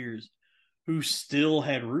careers who still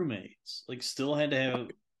had roommates, like still had to have,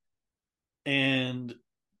 and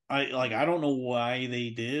I don't know why they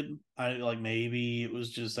did. I like maybe it was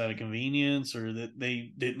just out of convenience or that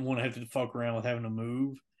they didn't want to have to fuck around with having to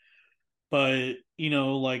move. But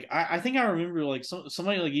like I think I remember like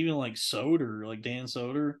somebody like even like Soder, like Dan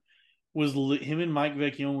Soder, him and Mike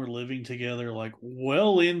Vecchione were living together like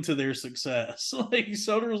well into their success. Like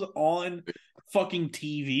Soder was on fucking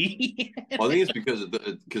TV. Well, I think it's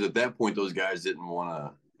because at that point those guys didn't want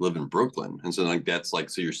to live in Brooklyn, and so like that's like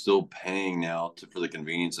so you're still paying now for the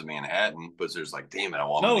convenience of Manhattan, but there's like, damn it, I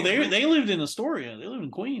want No, these room. they lived in Astoria. They lived in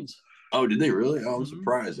Queens. Oh, did they really? Oh, I'm Mm-hmm.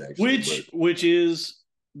 surprised actually, but Which is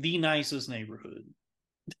the nicest neighborhood.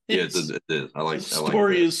 yeah, It's it is. I like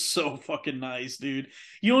Astoria that. is so fucking nice, dude.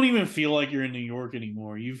 You don't even feel like you're in New York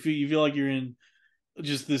anymore. You feel like you're in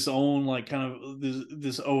just this own like kind of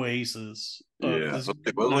this oasis of Yeah, this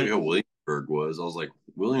well, like night. how Williamsburg was. I was like,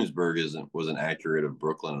 Williamsburg wasn't accurate of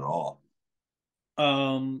Brooklyn at all.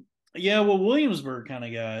 Yeah, well, Williamsburg kind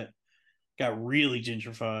of got really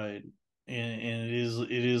gentrified, and it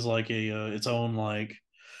is like a its own like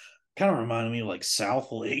kind of reminded me of like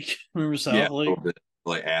South Lake. Remember Yeah, South a Lake? little bit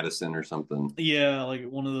like Addison or something. Yeah, like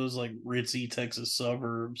one of those like ritzy Texas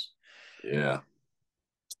suburbs. Yeah,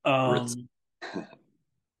 Ritz. Um,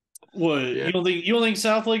 what Yeah, you don't think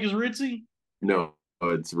South Lake is ritzy? no,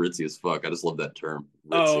 it's ritzy as fuck. I just love that term,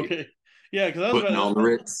 Oh, ritzy. okay. Yeah, because I was Putting on about the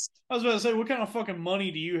Ritz. I was about to say, what kind of fucking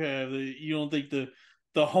money do you have that you don't think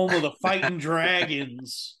the home of the fighting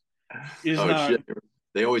dragons is Oh not? shit,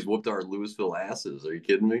 they always whooped our Louisville asses. Are you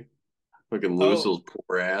kidding me? Fucking Oh, Louisville's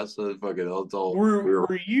poor ass. Fucking it's all we were were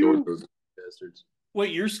going you? those bastards.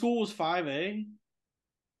 Wait, your school was 5A?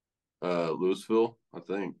 Louisville, I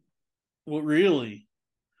think. What really?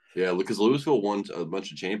 Yeah, because Louisville won a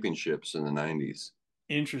bunch of championships in the '90s.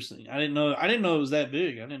 Interesting. I didn't know it was that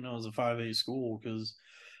big. I didn't know it was a 5A school because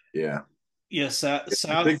Yeah, yeah, it's a big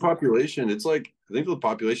South. population. It's like I think the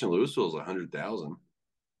population of Louisville is 100,000.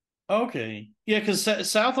 Okay, yeah, because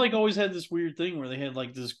South Lake always had this weird thing where they had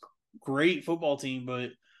like this great football team, but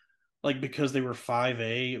like because they were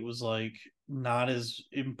 5A, it was like not as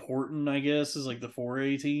important, I guess, as like the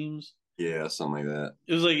 4A teams. Yeah, something like that.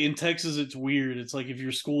 It was like in Texas, it's weird. It's like if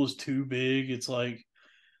your school is too big, it's like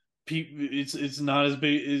it's not as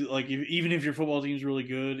big. Like even if your football team's really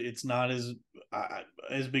good, it's not as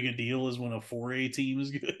big a deal as when a 4A team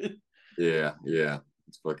is good. Yeah, yeah.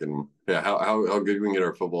 It's fucking yeah. How good we can get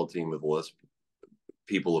our football team with less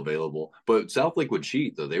people available. But South Lake would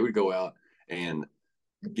cheat though. They would go out and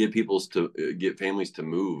get families to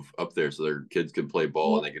move up there so their kids could play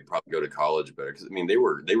ball and Well, they could probably go to college better. Because I mean, they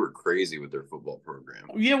were crazy with their football program.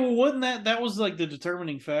 yeah, well, wasn't that was like the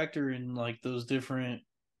determining factor in like those different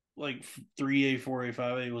like 3A, 4A,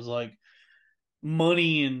 5A was like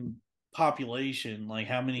money and population, like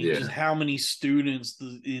Yeah. how many students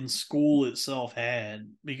in school itself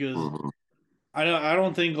had because Hmm. I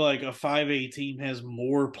don't think like a 5A team has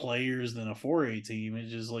more players than a 4A team.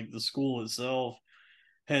 It's just like the school itself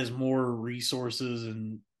has more resources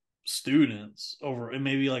and students over, and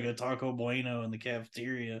maybe like a Taco Bueno in the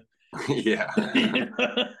cafeteria. Yeah.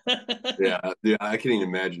 Yeah, Yeah, I can't even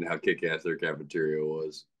imagine how kick-ass their cafeteria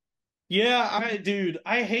was. dude,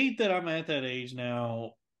 I hate that I'm at that age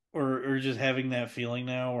now, or just having that feeling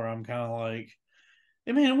now, where I'm kind of like,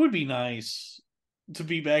 hey, man, it would be nice to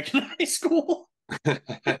be back in high school.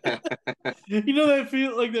 You know that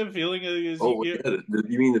feel like that feeling is you Oh get, yeah,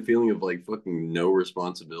 you mean the feeling of like fucking no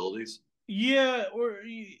responsibilities yeah,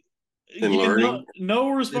 and yeah, learning?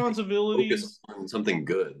 no Maybe focus responsibilities. on something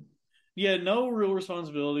good. Yeah, no real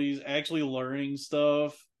responsibilities, actually learning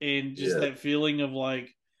stuff, and just Yeah. that feeling of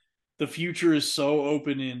like the future is so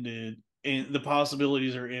open ended and the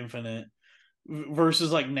possibilities are infinite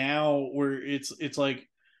versus like now where it's like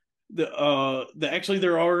the actually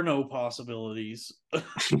there are no possibilities.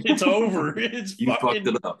 It's over. It's You fucked it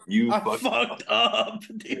fucking up. You I fucked it fucked up. up,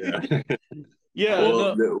 Yeah. dude. Yeah,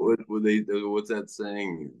 Well, no, what's that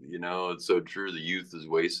saying? You know, it's so true. The youth is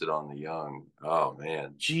wasted on the young. Oh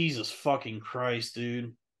man. Jesus fucking Christ,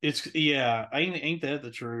 dude. It's yeah, ain't that the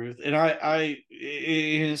truth? And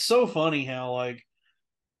it's so funny how like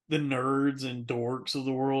the nerds and dorks of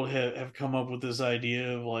the world have come up with this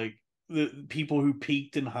idea of like the people who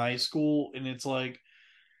peaked in high school, and it's like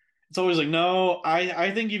it's always like, no,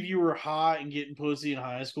 I think if you were hot and getting pussy in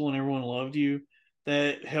high school and everyone loved you,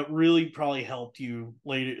 that really probably helped you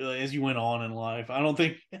later as you went on in life. I don't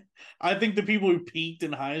think, I think the people who peaked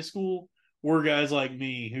in high school were guys like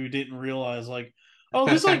me who didn't realize like, oh,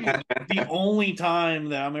 this is like the only time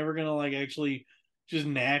that I'm ever gonna like actually just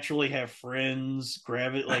naturally have friends,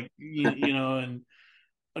 grab it like and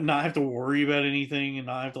not have to worry about anything and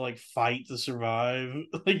not have to like fight to survive.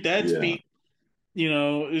 Like that's Yeah. me,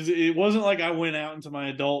 it wasn't like I went out into my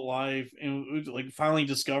adult life and like finally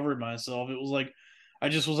discovered myself. It was like I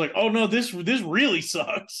just was like, oh no, this really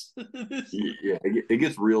sucks. Yeah. It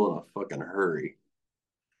gets real in a fucking hurry.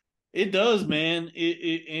 It does, man.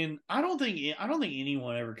 And I don't think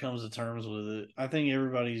anyone ever comes to terms with it. I think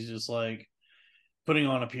everybody's just like putting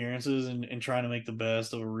on appearances and trying to make the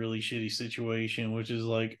best of a really shitty situation, which is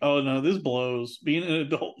like, oh no, this blows. Being an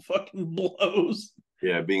adult fucking blows.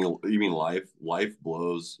 Yeah, you mean life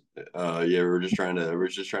blows. Yeah, we're just trying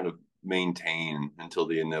to maintain until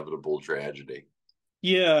the inevitable tragedy.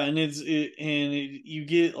 Yeah, and you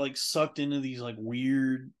get like sucked into these like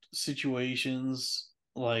weird situations,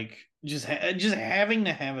 like just having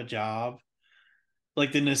to have a job,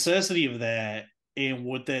 like the necessity of that and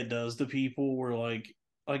what that does to people. Were like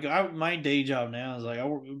my day job now is like I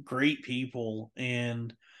work with great people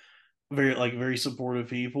and very supportive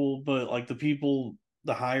people, but like the people,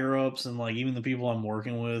 the higher ups, and like even the people I'm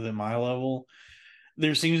working with at my level,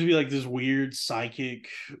 there seems to be like this weird psychic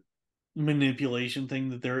manipulation thing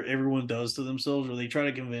that everyone does to themselves, or they try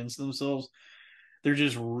to convince themselves they're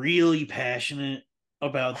just really passionate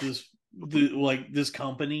about this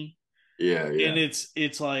company, Yeah, and yeah,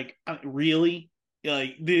 it's like really,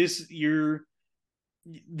 like this is your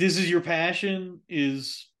passion,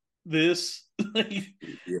 is this like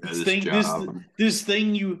yeah. this This thing job. this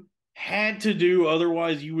thing you had to do,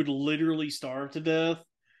 otherwise you would literally starve to death.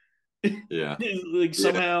 Yeah, Like yeah.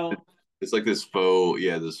 somehow, It's like this faux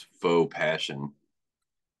passion.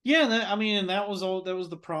 yeah, I mean, and that was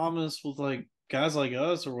the promise with like guys like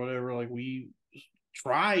us or whatever. Like we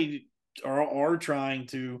tried or are trying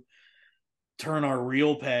to turn our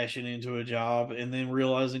real passion into a job, and then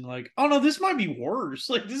realizing like, oh no, this might be worse.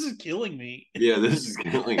 Like this is killing me. Yeah, this is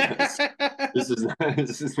killing us. This is not,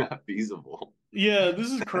 this is not feasible. Yeah, this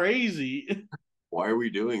is crazy. Why are we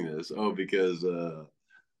doing this? Oh, because the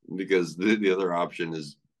other option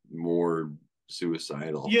is more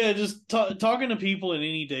suicidal. Yeah, just talking to people in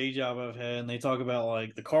any day job I've had, and they talk about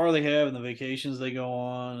like the car they have and the vacations they go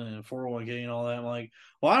on and 401k and all that. I'm like,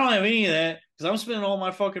 well, I don't have any of that because I'm spending all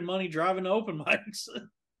my fucking money driving to open mics.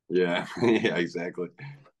 Yeah, yeah, exactly.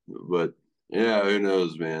 But yeah, who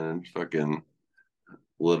knows, man? Fucking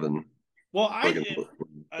living, Well, fucking I,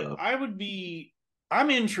 living I stuff. I would be I'm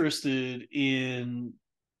interested in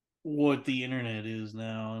what the internet is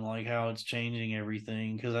now and like how it's changing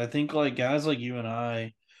everything, because I think like guys like you and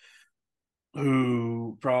I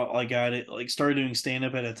who probably like got it like started doing stand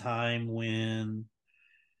up at a time when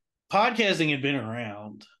podcasting had been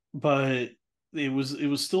around, but it was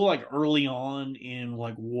still like early on in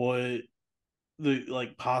like what the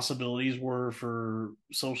like possibilities were for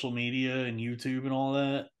social media and YouTube and all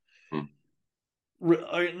that. Hmm.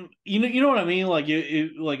 You know what I mean? Like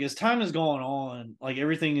like as time has gone on, like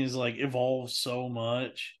everything is like evolved so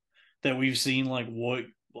much that we've seen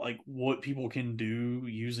what people can do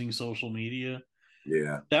using social media.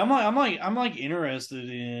 Yeah. I'm like interested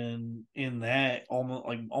in that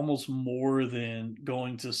almost more than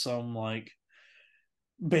going to some like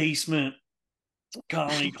basement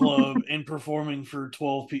comedy club and performing for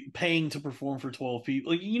 12 people, paying to perform for 12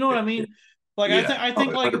 people. Like, you know what I mean? Like, Yeah. Oh,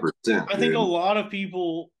 like, 100%, I think a dude. lot of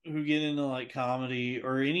people who get into like comedy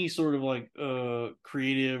or any sort of like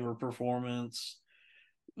creative or performance,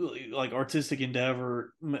 like artistic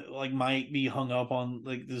endeavor, like might be hung up on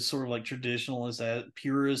like this sort of like traditionalist,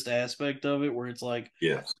 purist aspect of it, where it's like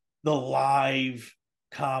Yes. the live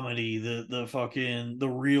comedy, the fucking the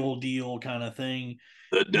real deal kind of thing.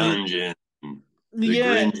 The And then, dungeon, the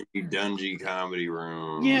yeah, gringy, dungy comedy yeah,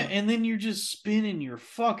 room. and then you're just spinning your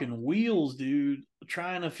fucking wheels, dude,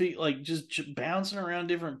 trying to feel like just bouncing around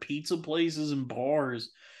different pizza places and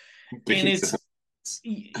bars. And Pizza.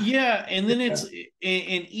 yeah, and then Yeah. it's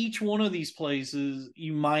in each one of these places,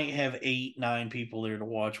 you might have 8, 9 people there to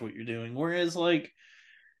watch what you're doing. Whereas, like,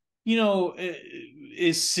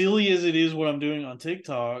 as silly as it is what I'm doing on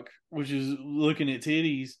TikTok, which is looking at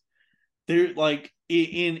titties, they're like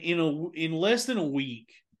in less than a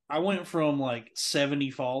week, I went from like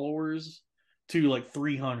 70 followers to like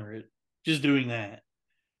 300 just doing that.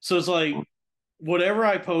 So it's like whatever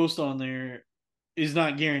I post on there is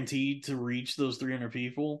not guaranteed to reach those 300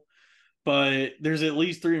 people, but there's at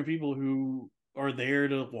least 300 people who are there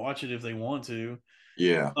to watch it if they want to.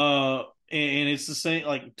 Yeah. And it's the same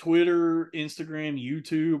like Twitter, Instagram,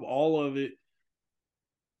 YouTube, all of it.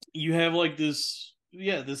 You have like this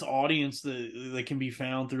audience that can be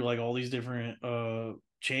found through like all these different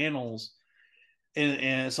channels.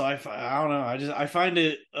 And so I don't know, I find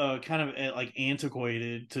it kind of like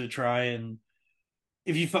antiquated to try and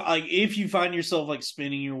if you find yourself like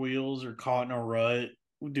spinning your wheels or caught in a rut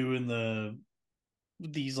doing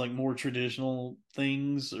these like more traditional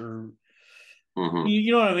things, or Hmm.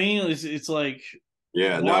 you know what I mean, it's like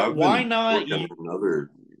Yeah. No, I've why been not working you. on another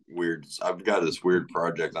weird. I've got this weird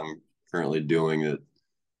project I'm currently doing that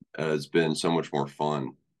has been so much more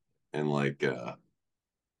fun and like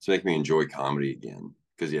it's making me enjoy comedy again.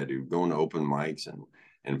 Because yeah, dude, going to open mics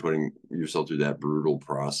and putting yourself through that brutal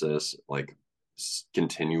process, like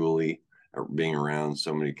continually being around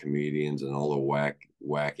so many comedians and all the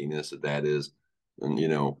wackiness that is. And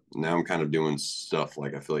now I'm kind of doing stuff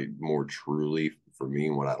like I feel like more truly for me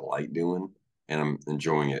and what I like doing, and I'm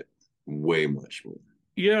enjoying it way much more.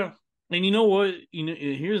 Yeah, and you know what?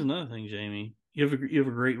 Here's another thing, Jamie. You have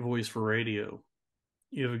a great voice for radio.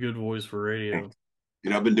 You have a good voice for radio.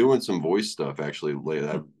 I've been doing some voice stuff actually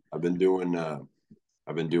lately. I've been doing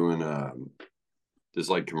this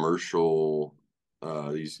like commercial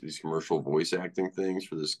these commercial voice acting things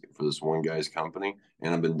for this one guy's company,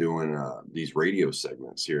 and I've been doing these radio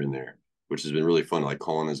segments here and there, which has been really fun, like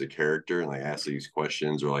calling as a character and like ask these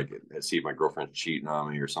questions or like see if my girlfriend's cheating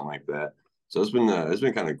on me or something like that. So it's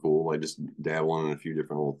been kind of cool, like just dabbling in a few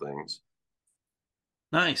different little things.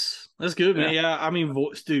 Nice, that's good, Yeah. man. Yeah, I mean,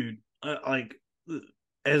 voice, dude. Like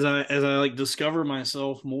as I like discover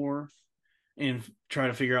myself more and try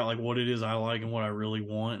to figure out like what it is I like and what I really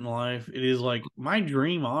want in life, it is like my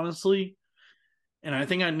dream, honestly. And I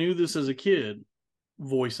think I knew this as a kid.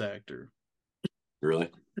 Voice actor. Really.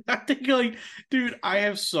 I think like, dude, I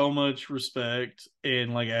have so much respect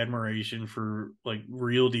and like admiration for like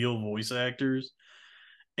real deal voice actors,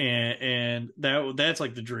 and that's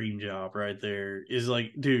like the dream job right there. Is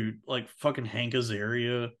like, dude, like fucking Hank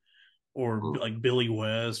Azaria or Mm. like Billy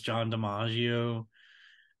West, John DiMaggio.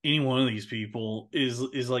 Any one of these people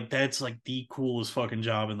is like that's like the coolest fucking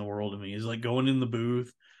job in the world to me. Is like going in the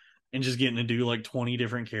booth and just getting to do like 20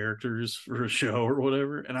 different characters for a show or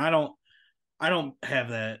whatever. And I don't have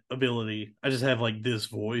that ability. I just have like this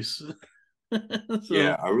voice.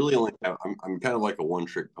 Yeah, So I really only have, I'm kind of like a one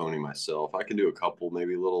trick pony myself. I can do a couple,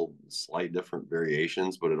 maybe little slight different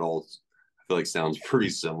variations, but it all I feel like sounds pretty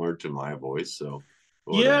similar to my voice. So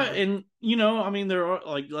yeah, whatever. and I mean, there are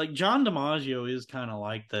like John DiMaggio is kind of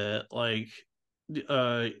like that, like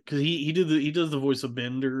because he does the voice of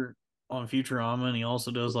Bender on Futurama, and he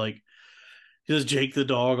also does like he does Jake the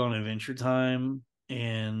dog on Adventure Time,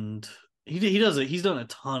 and he does it. He's done a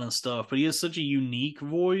ton of stuff, but he has such a unique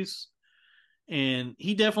voice, and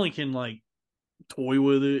he definitely can like toy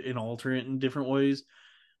with it and alter it in different ways.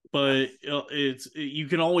 But you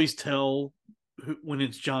can always tell when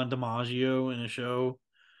it's John DiMaggio in a show.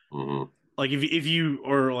 Hmm. Like if you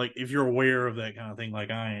or like if you're aware of that kind of thing,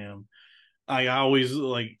 like I am, I always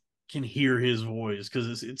like can hear his voice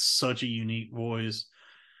because it's such a unique voice.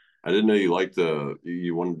 I didn't know you liked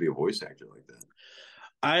you wanted to be a voice actor like that.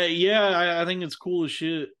 I think it's cool as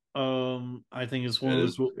shit. I think it's one That of the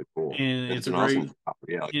is cool, really cool. and it's It's a an great. awesome job.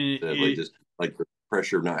 Yeah, like you said, like It just like the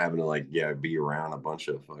pressure of not having to like be around a bunch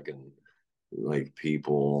of fucking like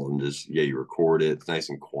people and just you record it. It's nice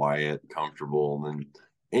and quiet, comfortable,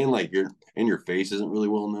 and like your face isn't really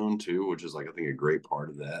well known too, which is like I think a great part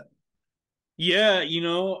of that. yeah,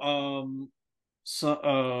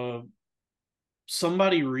 so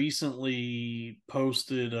somebody recently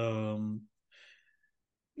posted it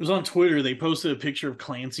was on Twitter. They posted a picture of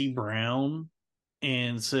Clancy Brown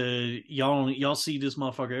and said, y'all see this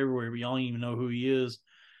motherfucker everywhere, but y'all don't even know who he is."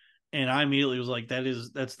 And I immediately was like,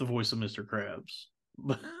 that's the voice of Mr. Krabs.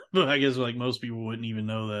 But I guess like most people wouldn't even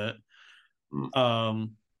know that. Mm.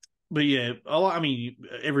 But yeah, I mean,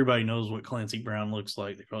 everybody knows what Clancy Brown looks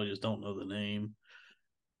like. They probably just don't know the name.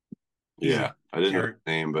 He's a Yeah, I didn't know his character.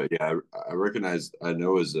 name, but yeah, I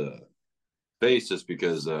know his face just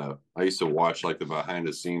because I used to watch like the behind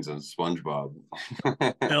the scenes on SpongeBob.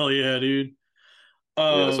 Hell yeah, dude.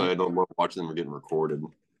 Yeah, so Um, I don't love watching them getting recorded.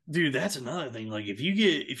 Dude, that's another thing. Like if you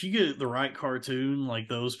get the right cartoon, like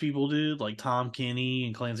those people did, like Tom Kenny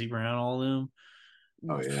and Clancy Brown, all of them,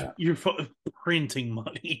 Oh yeah. you're printing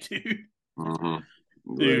money, dude. Hmm.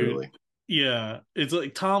 Dude, Literally. yeah, it's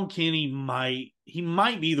like Tom Kenny might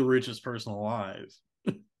be the richest person alive.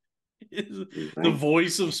 You The think?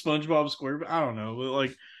 voice of SpongeBob SquarePants. I don't know, but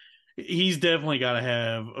like he's definitely got to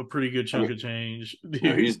have a pretty good I chunk mean, of change, no,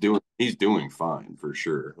 dude. he's doing fine for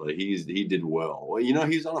sure. Like he did well. Well,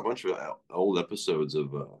 he's on a bunch of old episodes of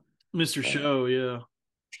Mr. uh Show, yeah.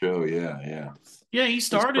 show. Yeah, yeah. Yeah, he It's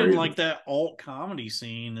started in crazy. like that alt comedy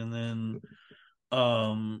scene and then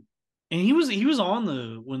um and he was on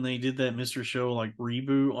the when they did that Mr. Show like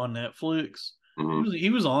reboot on Netflix. Hmm. He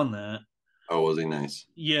was on that. Oh, was he nice?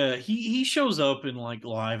 Yeah, he shows up in like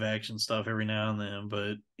live action stuff every now and then,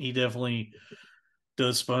 but he definitely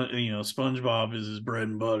does SpongeBob is his bread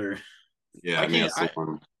and butter. Yeah, I I mean can't that's the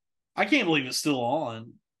one. I can't believe it's still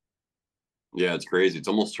on. Yeah, it's crazy. It's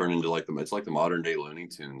almost turned into like it's like the modern day Looney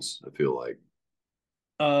Tunes. I feel like.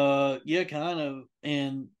 Yeah, kind of.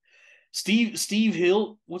 And Steve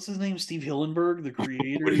Hill, what's his name? Steve Hillenberg, the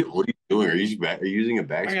creator. What are you doing? Are you using a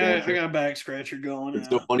back I scratcher? got a back scratcher going It's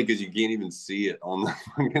so now. funny because you can't even see it on the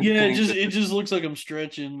fucking Yeah, thing. it just looks like I'm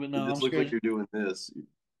stretching, but It no, I'm just looks like scratching. you're doing this.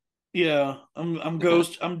 Yeah, I'm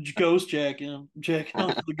ghost jacking. I'm jacking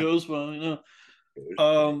off the ghost phone.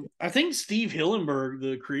 I think Steve Hillenberg,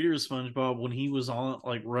 the creator of SpongeBob, when he was on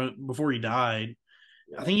like before he died,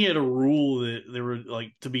 I Yeah. think he had a rule that there were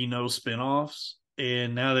like to be no spinoffs.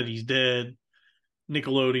 And now that he's dead,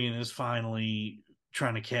 Nickelodeon is finally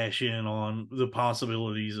trying to cash in on the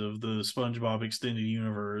possibilities of the SpongeBob extended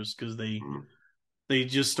universe because Mm. they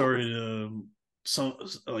just started some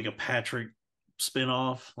like a Patrick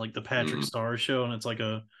spinoff, like the Patrick Mm. Star Show, and it's like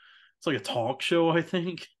a talk show. I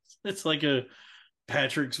think it's like a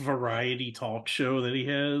Patrick's variety talk show that he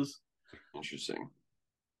has. Interesting.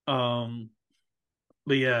 Um,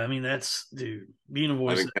 but yeah, I mean that's dude being a I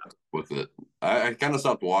voice. haven't kept up with it. I kind of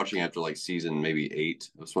stopped watching after like season maybe 8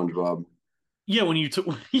 of SpongeBob. Yeah, when you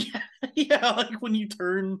yeah, yeah, like when you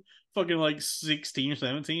turn fucking like 16 or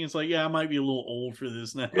 17, it's like yeah, I might be a little old for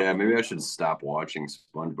this now. Yeah, maybe I should stop watching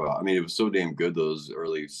SpongeBob. I mean, it was so damn good. Those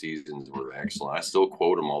early seasons were excellent. I still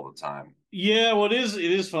quote them all the time. Yeah, well, it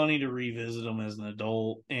is funny to revisit them as an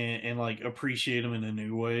adult and like appreciate them in a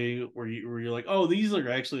new way where you're like, oh, these are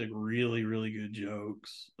actually like really really good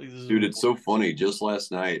jokes. Like this is Dude, it's so funny. Just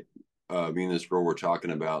last night, me and this girl were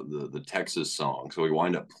talking about the Texas song. So we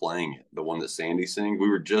wind up playing it, the one that Sandy sings. We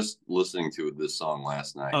were just listening to this song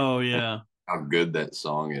last night, oh and yeah. how good that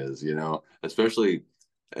song is, especially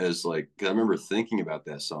as like, 'cause I remember thinking about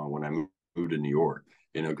that song when I moved to New York,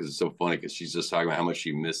 because it's so funny because she's just talking about how much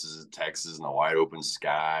she misses Texas and the wide open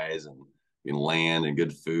skies and land and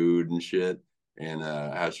good food and shit, and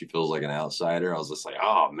how she feels like an outsider. I was just like,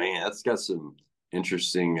 oh man, that's got some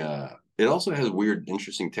interesting. It also has weird,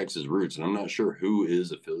 interesting Texas roots, and I'm not sure who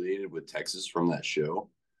is affiliated with Texas from that show,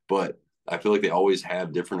 but I feel like they always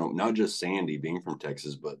have different, not just Sandy being from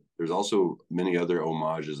Texas, but there's also many other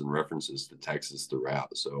homages and references to Texas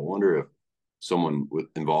throughout. So I wonder if someone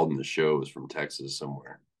involved in the show is from Texas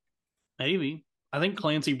somewhere. Maybe. I think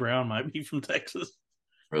Clancy Brown might be from Texas.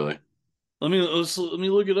 Really? Let me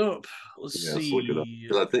look it up. Let's Yeah, let's look it up.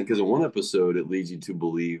 see. Because in one episode it leads you to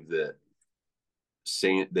believe that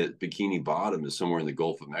that Bikini Bottom is somewhere in the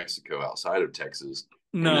Gulf of Mexico outside of Texas,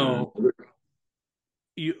 and then No, another.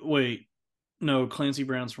 you wait. No, Clancy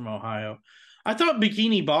Brown's from Ohio. I thought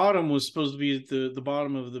Bikini Bottom was supposed to be at the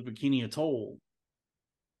bottom of the Bikini Atoll.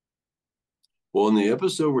 Well, in the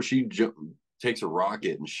episode where she takes a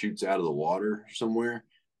rocket and shoots out of the water somewhere,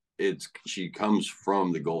 she comes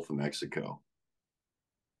from the Gulf of Mexico.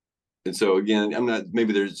 And so again, I'm not,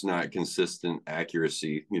 maybe there's not consistent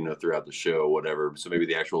accuracy, throughout the show, whatever. So maybe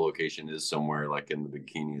the actual location is somewhere like in the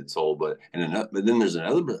Bikini Atoll, but then there's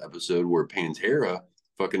another episode where Pantera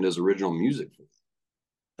fucking does original music.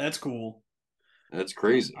 That's cool. That's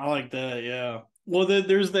crazy. I like that. Yeah. Well,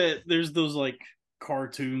 there's those like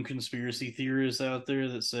cartoon conspiracy theorists out there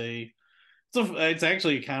that say it's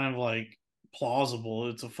actually kind of like plausible.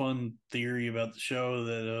 It's a fun theory about the show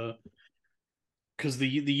that because the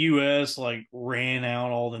U.S. like ran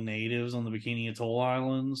out all the natives on the Bikini Atoll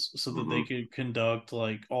Islands so that they Mm-hmm. could conduct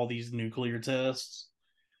like all these nuclear tests.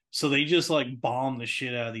 So they just like bombed the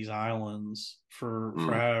shit out of these islands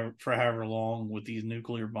Mm. for however long with these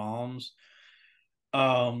nuclear bombs.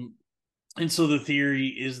 Um, and so the theory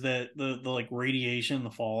is that the like radiation, the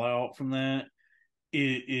fallout from that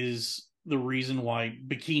is the reason why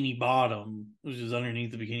Bikini Bottom, which is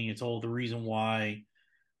underneath the Bikini Atoll, the reason why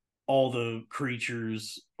all the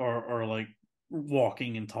creatures are like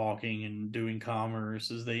walking and talking and doing commerce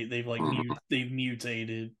is they've like Mm-hmm. they've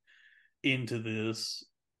mutated into this.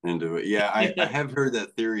 Into it. Yeah, I have heard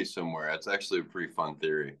that theory somewhere. That's actually a pretty fun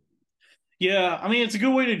theory. Yeah, I mean it's a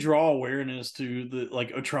good way to draw awareness to the like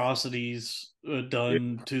atrocities Yeah.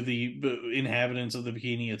 done to the inhabitants of the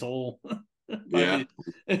Bikini Atoll by Yeah.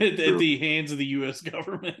 the at True. the hands of the U.S.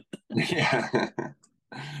 government. Yeah.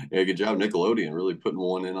 Yeah, good job, Nickelodeon, really putting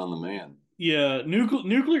one in on the man. Yeah,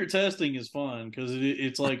 nuclear testing is fun because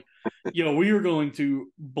it's like, yo, we are going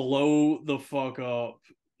to blow the fuck up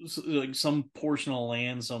like some portion of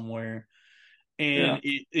land somewhere, and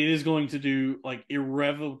Yeah. it is going to do like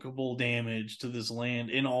irrevocable damage to this land,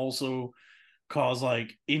 and also cause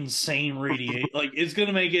like insane radiation. Like it's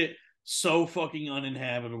gonna make it so fucking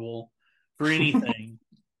uninhabitable for anything.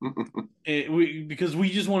 Because we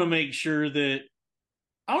just want to make sure that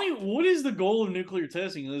I don't even. What is the goal of nuclear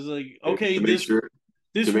testing? It's like, okay, To make sure to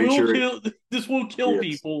this make will sure kill this will kill yes.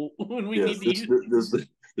 people when we Yes, need to use.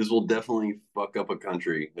 this will definitely fuck up a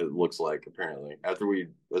country, it looks like apparently. After we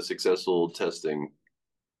a successful testing,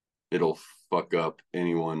 it'll fuck up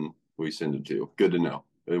anyone we send it to. Good to know.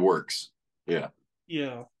 It works. Yeah.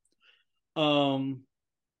 Yeah. Um.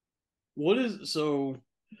 What is so?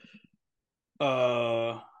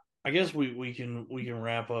 Uh. I guess we can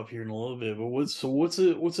wrap up here in a little bit. But what's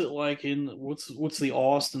it like in what's the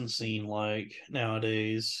Austin scene like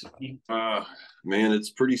nowadays? Uh Man,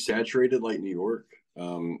 it's pretty saturated like New York.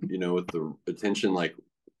 With the attention like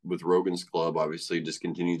with Rogan's Club, obviously just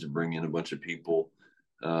continues to bring in a bunch of people.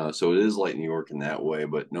 So it is like New York in that way,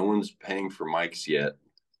 but no one's paying for mics yet.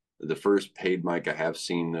 The first paid mic I have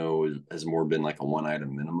seen though has more been like a one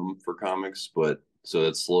item minimum for comics, but so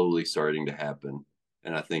that's slowly starting to happen.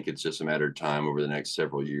 And I think it's just a matter of time over the next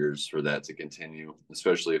several years for that to continue,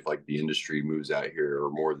 especially if like the industry moves out here or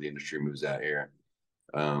more of the industry moves out here.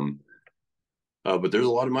 Um, but there's a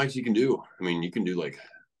lot of mics you can do. I mean, you can do like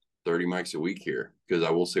 30 mics a week here because I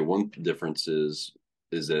will say one difference is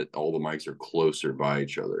that all the mics are closer by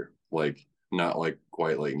each other. Like not like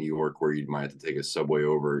quite like New York where you might have to take a subway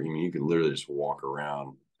over. I mean, you can literally just walk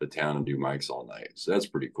around the town and do mics all night. So that's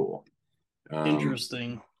pretty cool. Um,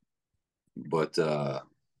 Interesting. but other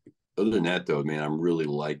than that, though, man, I'm really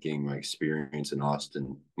liking my experience in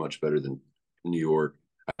Austin much better than New York.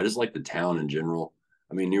 I just like the town in general.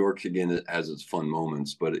 I mean, New York again it has its fun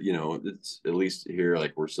moments, but it's at least here,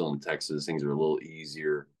 like we're still in Texas, things are a little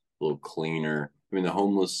easier, a little cleaner. I mean, the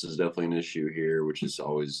homeless is definitely an issue here, which is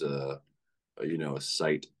always a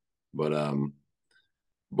sight. But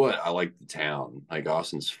but I like the town. Like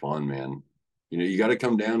Austin's fun, man. You got to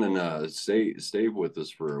come down and stay with us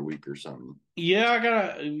for a week or something. Yeah, I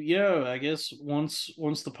gotta. Yeah, I guess once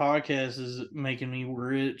the podcast is making me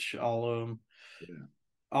rich, Yeah.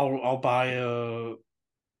 I'll buy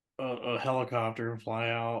a helicopter and fly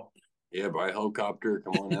out. Yeah, buy a helicopter.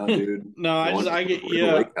 Come on out, dude. No, Why don't I you get go to the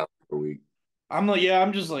yeah. lake house for a week? I'm like yeah,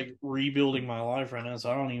 I'm just like rebuilding my life right now, so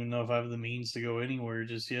I don't even know if I have the means to go anywhere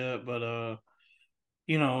just yet. But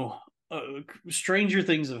you know, stranger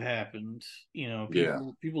things have happened. You know, Yeah,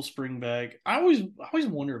 people spring back. I always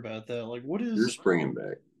wonder about that. Like, what you're is springing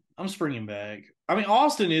back. I'm springing back. I mean,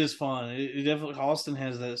 Austin is fun. It definitely Austin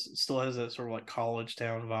has that still has that sort of like college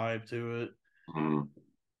town vibe to it. Mm.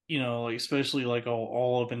 You know, like especially like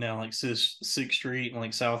all up and down like Sixth Street and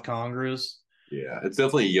like South Congress. Yeah, it's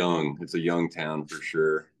definitely young. It's a young town for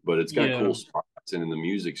sure, but it's got Yeah. cool spots and the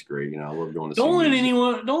music's great. I love going to see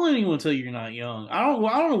music. Don't let anyone tell you you're not young. I don't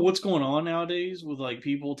know what's going on nowadays with like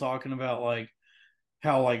people talking about like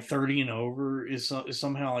how like 30 and over is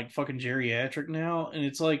somehow like fucking geriatric now, and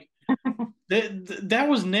it's like that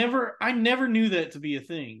was never I never knew that to be a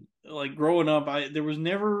thing. like growing up, I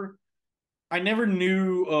never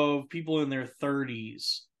knew of people in their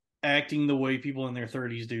 30s acting the way people in their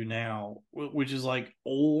 30s do now, which is like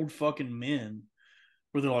old fucking men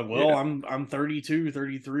where they're like, well, Yeah. I'm 32,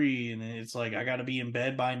 33, and it's like I got to be in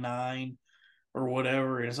bed by 9 or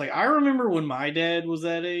whatever. And it's like I remember when my dad was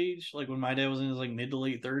that age, like when my dad was in his like mid to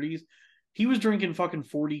late 30s, he was drinking fucking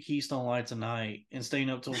 40 Keystone Lights a night and staying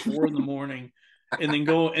up till 4 in the morning and then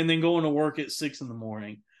going to work at 6 in the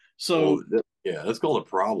morning. Well, So yeah, that's called a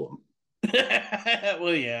problem.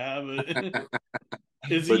 well, yeah, but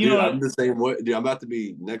it's But you dude, know I'm the same way. Dude, I'm about to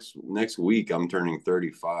be next week. I'm turning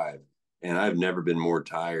 35, and I've never been more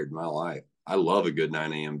tired in my life. I love a good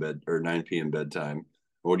 9 a.m. bed or 9 p.m. bedtime.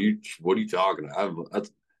 What are you talking about?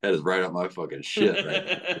 That is right up my fucking shit right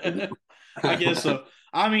I guess there. so.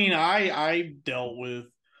 I mean, I dealt with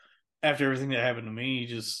after everything that happened to me,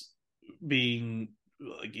 just being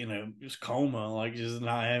like just coma, like just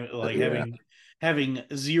not having like Yeah, having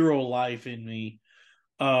zero life in me.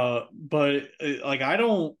 But like I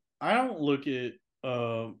don't look at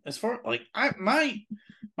as far like I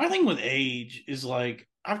my thing with age is like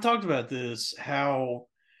I've talked about this how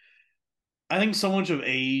I think so much of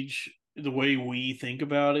age, the way we think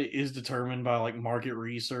about it, is determined by like market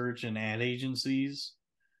research and ad agencies,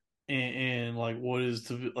 and like what is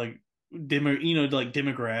to like like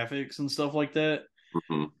demographics and stuff like that.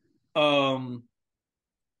 hmm Um,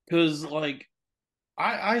 because like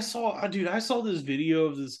dude, I saw this video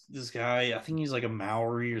of this guy. I think he's like a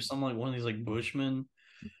Maori or something, like one of these like Bushmen,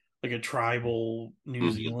 like a tribal New hmm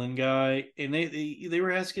Zealand guy, and they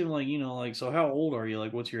were asking him like like so how old are you,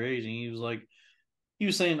 like what's your age, and he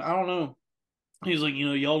was saying I don't know. He's like,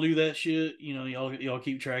 y'all do that shit, y'all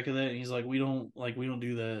keep track of that. And he's like, we don't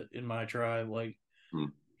do that in my tribe. Like,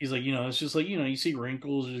 he's like, it's just like, you see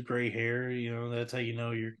wrinkles, there's gray hair, that's how you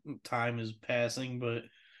know your time is passing. But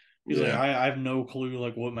he's like, Yeah, I have no clue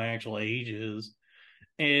like what my actual age is.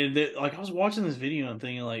 And like I was watching this video and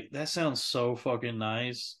thinking like that sounds so fucking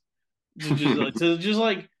nice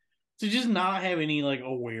to just not have any like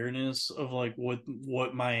awareness of like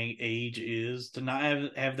what my age is, to not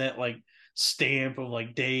have that like stamp of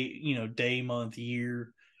like day month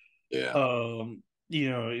year, yeah,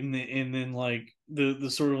 and then like the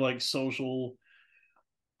sort of like social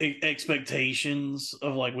expectations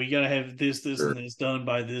of like we gotta have this and sure. this done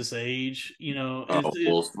by this age, Oh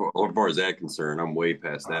well, as far as that concerned, I'm way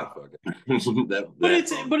past that fucking that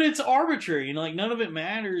bump. but it's arbitrary, like none of it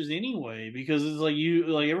matters anyway because it's like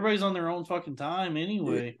everybody's on their own fucking time Yeah,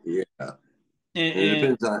 anyway. yeah. And it And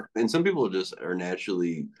depends on, and some people just are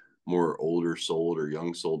naturally more older souled or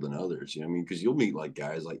young souled than others. You know what I mean? Because you'll meet like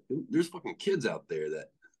guys like there's fucking kids out there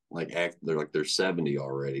that like act they're 70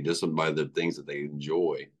 already just by the things that they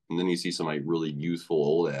enjoy. And then you see some like really youthful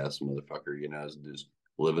old ass motherfucker, is just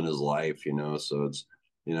living his life, So it's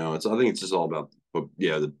I think it's just all about, but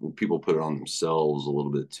yeah, the people put it on themselves a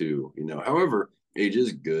little bit too. However, age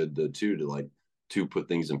is good though too to put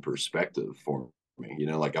things in perspective for me.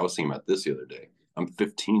 Like I was thinking about this the other day. I'm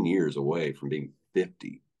 15 years away from being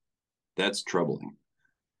 50. That's troubling,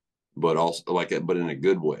 but also but in a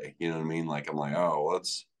good way. You know what I mean? Like I'm like, oh,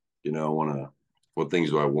 let's, want to, what things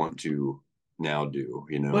do I want to now do?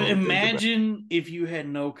 but And think about. imagine if you had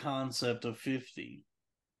no concept of 50.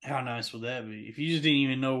 How nice would that be if you just didn't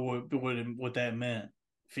even know what that meant?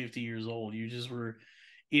 50 years old, you just were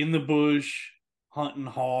in the bush hunting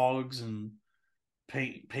hogs and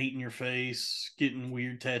painting your face, getting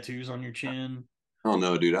weird tattoos on your chin. Oh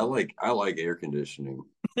no, dude, I like air conditioning.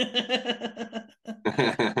 I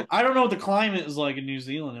And don't know what the climate is like in New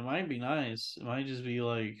Zealand. It might be nice. It might just be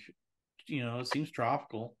like, it seems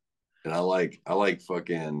tropical. I like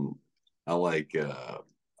fucking I like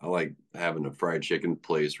I like having a fried chicken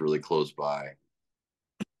place really close by,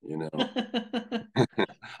 you know.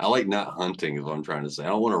 I like not hunting is what I'm trying to say. I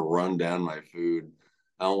don't want to run down my food.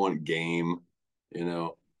 I don't want game, you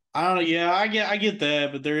know. I don't know. Yeah, I get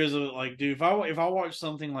that, but there is a like, dude. If I watch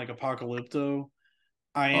something like Apocalypto,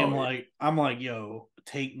 Oh yeah. I'm like, yo,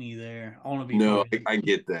 take me there. I want to be No, fucking. I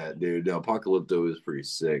get that, dude. No, Apocalypto is pretty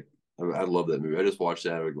sick. I love that movie. I just watched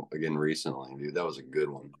that again recently, dude. That was a good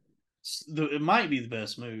one. It might be the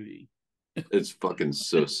best movie. It's fucking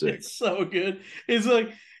so sick. It's so good. It's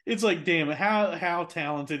like, damn, how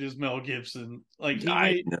talented is Mel Gibson? Like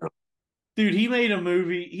I know. he made a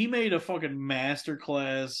movie. He made a fucking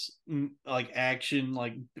masterclass, like action,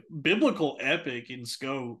 like biblical epic in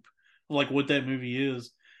scope, like what that movie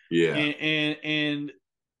is, Yeah. and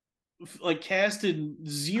like casted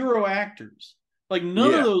zero actors. Like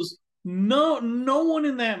none of Yeah. those, no one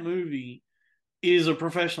in that movie is a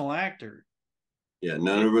professional actor. Yeah,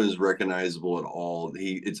 none of it is recognizable at all.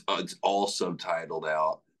 It's all subtitled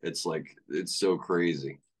out. It's like it's so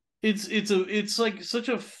crazy. It's like such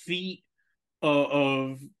a feat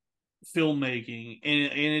of filmmaking,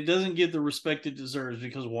 and it doesn't get the respect it deserves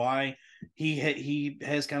because why he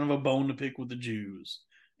has kind of a bone to pick with the Jews,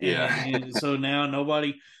 Yeah. and so now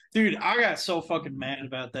nobody, dude, I got so fucking mad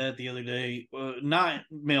about that the other day. Not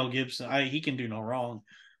Mel Gibson, he can do no wrong,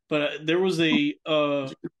 but there was a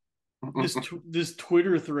this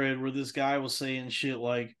Twitter thread where this guy was saying shit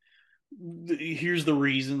like, here's the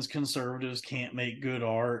reasons conservatives can't make good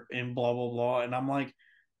art and blah blah blah, and I'm like,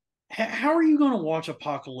 how are you going to watch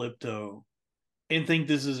Apocalypto and think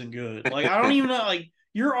this isn't good? Like, I don't even know. Like,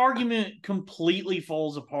 your argument completely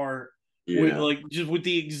falls apart with Yeah. like just with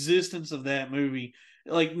the existence of that movie.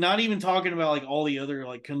 Like, not even talking about like all the other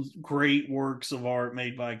like great works of art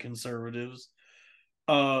made by conservatives.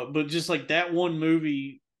 But just like that one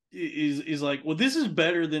movie is like, well, this is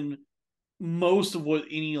better than most of what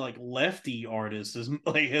any like lefty artist is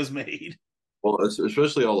like has made. Well,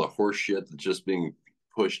 especially all the horse shit that's just being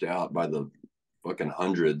pushed out by the fucking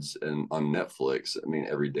hundreds and on Netflix. I mean,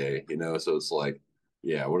 every day, So it's like,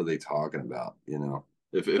 yeah, what are they talking about?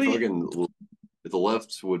 If But fucking if the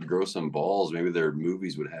left would grow some balls, maybe their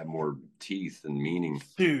movies would have more teeth and meaning.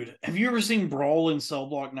 dude, have you ever seen Brawl in Cell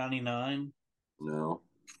Block 99? No,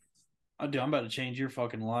 I do. I'm about to change your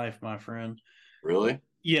fucking life, my friend. really?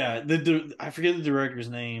 Yeah, I forget the director's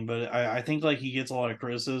name, but I think like he gets a lot of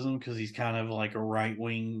criticism because he's kind of like a right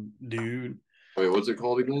wing dude. Wait, what's it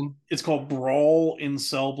called again? It's called Brawl in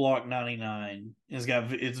Cell Block 99.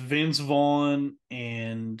 It's Vince Vaughn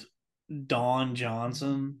and Don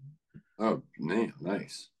Johnson Oh, man,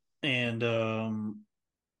 nice. and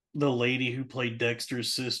the lady who played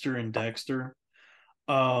Dexter's sister in Dexter.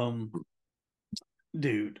 Um,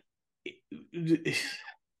 dude, The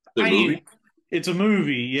I movie? need. It's a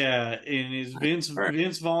movie, yeah, and is All right,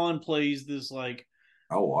 Vince Vaughn plays this like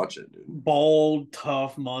I'll watch it, dude. bald,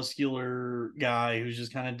 tough, muscular guy who's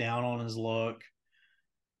just kind of down on his luck.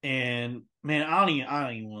 And man, I don't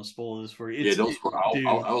even want to spoil this for you. Yeah, don't. Dude,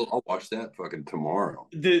 I'll watch that fucking tomorrow.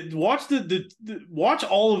 watch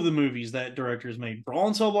all of the movies that director's made: Brawl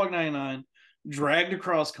in Cell Block 99, Dragged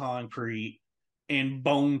Across Concrete, and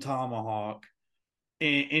Bone Tomahawk,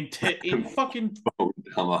 and fucking Bone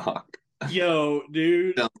Tomahawk. yo,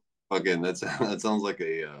 dude. That sounds like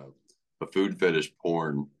a food fetish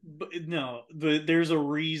porn. But no, there's a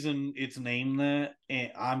reason it's named that,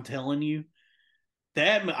 and I'm telling you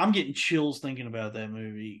that I'm getting chills thinking about that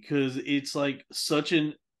movie because it's like such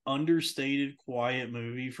an understated, quiet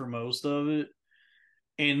movie for most of it,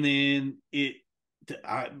 and then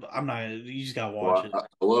I'm not. You just gotta watch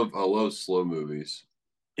Well, it. I love slow movies.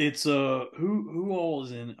 It's who all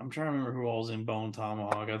is in? I'm trying to remember who all is in Bone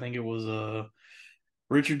Tomahawk. I think it was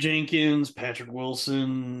Richard Jenkins, Patrick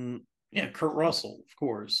Wilson, yeah, Kurt Russell, of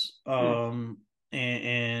course, Hmm,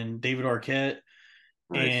 and David Arquette.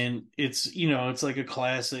 nice. And it's like a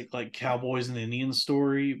classic like cowboys and Indians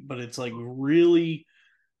story, but it's like really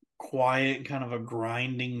quiet and kind of a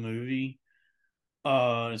grinding movie.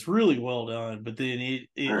 It's really well done, but then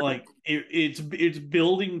All it right. like it's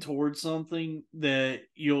building towards something that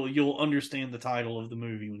you'll understand the title of the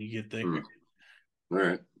movie when you get Hmm, there. all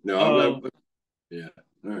right. No, uh yeah.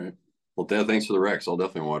 All right. Well, Dad, thanks for the Rex. I'll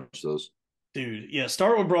definitely watch those. Dude, yeah,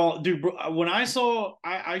 start with Brawl. Dude, when I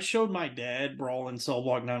showed my dad Brawl in Cell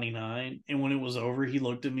Block 99, and when it was over, he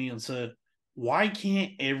looked at me and said, "Why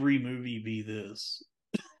can't every movie be this?"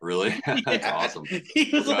 Really? That's Yeah. awesome. He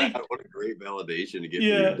was like, What a great validation to get from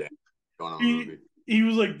your yeah. dad on a He movie. he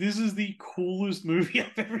was like, "This is the coolest movie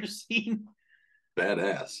I've ever seen."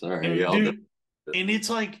 Badass. All right. Yeah, And I'll dude, definitely. and it's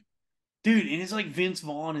like dude, and it's like Vince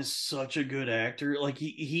Vaughn is such a good actor. Like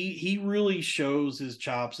he really shows his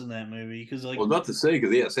chops in that movie because Well, like not to say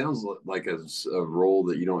because yeah, it sounds like a role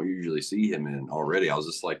that you don't usually see him in already. I was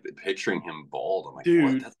just like picturing him bald. I'm like,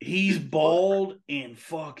 what? dude, That's he's his butt. bald and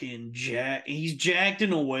fucking jacked. He's jacked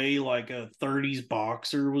in a way like a 30s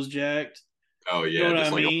boxer was jacked. Oh You know yeah, what I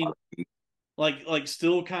just like a mean? lot of. Like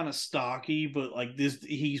still kind of stocky, but like this,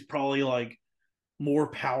 he's probably like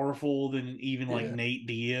more powerful than even like Yeah, Nate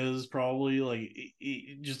Diaz. Probably like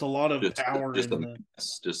just a lot of power just a in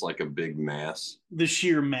mess, just like a big mass. the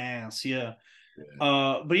sheer mass. Yeah.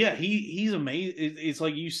 Yeah. But yeah, he's amazing. It's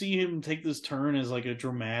like you see him take this turn as like a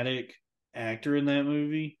dramatic actor in that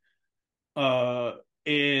movie. Uh,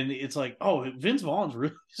 and it's like, oh, Vince Vaughn's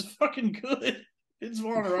really just fucking good. Vince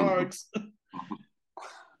Vaughn rocks.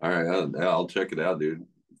 All right, yeah, I'll check it out, dude,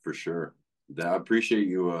 for sure. I appreciate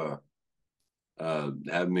you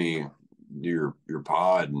having me do your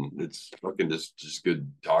pod, and it's fucking just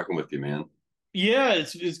good talking with you, man. Yeah,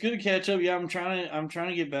 it's good to catch up. Yeah, I'm trying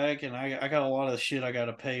to get back, and I got a lot of shit I got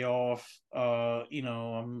to pay off.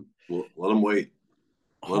 I'm Well, let them wait.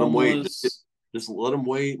 Let them wait. homeless. Just let them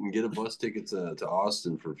wait and get a bus ticket to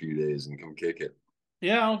Austin for a few days and come kick it.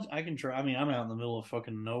 Yeah, I can try. I mean, I'm out in the middle of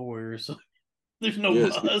fucking nowhere, so there's no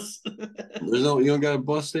Yes. bus. There's no. You don't got a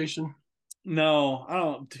bus station. No, I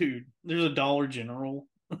don't, dude. There's a Dollar General.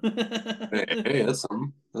 Hey, that's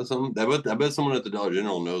something. That's something. I bet someone at the Dollar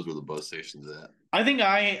General knows where the bus station's at. I think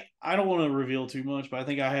I don't want to reveal too much, but I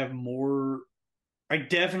think I have more. I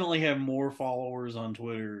definitely have more followers on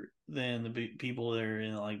Twitter than the people that are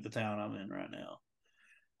in like the town I'm in right now.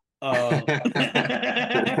 Uh,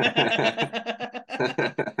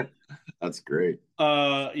 That's great.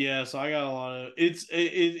 yeah. So I got a lot of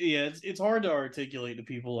yeah. It's hard to articulate to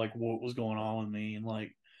people like what was going on with me and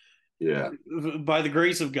like Yeah. by the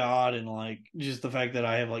grace of God and like just the fact that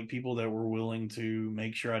I have like people that were willing to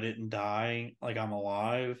make sure I didn't die, like I'm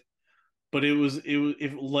alive. But it was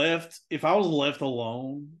if I was left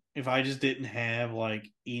alone, if I just didn't have like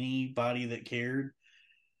anybody that cared,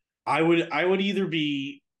 I would either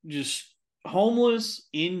be just homeless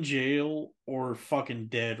in jail or fucking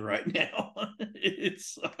dead right now. It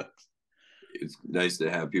sucks. It's nice to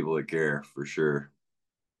have people that care for sure.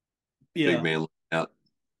 Big Yeah. man out.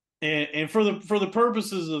 And for the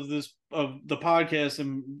purposes of this of the podcast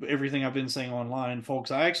and everything I've been saying online,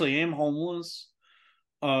 folks, I actually am homeless.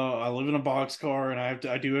 I live in a boxcar, and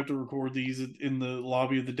I do have to record these in the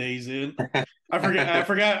lobby of the Days Inn. I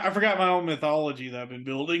forgot my own mythology that I've been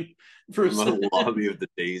building for a I'm on second. the lobby of the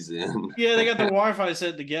Days Inn. Yeah, they got their Wi-Fi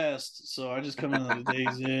set to guests, so I just come into the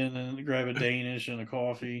Days Inn and grab a Danish and a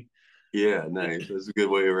coffee. Yeah, nice. That's a good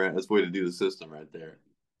way around. That's a way to do the system right there.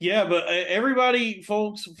 Yeah, but everybody,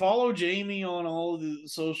 folks, follow Jamie on all of the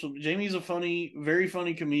social. Jamie's a funny, very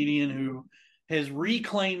funny comedian who has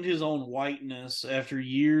reclaimed his own whiteness after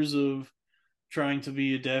years of trying to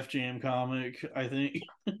be a Def Jam comic, I think.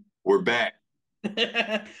 We're back.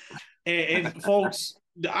 and folks,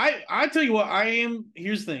 I tell you what, I am.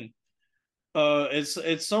 Here's the thing. It's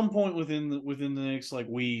at some point within the next like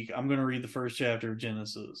week, I'm gonna read the first chapter of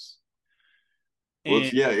Genesis.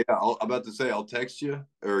 And Yeah. I'm about to say I'll text you,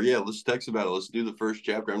 or yeah, let's text about it. Let's do the first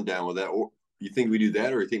chapter. I'm down with that. Or you think we do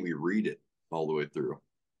that, or you think we read it all the way through?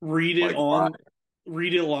 read it Like, why? on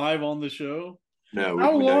read it live on the show. No,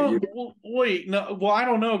 How we know long? you. Well, wait, no. Well, I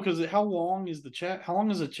don't know because how long is the chat? How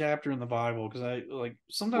long is a chapter in the Bible? Because I like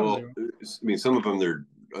sometimes they. Well, I mean, some of them they're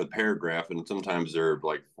a paragraph, and sometimes they're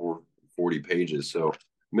like 40 pages. So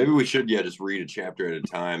maybe we should, yeah, just read a chapter at a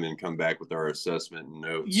time and come back with our assessment and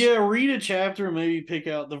notes. Yeah, read a chapter and maybe pick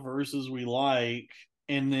out the verses we like,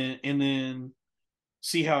 and then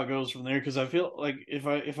see how it goes from there. Because I feel like if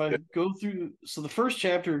I go through, so the first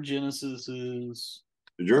chapter of Genesis is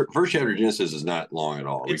Your first chapter of Genesis is not long at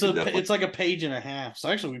all. We it's could a definitely it's like a page and a half. So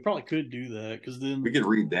actually, we probably could do that because we then could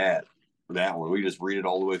read that one. We just read it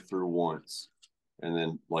all the way through once, and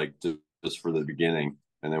then like just for the beginning,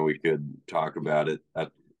 and then we could talk about it.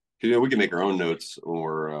 We can make our own notes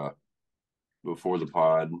or before the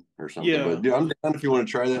pod or something. yeah. But dude, I'm down if you want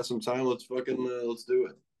to try that sometime. Let's fucking let's do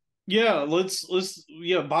it. Yeah, let's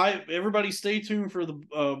yeah, buy everybody stay tuned for the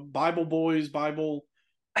Bible Boys Yeah, Bible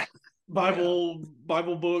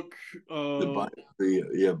book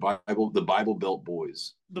the Bible Belt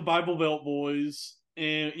Boys. the Bible Belt Boys.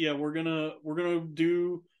 And yeah, we're gonna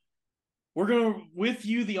with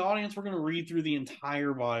you the audience, we're gonna read through the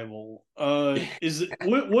entire Bible. Is it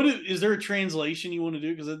is there a translation you want to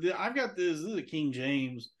do? Because I've got this is a King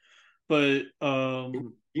James, but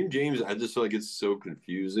King James, I just feel like it's so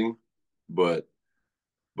confusing, but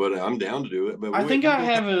I'm down to do it. But I think we I both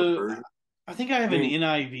have have a version. I think I have I an mean,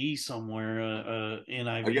 NIV somewhere, I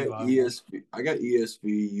NIV got Bible. ESV. I got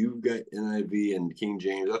ESV. You've got NIV and King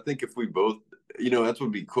James. I think if we both, that's what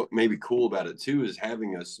would be maybe cool about it too, is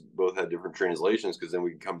having us both have different translations because then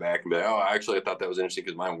we can come back and be like, oh, actually, I thought that was interesting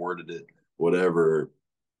because mine worded it whatever.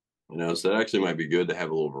 So that actually might be good to have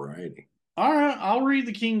a little variety. All right, I'll read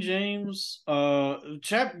the King James. I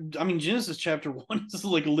mean Genesis chapter 1 is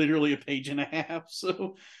like literally a page and a half.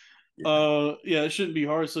 So, Yeah. yeah, it shouldn't be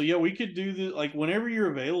hard. So yeah, we could do this like whenever you're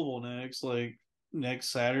available next, like next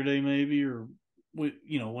Saturday maybe, or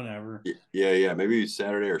whenever. Yeah. Maybe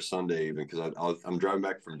Saturday or Sunday even because I'm driving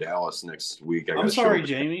back from Dallas next week. I got I'm to show sorry, up.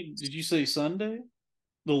 Jamie. Did you say Sunday?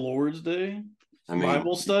 The Lord's Day? I mean, Bible you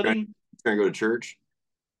trying study? to go to church?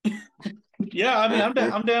 Yeah, I mean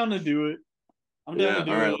I'm down to do it. I'm down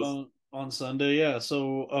to Yeah. All do right. it on Sunday. Yeah.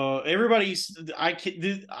 So everybody's I can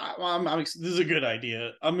this, I'm this is a good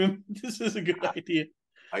idea. I mean this is a good idea.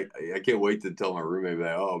 I can't wait to tell my roommate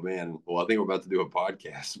that. Oh man, well I think we're about to do a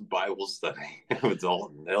podcast Bible study with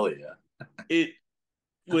Dalton. Hell yeah.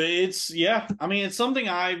 It's yeah. I mean, it's something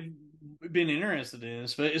I've been interested in,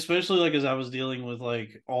 especially like as I was dealing with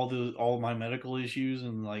like all of my medical issues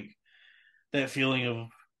and like that feeling of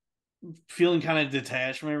feeling kind of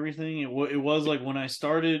detached from everything. It was like when I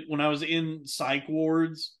was in psych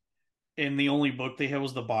wards and the only book they had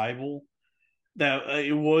was the Bible. That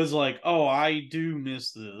it was like, oh, I do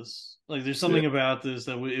miss this. Like, there's Yeah. something about this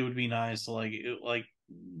that it would be nice to like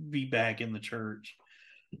be back in the church.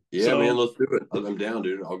 Yeah, man, So, let's do it. I'm down,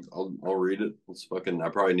 dude. I'll read it. Let's fucking. I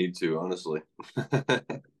probably need to, honestly.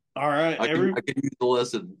 all right, I could use a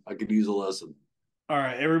lesson. I could use a lesson. all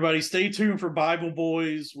right, everybody, stay tuned for Bible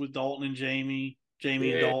Boys with Dalton and Jamie and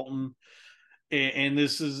Yeah. Dalton, and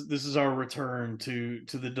this is our return to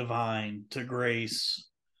the divine, to grace.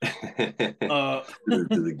 Uh, to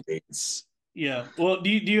the gates. yeah. Well, do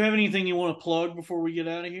you have anything you want to plug before we get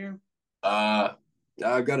out of here? Uh,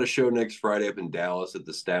 I've got a show next Friday up in Dallas at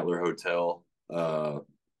the Statler Hotel.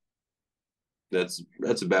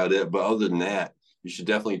 That's about it. But other than that, you should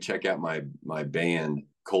definitely check out my band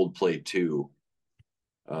Coldplay 2.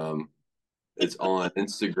 It's on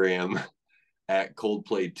Instagram at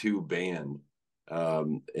Coldplay 2 Band.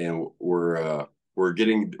 And we're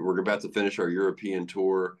about to finish our European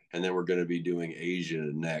tour, and then we're going to be doing Asia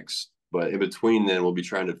next. But in between then, we'll be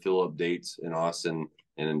trying to fill up dates in Austin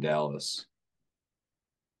and in Dallas.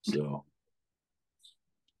 So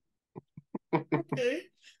Okay.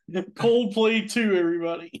 Coldplay 2,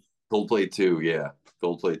 everybody. Coldplay 2, yeah.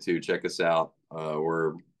 Coldplay 2. Check us out.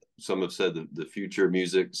 Some have said the future of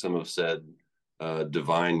music, some have said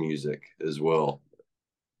divine music as well.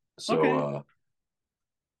 So Okay.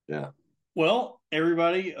 Yeah. Well,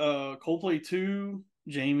 everybody, Coldplay 2,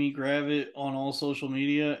 Jamie Gravitt on all social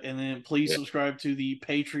media, and then please Yeah. subscribe to the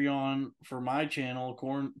Patreon for my channel,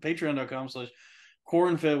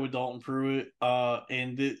 patreon.com/cornfed with Dalton Pruitt.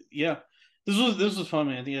 Yeah, this was fun,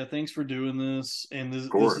 man. Yeah, thanks for doing this. And Of this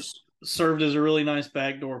course. served as a really nice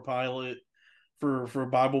backdoor pilot for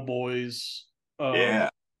Bible Boys, Yeah.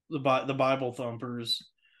 the Bible thumpers.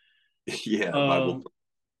 Yeah. Bible. Um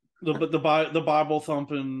the Bible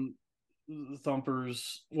thumping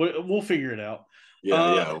thumpers. We'll figure it out. Yeah.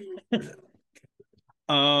 Uh, Yeah.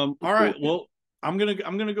 all Cool. right. Well, I'm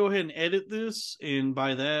gonna go ahead and edit this, and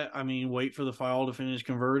by that I mean wait for the file to finish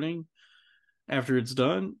converting after it's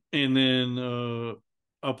done, and then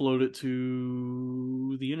upload it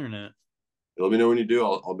to the internet. Let me know when you do.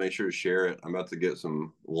 I'll make sure to share it. I'm about to get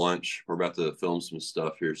some lunch. We're about to film some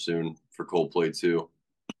stuff here soon for Coldplay 2.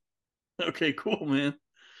 Okay, cool, man.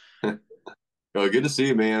 Oh, good to see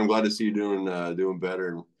you, man. I'm glad to see you doing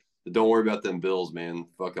better. Don't worry about them bills, man.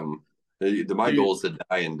 Fuck them. My Dude. goal is to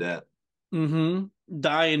die in debt.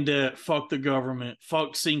 Die in debt. Fuck the government.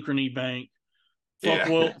 Fuck Synchrony Bank.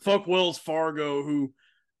 Yeah. Fuck Wells Fargo, who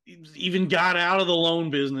even got out of the loan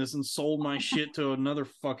business and sold my shit to another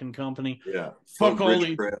fucking company. Yeah. Fuck all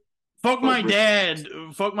the Bridgecraft. fuck my Bridge. dad.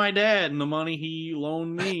 Fuck my dad and the money he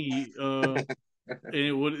loaned me. And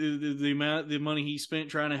it would the money he spent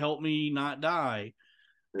trying to help me not die.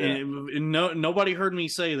 Yeah. And nobody heard me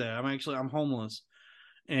say that. I'm homeless,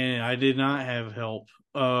 and I did not have help.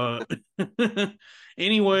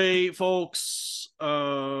 Anyway, folks,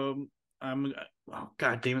 I'm. Oh,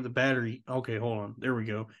 God damn it, the battery. Okay, hold on. There we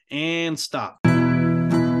go. And stop.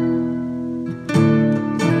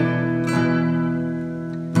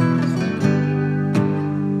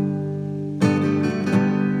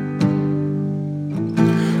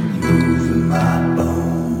 Moving my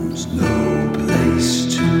bones, no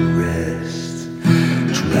place to rest.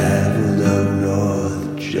 Travel the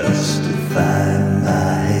north just to find